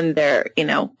it's when they're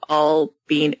all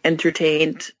being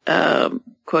entertained,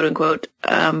 quote unquote,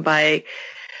 by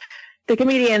the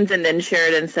comedians, and then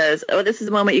Sheridan says, "Oh, this is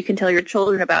the moment you can tell your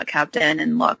children about, Captain."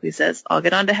 And Lockley says, "I'll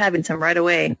get on to having some right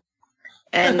away."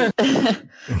 And I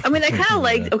kind of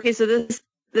liked. Okay, so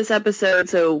this episode.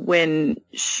 So when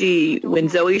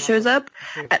Zoe shows up,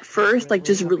 at first,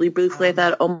 just really briefly, I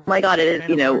thought, "Oh my God,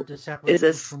 is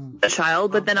this a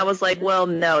child?" But then I was like, "Well,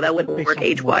 no, that wouldn't work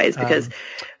age-wise because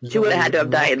she would have had to have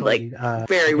died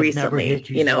very recently,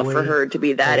 for her to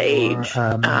be that age."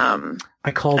 I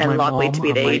called and my Lockley mom to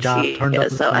be the age she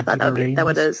is, so I thought that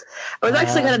was. I was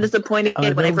actually kind of disappointed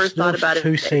when I first thought about it.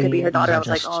 It could be her daughter. I was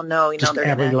like, oh no,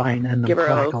 they're gonna give her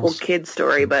a whole kid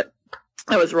story. But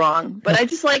I was wrong. But I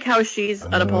just like how she's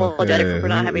unapologetic for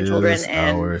not having children,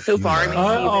 and so far,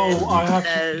 I have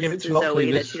to give it to Zoe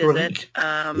Lockley that this she doesn't. week.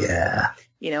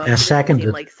 You know, Yeah, she doesn't seconded.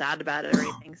 seem like sad about it or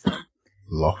anything. So.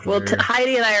 Lockley. Well,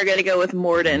 Heidi and I are going to go with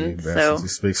Morden. So He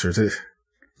speaks her too.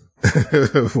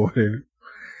 Morden.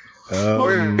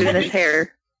 Morden in his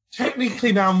hair.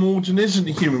 Technically, now Morden isn't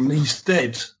a human; he's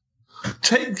dead.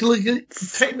 Technically,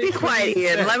 Be quiet,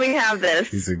 Ian. Let me have this.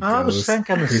 He's a I was ghost.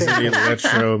 thinking the He's same.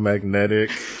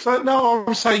 electromagnetic. So no,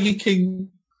 I'm saying you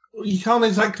can't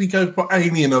exactly go for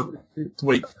alien of the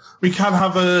week. We can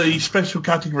have a special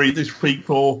category this week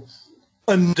for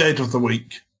undead of the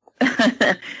week.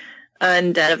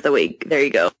 Undead of the week. There you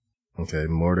go. Okay,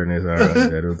 Morden is our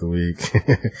undead of the week.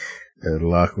 And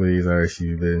Lockley is our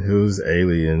human. Who's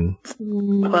alien?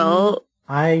 Well,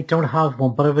 I don't have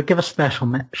one, but I would give a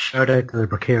special shout out to the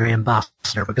Precarian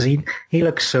Ambassador because he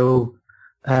looks so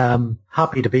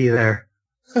happy to be there.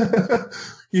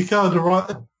 You can't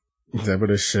right. Is that going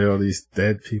to show all these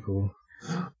dead people?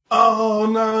 Oh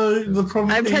no! The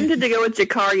problem. I'm tempted to go with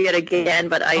Jakar yet again,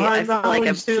 but I feel like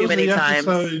I've too many times.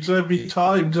 Episodes every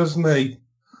time, doesn't he?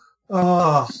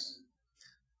 Ah.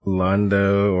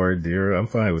 Londo or Dira? I'm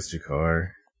fine with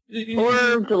Jakar. Or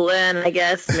Delenn, I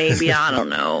guess, maybe. I don't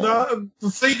know. No,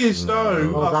 the thing is,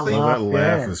 though, I think that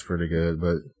laugh was pretty good,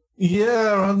 but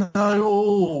yeah, I know.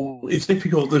 Oh, it's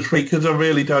difficult this week because I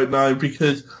really don't know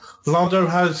because Londo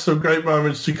has some great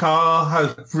moments, Jakar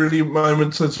has brilliant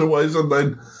moments as always, and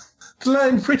then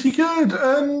Delenn pretty good,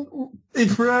 and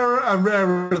it's rarer and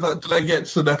rarer that Delenn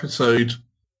gets an episode.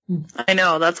 I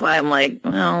know, that's why I'm like,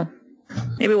 well,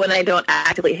 maybe when I don't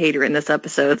actively hate her in this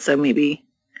episode, so maybe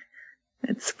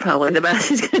it's probably the best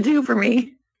she's going to do for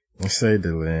me. I say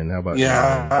Delenn. How about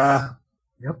Yeah.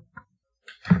 Yep.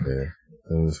 Yeah.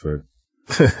 That was for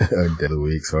Undead of the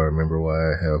Week, so I remember why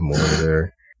I have more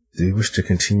there. Do you wish to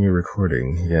continue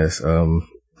recording? Yes. So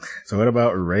what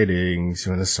about ratings?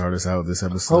 You want to start us out with this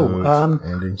episode,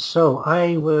 Andy? So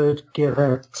I would give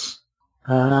it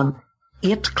 8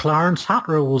 Clarence hat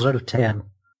rolls out of 10.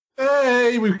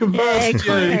 Hey, we've conversed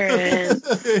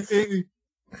you.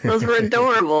 Those were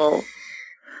adorable.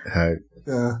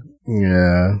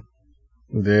 Yeah.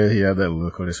 There he had that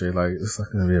look on his face, like, it's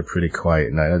not going to be a pretty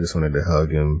quiet night. I just wanted to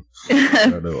hug him. I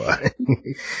don't know why.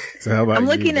 So how about I'm you,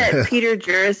 looking Beth? at Peter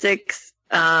Jurassic's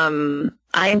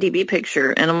IMDb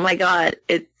picture, and oh my god,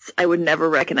 I would never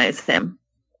recognize him.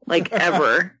 Like,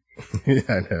 ever. Yeah,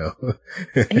 I know.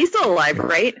 He's still alive,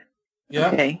 right?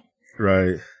 Yeah. Okay.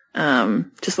 Right.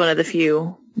 Just one of the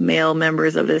few male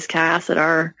members of this cast that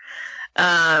are.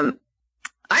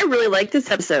 I really like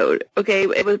this episode. Okay,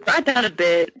 it was brought down a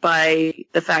bit by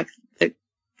the fact that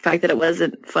it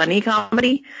wasn't funny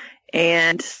comedy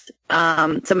and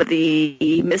some of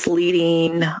the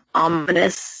misleading,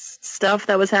 ominous stuff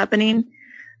that was happening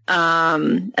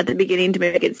at the beginning to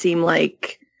make it seem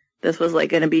like this was like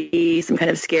going to be some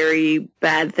kind of scary,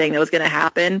 bad thing that was going to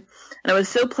happen. And I was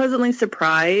so pleasantly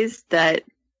surprised that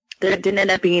there didn't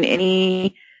end up being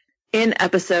any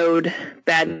in-episode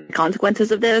bad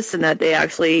consequences of this, and that they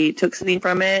actually took something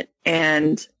from it,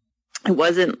 and it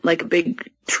wasn't like a big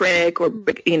trick or,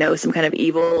 you know, some kind of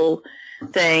evil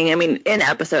thing. I mean,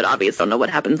 in-episode, obviously, I don't know what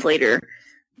happens later,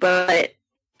 but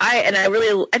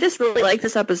I just really like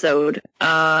this episode.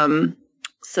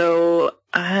 So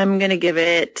I'm going to give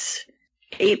it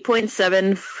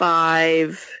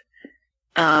 8.75.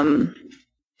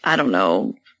 I don't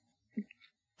know.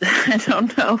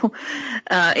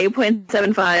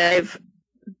 8.75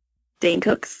 Dane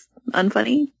Cooks.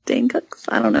 Unfunny Dane Cooks?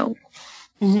 I don't know.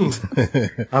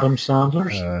 Adam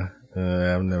Sandler's?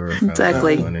 I've never found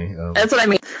Exactly. that funny. That's what I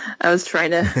mean. I was trying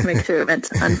to make sure it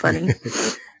meant unfunny.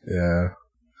 Yeah.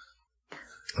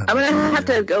 I'm going to have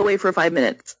to go away for 5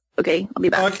 minutes. Okay? I'll be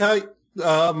back. Okay.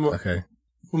 Okay.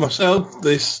 For myself,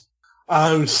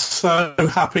 I'm so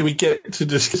happy we get to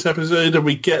this episode and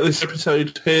we get this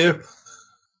episode here.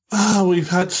 We've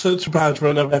had such a bad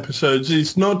run of episodes.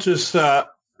 It's not just that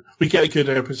we get a good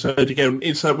episode again,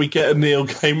 it's that we get a Neil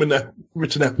Gaiman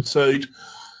written episode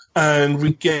and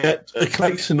we get a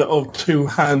collection of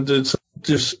two-handeds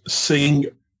just singing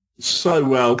so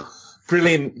well.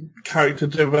 Brilliant character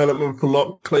development for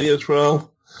Lockley as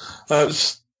well.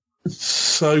 It's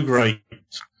so great.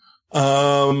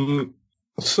 So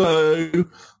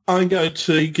I'm going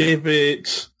to give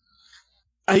it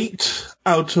 8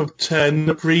 out of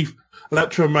 10 brief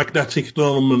electromagnetic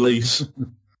anomalies.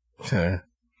 Yeah,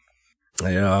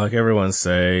 like everyone's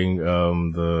saying,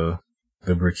 the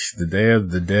Day of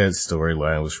the Dead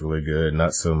storyline was really good.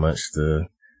 Not so much the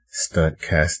stunt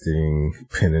casting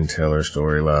Penn and Teller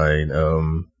storyline.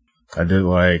 I did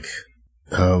like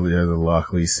Oh yeah, the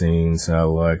Lockley scenes. I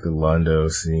like the Londo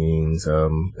scenes.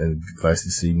 And nice to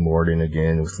see Morden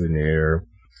again with Lanier.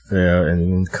 Yeah,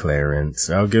 and Clarence.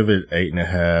 I'll give it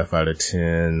 8.5 out of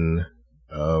 10.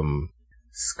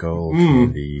 Skull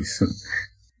candies.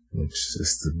 It's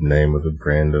just the name of the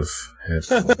brand of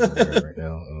headphones right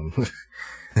now.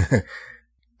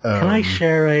 Can I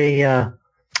share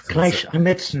I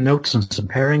made some notes and some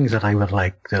pairings that I would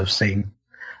like to have seen.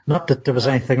 Not that there was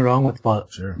anything wrong with what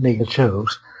Neil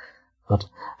chose, but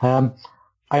I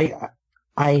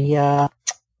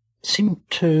seem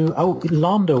to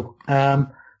Londo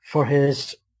for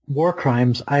his war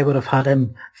crimes. I would have had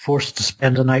him forced to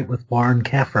spend a night with Warren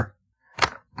Keffer.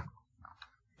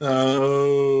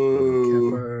 Oh,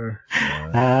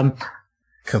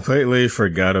 completely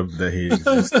forgot that he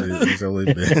existed. He's only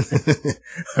been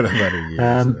about a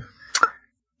year.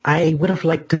 I would have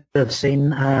liked to have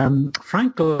seen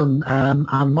Franklin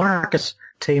and Marcus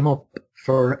team up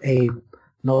for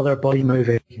another buddy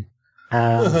movie.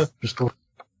 Where's that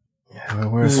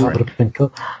would have been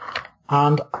cool.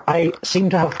 And I seem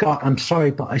to have got, I'm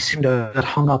sorry, but I seem to have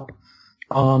hung up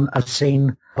on a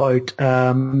scene about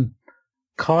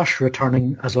Kosh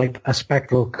returning as like a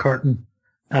spectral curtain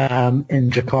in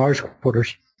Jakar's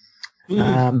quarters.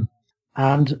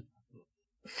 And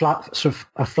sort of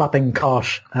a flapping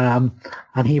Kosh, and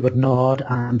he would nod,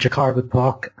 and Jakar would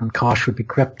talk, and Kosh would be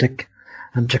cryptic,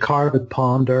 and Jakar would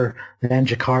ponder, and then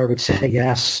Jakar would say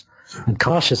yes, and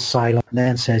Kosh is silent, and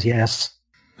then says yes,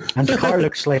 and Jakar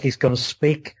looks like he's going to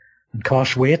speak, and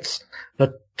Kosh waits,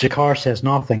 but Jakar says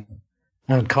nothing,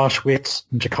 and Kosh waits,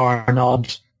 and Jakar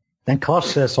nods, then Kosh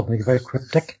says something very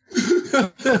cryptic,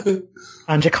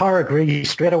 and Jakar agrees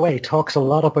straight away, talks a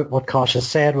lot about what Kosh has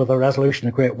said with a resolution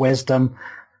of great wisdom,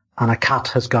 and a cat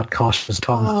has got Kosh's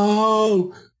tongue.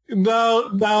 Oh, now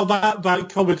that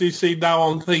comedy scene, now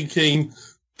I'm thinking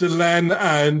Delenn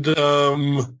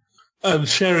and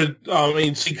Sharon,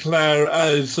 Sinclair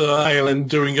as Aelin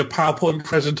doing a PowerPoint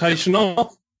presentation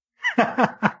of.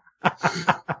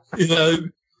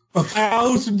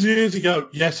 1,000 years ago.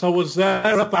 Yes, I was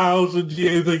there 1,000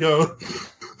 years ago.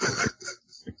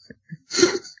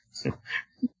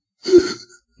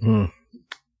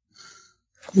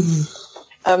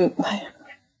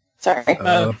 Sorry.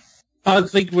 I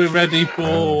think we're ready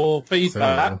for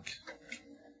feedback.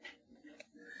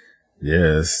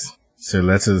 Yes. So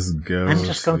let us go. I'm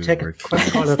just going to take a quick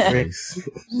toilet break.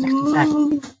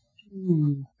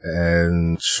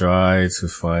 And try to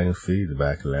find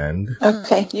feedback land.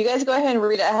 Okay, you guys go ahead and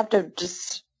read it. I have to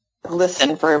just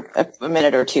listen for a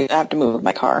minute or two. I have to move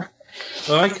my car.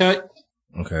 Okay.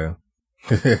 Okay.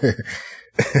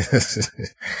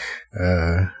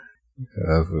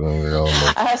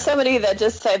 I have somebody that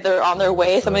just said they're on their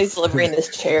way. Somebody's delivering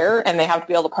this chair, and they have to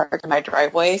be able to park in my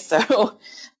driveway. So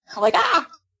I'm like, I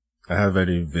have an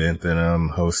event that I'm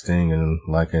hosting in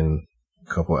a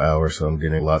couple hours, so I'm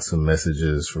getting lots of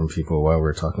messages from people while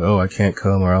we're talking. Oh, I can't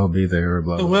come, or I'll be there.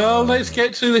 Blah, blah, well, let's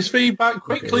get to this feedback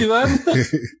quickly then.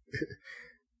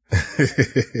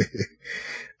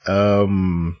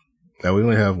 We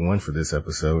only have one for this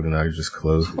episode, and I just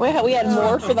closed. Wait, we had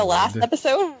more for the last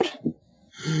episode?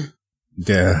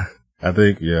 Yeah, I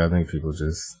think people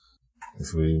just.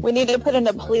 We need to put in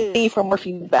a plea for more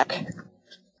feedback.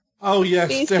 Oh yes,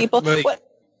 These definitely. People,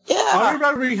 yeah. I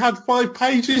remember we had 5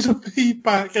 pages of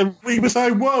feedback, and we were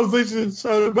saying, "Whoa, this is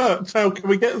so much. How can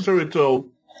we get through it all?"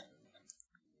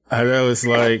 I know it's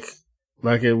like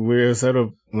we're sort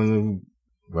of when.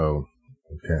 Well,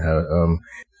 can't have it.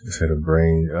 Just had a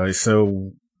brain.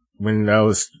 So when I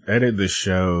was editing the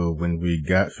show, when we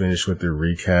got finished with the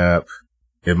recap,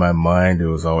 in my mind it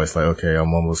was always like, okay,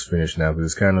 I'm almost finished now, but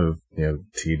it's kind of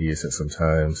tedious at some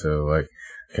time. So like,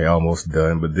 okay, almost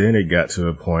done. But then it got to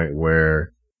a point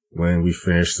where when we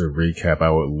finished the recap, I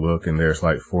would look and there's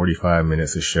like 45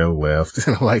 minutes of show left,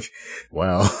 and I'm like,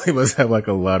 wow, we must have like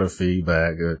a lot of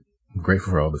feedback. I'm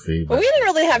grateful for all the feedback. Well, we didn't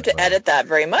really have to edit that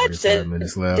very much. Did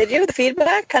you have the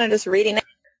feedback? Kind of just reading it?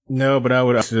 No, but I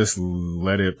would just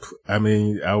let it, I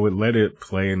would let it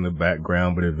play in the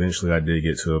background, but eventually I did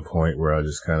get to a point where I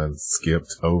just kind of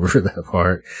skipped over that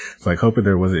part. It's like hoping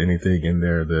there wasn't anything in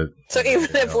there that... So even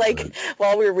if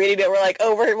while we were reading it, we're like,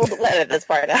 oh, we'll edit this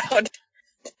part out.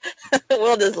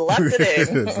 We'll just left it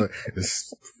in.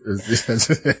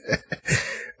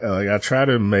 I try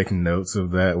to make notes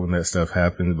of that when that stuff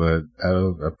happens, but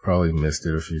I probably missed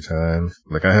it a few times.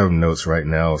 Like I have notes right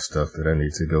now of stuff that I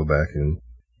need to go back and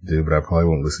do, but I probably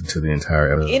won't listen to the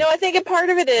entire episode. I think a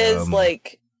part of it is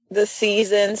the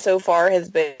season so far has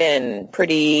been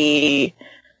pretty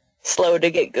slow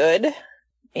to get good,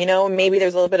 You know, maybe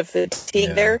there's a little bit of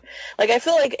fatigue there. Like, I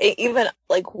feel like even,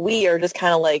 like, we are just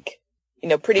kind of, like, you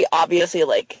know, pretty obviously,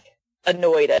 like,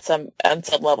 annoyed on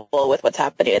some level with what's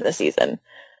happening in the season.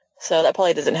 So that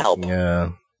probably doesn't help. Yeah.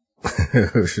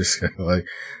 It was just kind of like,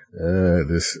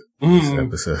 this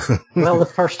episode. Well, the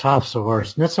first half's the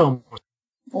worst. And it's almost...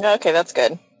 Okay, that's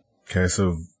good. Okay,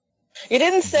 so... You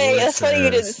didn't say, that's funny you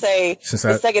didn't say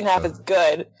the second half is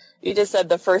good. You just said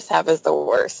the first half is the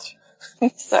worst.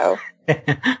 So...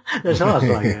 There's always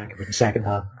like with the second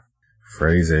half.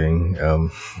 Phrasing.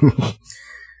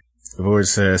 Void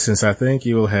says, since I think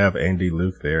you will have Andy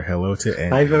Luke there, hello to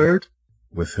Andy. I've heard.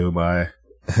 With whom I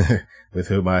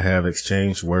have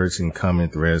exchanged words in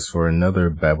comment threads for another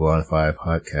Babylon 5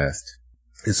 podcast.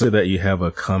 It's so that you have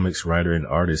a comics writer and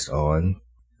artist on.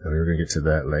 We're going to get to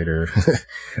that later.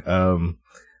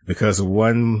 Because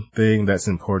one thing that's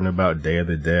important about Day of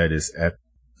the Dead is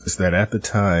that at the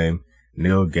time,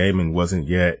 Neil Gaiman wasn't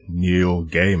yet Neil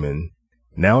Gaiman.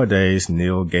 Nowadays,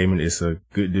 Neil Gaiman is a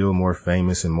good deal more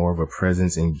famous and more of a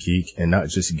presence in geek and not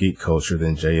just geek culture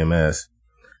than JMS.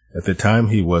 At the time,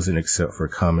 he wasn't except for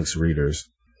comics readers,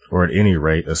 or at any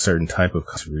rate, a certain type of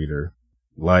comics reader,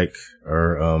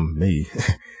 me.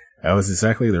 I was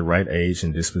exactly the right age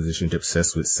and disposition to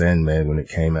obsess with Sandman when it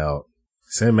came out.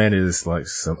 Sandman is like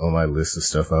some on my list of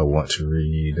stuff I want to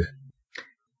read.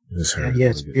 Just heard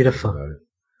it's beautiful.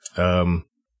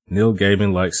 Neil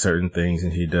Gaiman likes certain things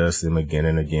and he does them again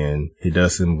and again. He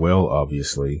does them well,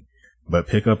 obviously. But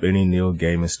pick up any Neil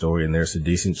Gaiman story and there's a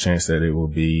decent chance that it will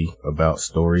be about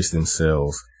stories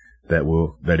themselves, that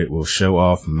it will show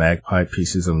off magpie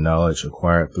pieces of knowledge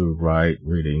acquired through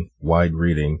wide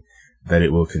reading, that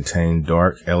it will contain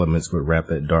dark elements but wrap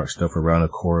that dark stuff around a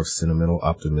core of sentimental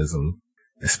optimism.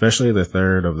 Especially the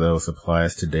third of those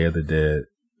applies to Day of the Dead.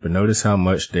 But notice how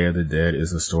much Day of the Dead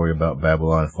is a story about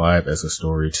Babylon 5 as a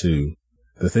story too.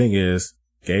 The thing is,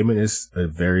 Gaiman is a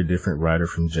very different writer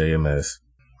from JMS.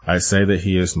 I'd say that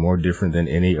he is more different than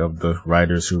any of the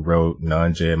writers who wrote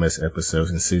non-JMS episodes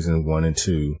in season 1 and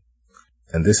 2.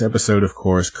 And this episode, of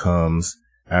course, comes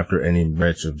after any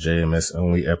batch of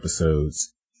JMS-only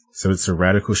episodes. So it's a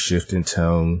radical shift in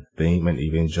tone, theme, and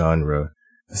even genre.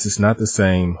 This is not the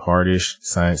same hardish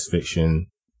science fiction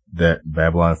that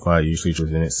Babylon 5 usually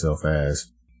presents itself as,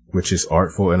 which is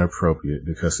artful and appropriate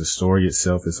because the story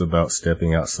itself is about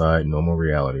stepping outside normal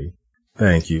reality.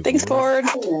 Thank you. Thanks, Ford.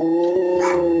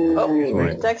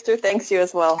 Oh, Dexter thanks you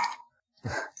as well.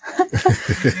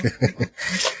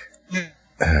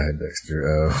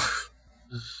 Dexter,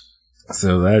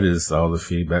 So that is all the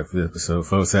feedback for the episode.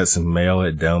 Folks, that's some mail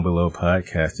at Down Below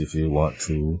Podcast if you want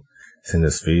to send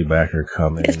us feedback or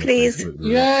comment. Yes, please.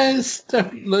 Yes,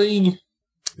 definitely.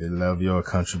 We love your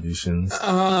contributions.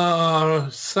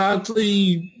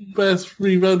 Sadly, Beth,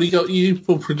 we've only got you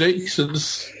for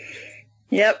predictions.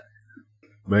 Yep.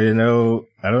 But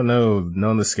I don't know.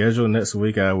 On the schedule next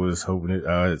week, I was hoping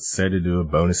I'd said to do a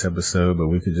bonus episode, but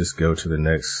we could just go to the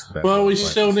next. Well, we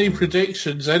still need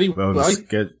predictions anyway. For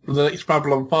the next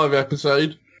Babylon 5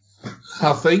 episode,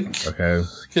 I think. Okay.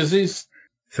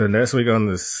 So next week on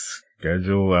the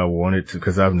schedule, I wanted to,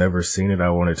 because I've never seen it, I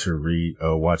wanted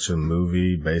to watch a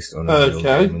movie based on a Neil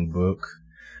Gaiman book.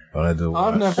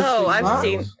 I've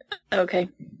seen. Okay.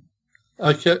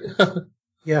 Okay.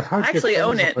 Yeah, I actually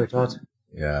own it.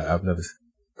 Yeah,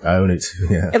 I own it too,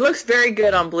 yeah. It looks very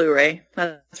good on Blu-ray,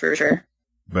 that's for sure.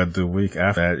 But the week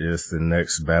after that is the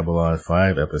next Babylon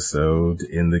 5 episode,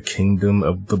 In the Kingdom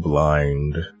of the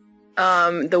Blind.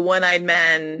 The One-Eyed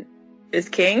Man is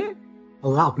king?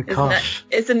 Well, that'll be Kosh.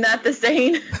 Isn't that the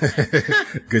saying?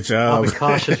 Good job. That'll be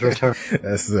Kosh's return.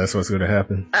 That's what's going to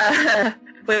happen.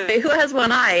 Wait, who has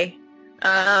one eye?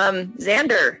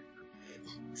 Xander.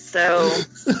 So,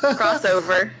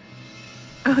 crossover.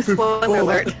 Oh, spoiler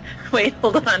alert. Wait,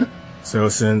 hold on. So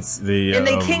since in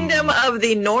the kingdom of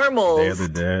the normals, Day of the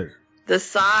Dead, the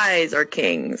Sais are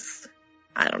kings.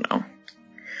 I don't know.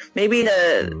 Maybe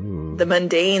the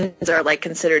mundanes are like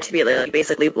considered to be like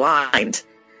basically blind,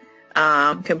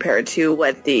 compared to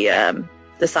what the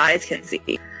Sais can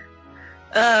see.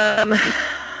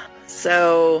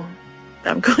 So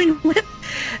I'm going with.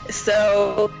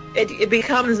 So it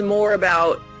becomes more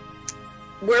about.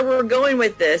 Where we're going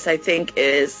with this, I think,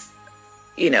 is,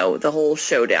 the whole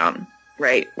showdown,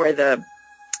 right? Where the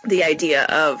idea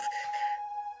of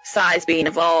Sais being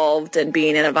evolved and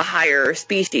being of a higher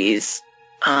species,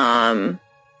 and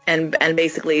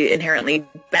basically inherently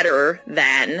better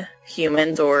than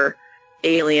humans or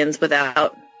aliens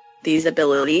without these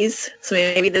abilities. So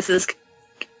maybe this is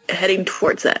heading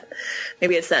towards that.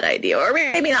 Maybe it's that idea, or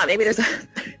maybe not. Maybe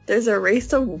there's a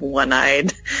race of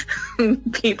one-eyed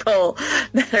people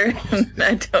that are,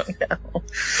 I don't know.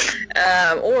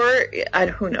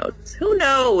 Who knows? Who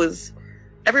knows?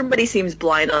 Everybody seems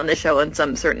blind on the show in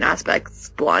some certain aspects,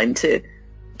 blind to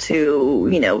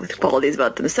qualities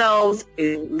about themselves,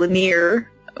 linear,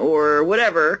 or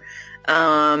whatever.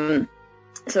 So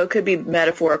it could be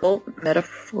metaphoric.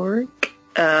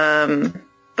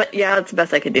 But yeah, that's the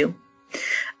best I could do.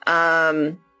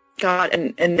 God,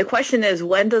 and the question is,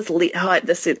 when does I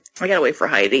gotta wait for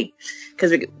Heidi,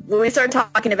 because when we start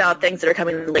talking about things that are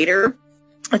coming later,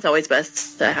 it's always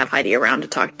best to have Heidi around to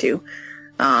talk to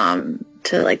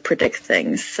predict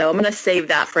things. So I'm gonna save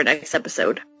that for next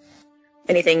episode.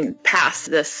 Anything past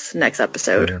this next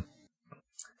episode. Yeah.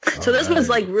 So this was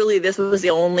the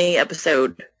only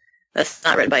episode that's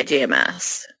not written by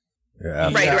JMS.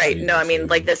 Yeah, right. No, I mean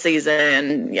this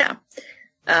season, yeah.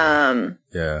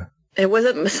 Yeah. It was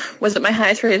it my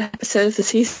highest rated episode of the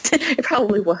season? It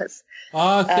probably was.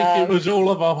 I think it was all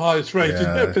of our highest rated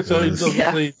episodes of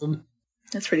the season.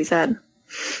 That's pretty sad.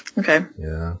 Okay.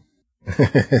 Yeah.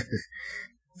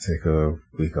 Take a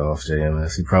week off,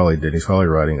 JMS. He probably did. He's probably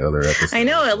writing other episodes. I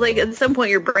know. At some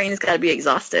point, your brain's got to be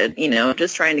exhausted.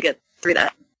 Just trying to get through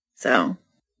that. So.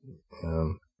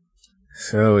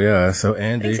 So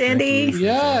Andy. Thanks, Andy.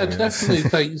 Yeah, definitely.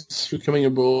 Thanks for coming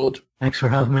aboard. Thanks for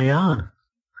having me on.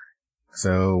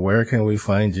 So where can we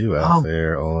find you out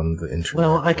there on the internet?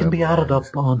 Well, I can be added up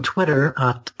on Twitter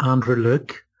at Andrew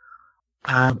Luke.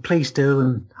 Please do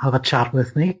and have a chat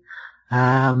with me.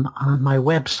 And my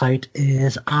website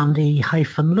is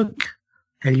andy-luke,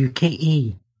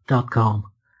 luke.com.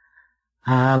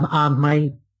 And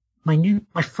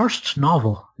my first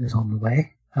novel is on the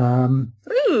way.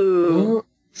 Ooh.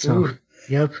 So,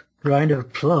 yep, round of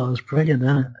applause. Brilliant,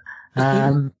 isn't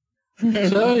it?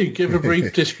 So, give a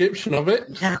brief description of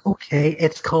it. Yeah, okay.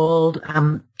 It's called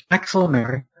Axel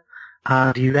America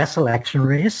and US Election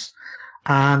Race.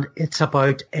 And it's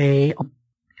about a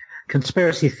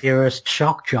conspiracy theorist,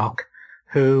 shock jock,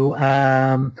 who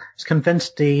is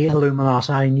convinced the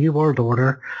Illuminati, New World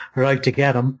Order, are out to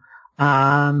get him,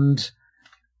 and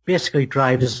basically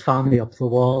drives his family up the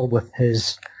wall with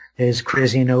his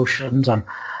crazy notions, and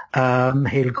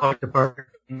he'll go to Burger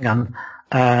King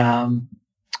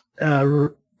and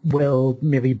will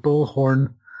maybe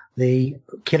bullhorn the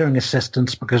catering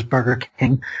assistants because Burger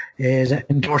King is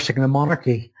endorsing the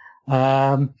monarchy.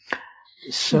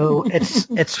 So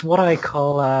it's what I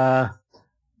call a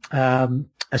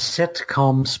sitcom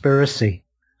conspiracy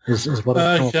is what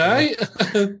it's called. Okay.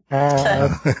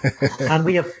 And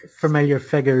we have familiar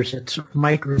figures. It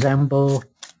might resemble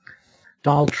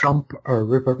Donald Trump or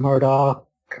Rupert Murdoch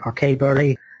or Kay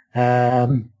Burley.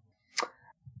 And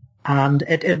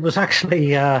it was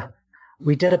actually,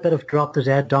 we did a bit of Drop the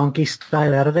Dead Donkey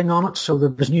style editing on it. So there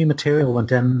was new material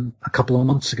went in a couple of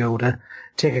months ago to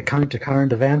take account of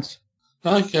current events.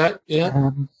 Okay,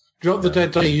 yeah. Drop the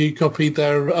Dead Donkey, you copied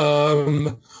their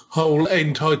whole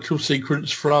end title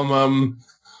sequence from,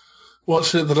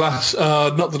 what's it, not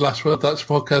The Last Word, that's a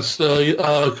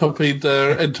podcast, copied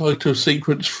their end title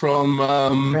sequence from...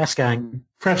 Press Gang.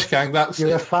 Press Gang, that's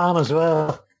You're a fan as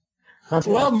well.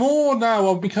 Well, more now.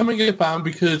 I'm becoming a fan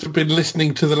because I've been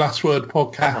listening to the Last Word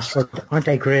podcast. Aren't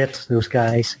they great, those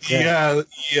guys? Yeah,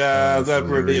 they're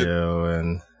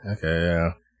brilliant.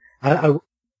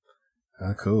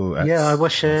 Cool. Yeah, I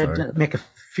wish I'd make a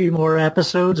few more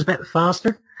episodes a bit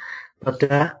faster. But,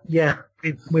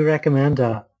 we recommend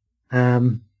that.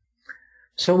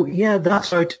 So, yeah,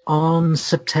 that's out on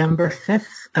September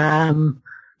 5th,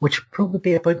 which will probably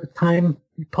be about the time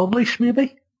we publish,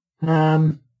 maybe.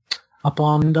 Up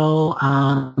on Kindle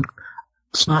and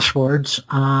Smashwords.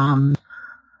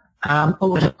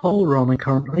 There's a poll running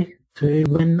currently to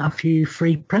win a few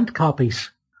free print copies.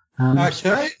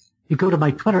 Okay. You go to my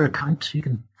Twitter account, you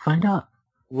can find out.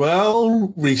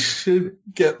 Well, we should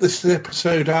get this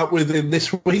episode out within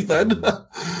this week then.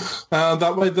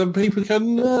 That way then people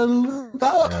can learn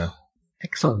that. Yeah.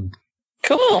 Excellent.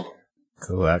 Cool.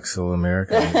 Cool. Axel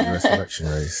America US election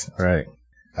race. All right.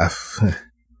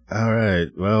 All right.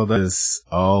 Well, that is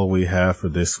all we have for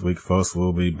this week, folks.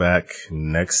 We'll be back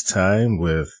next time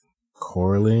with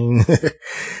Coraline.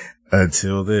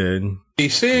 Until then. Be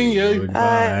seeing you.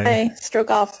 Goodbye. Bye.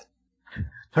 Stroke off.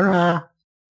 Hurrah.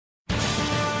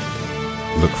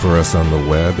 Look for us on the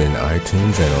web in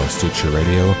iTunes and on Stitcher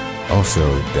Radio.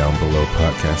 Also,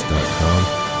 downbelowpodcast.com,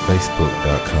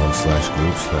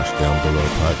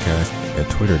 facebook.com/group/downbelowpodcast, and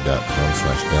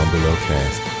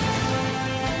twitter.com/downbelowcast.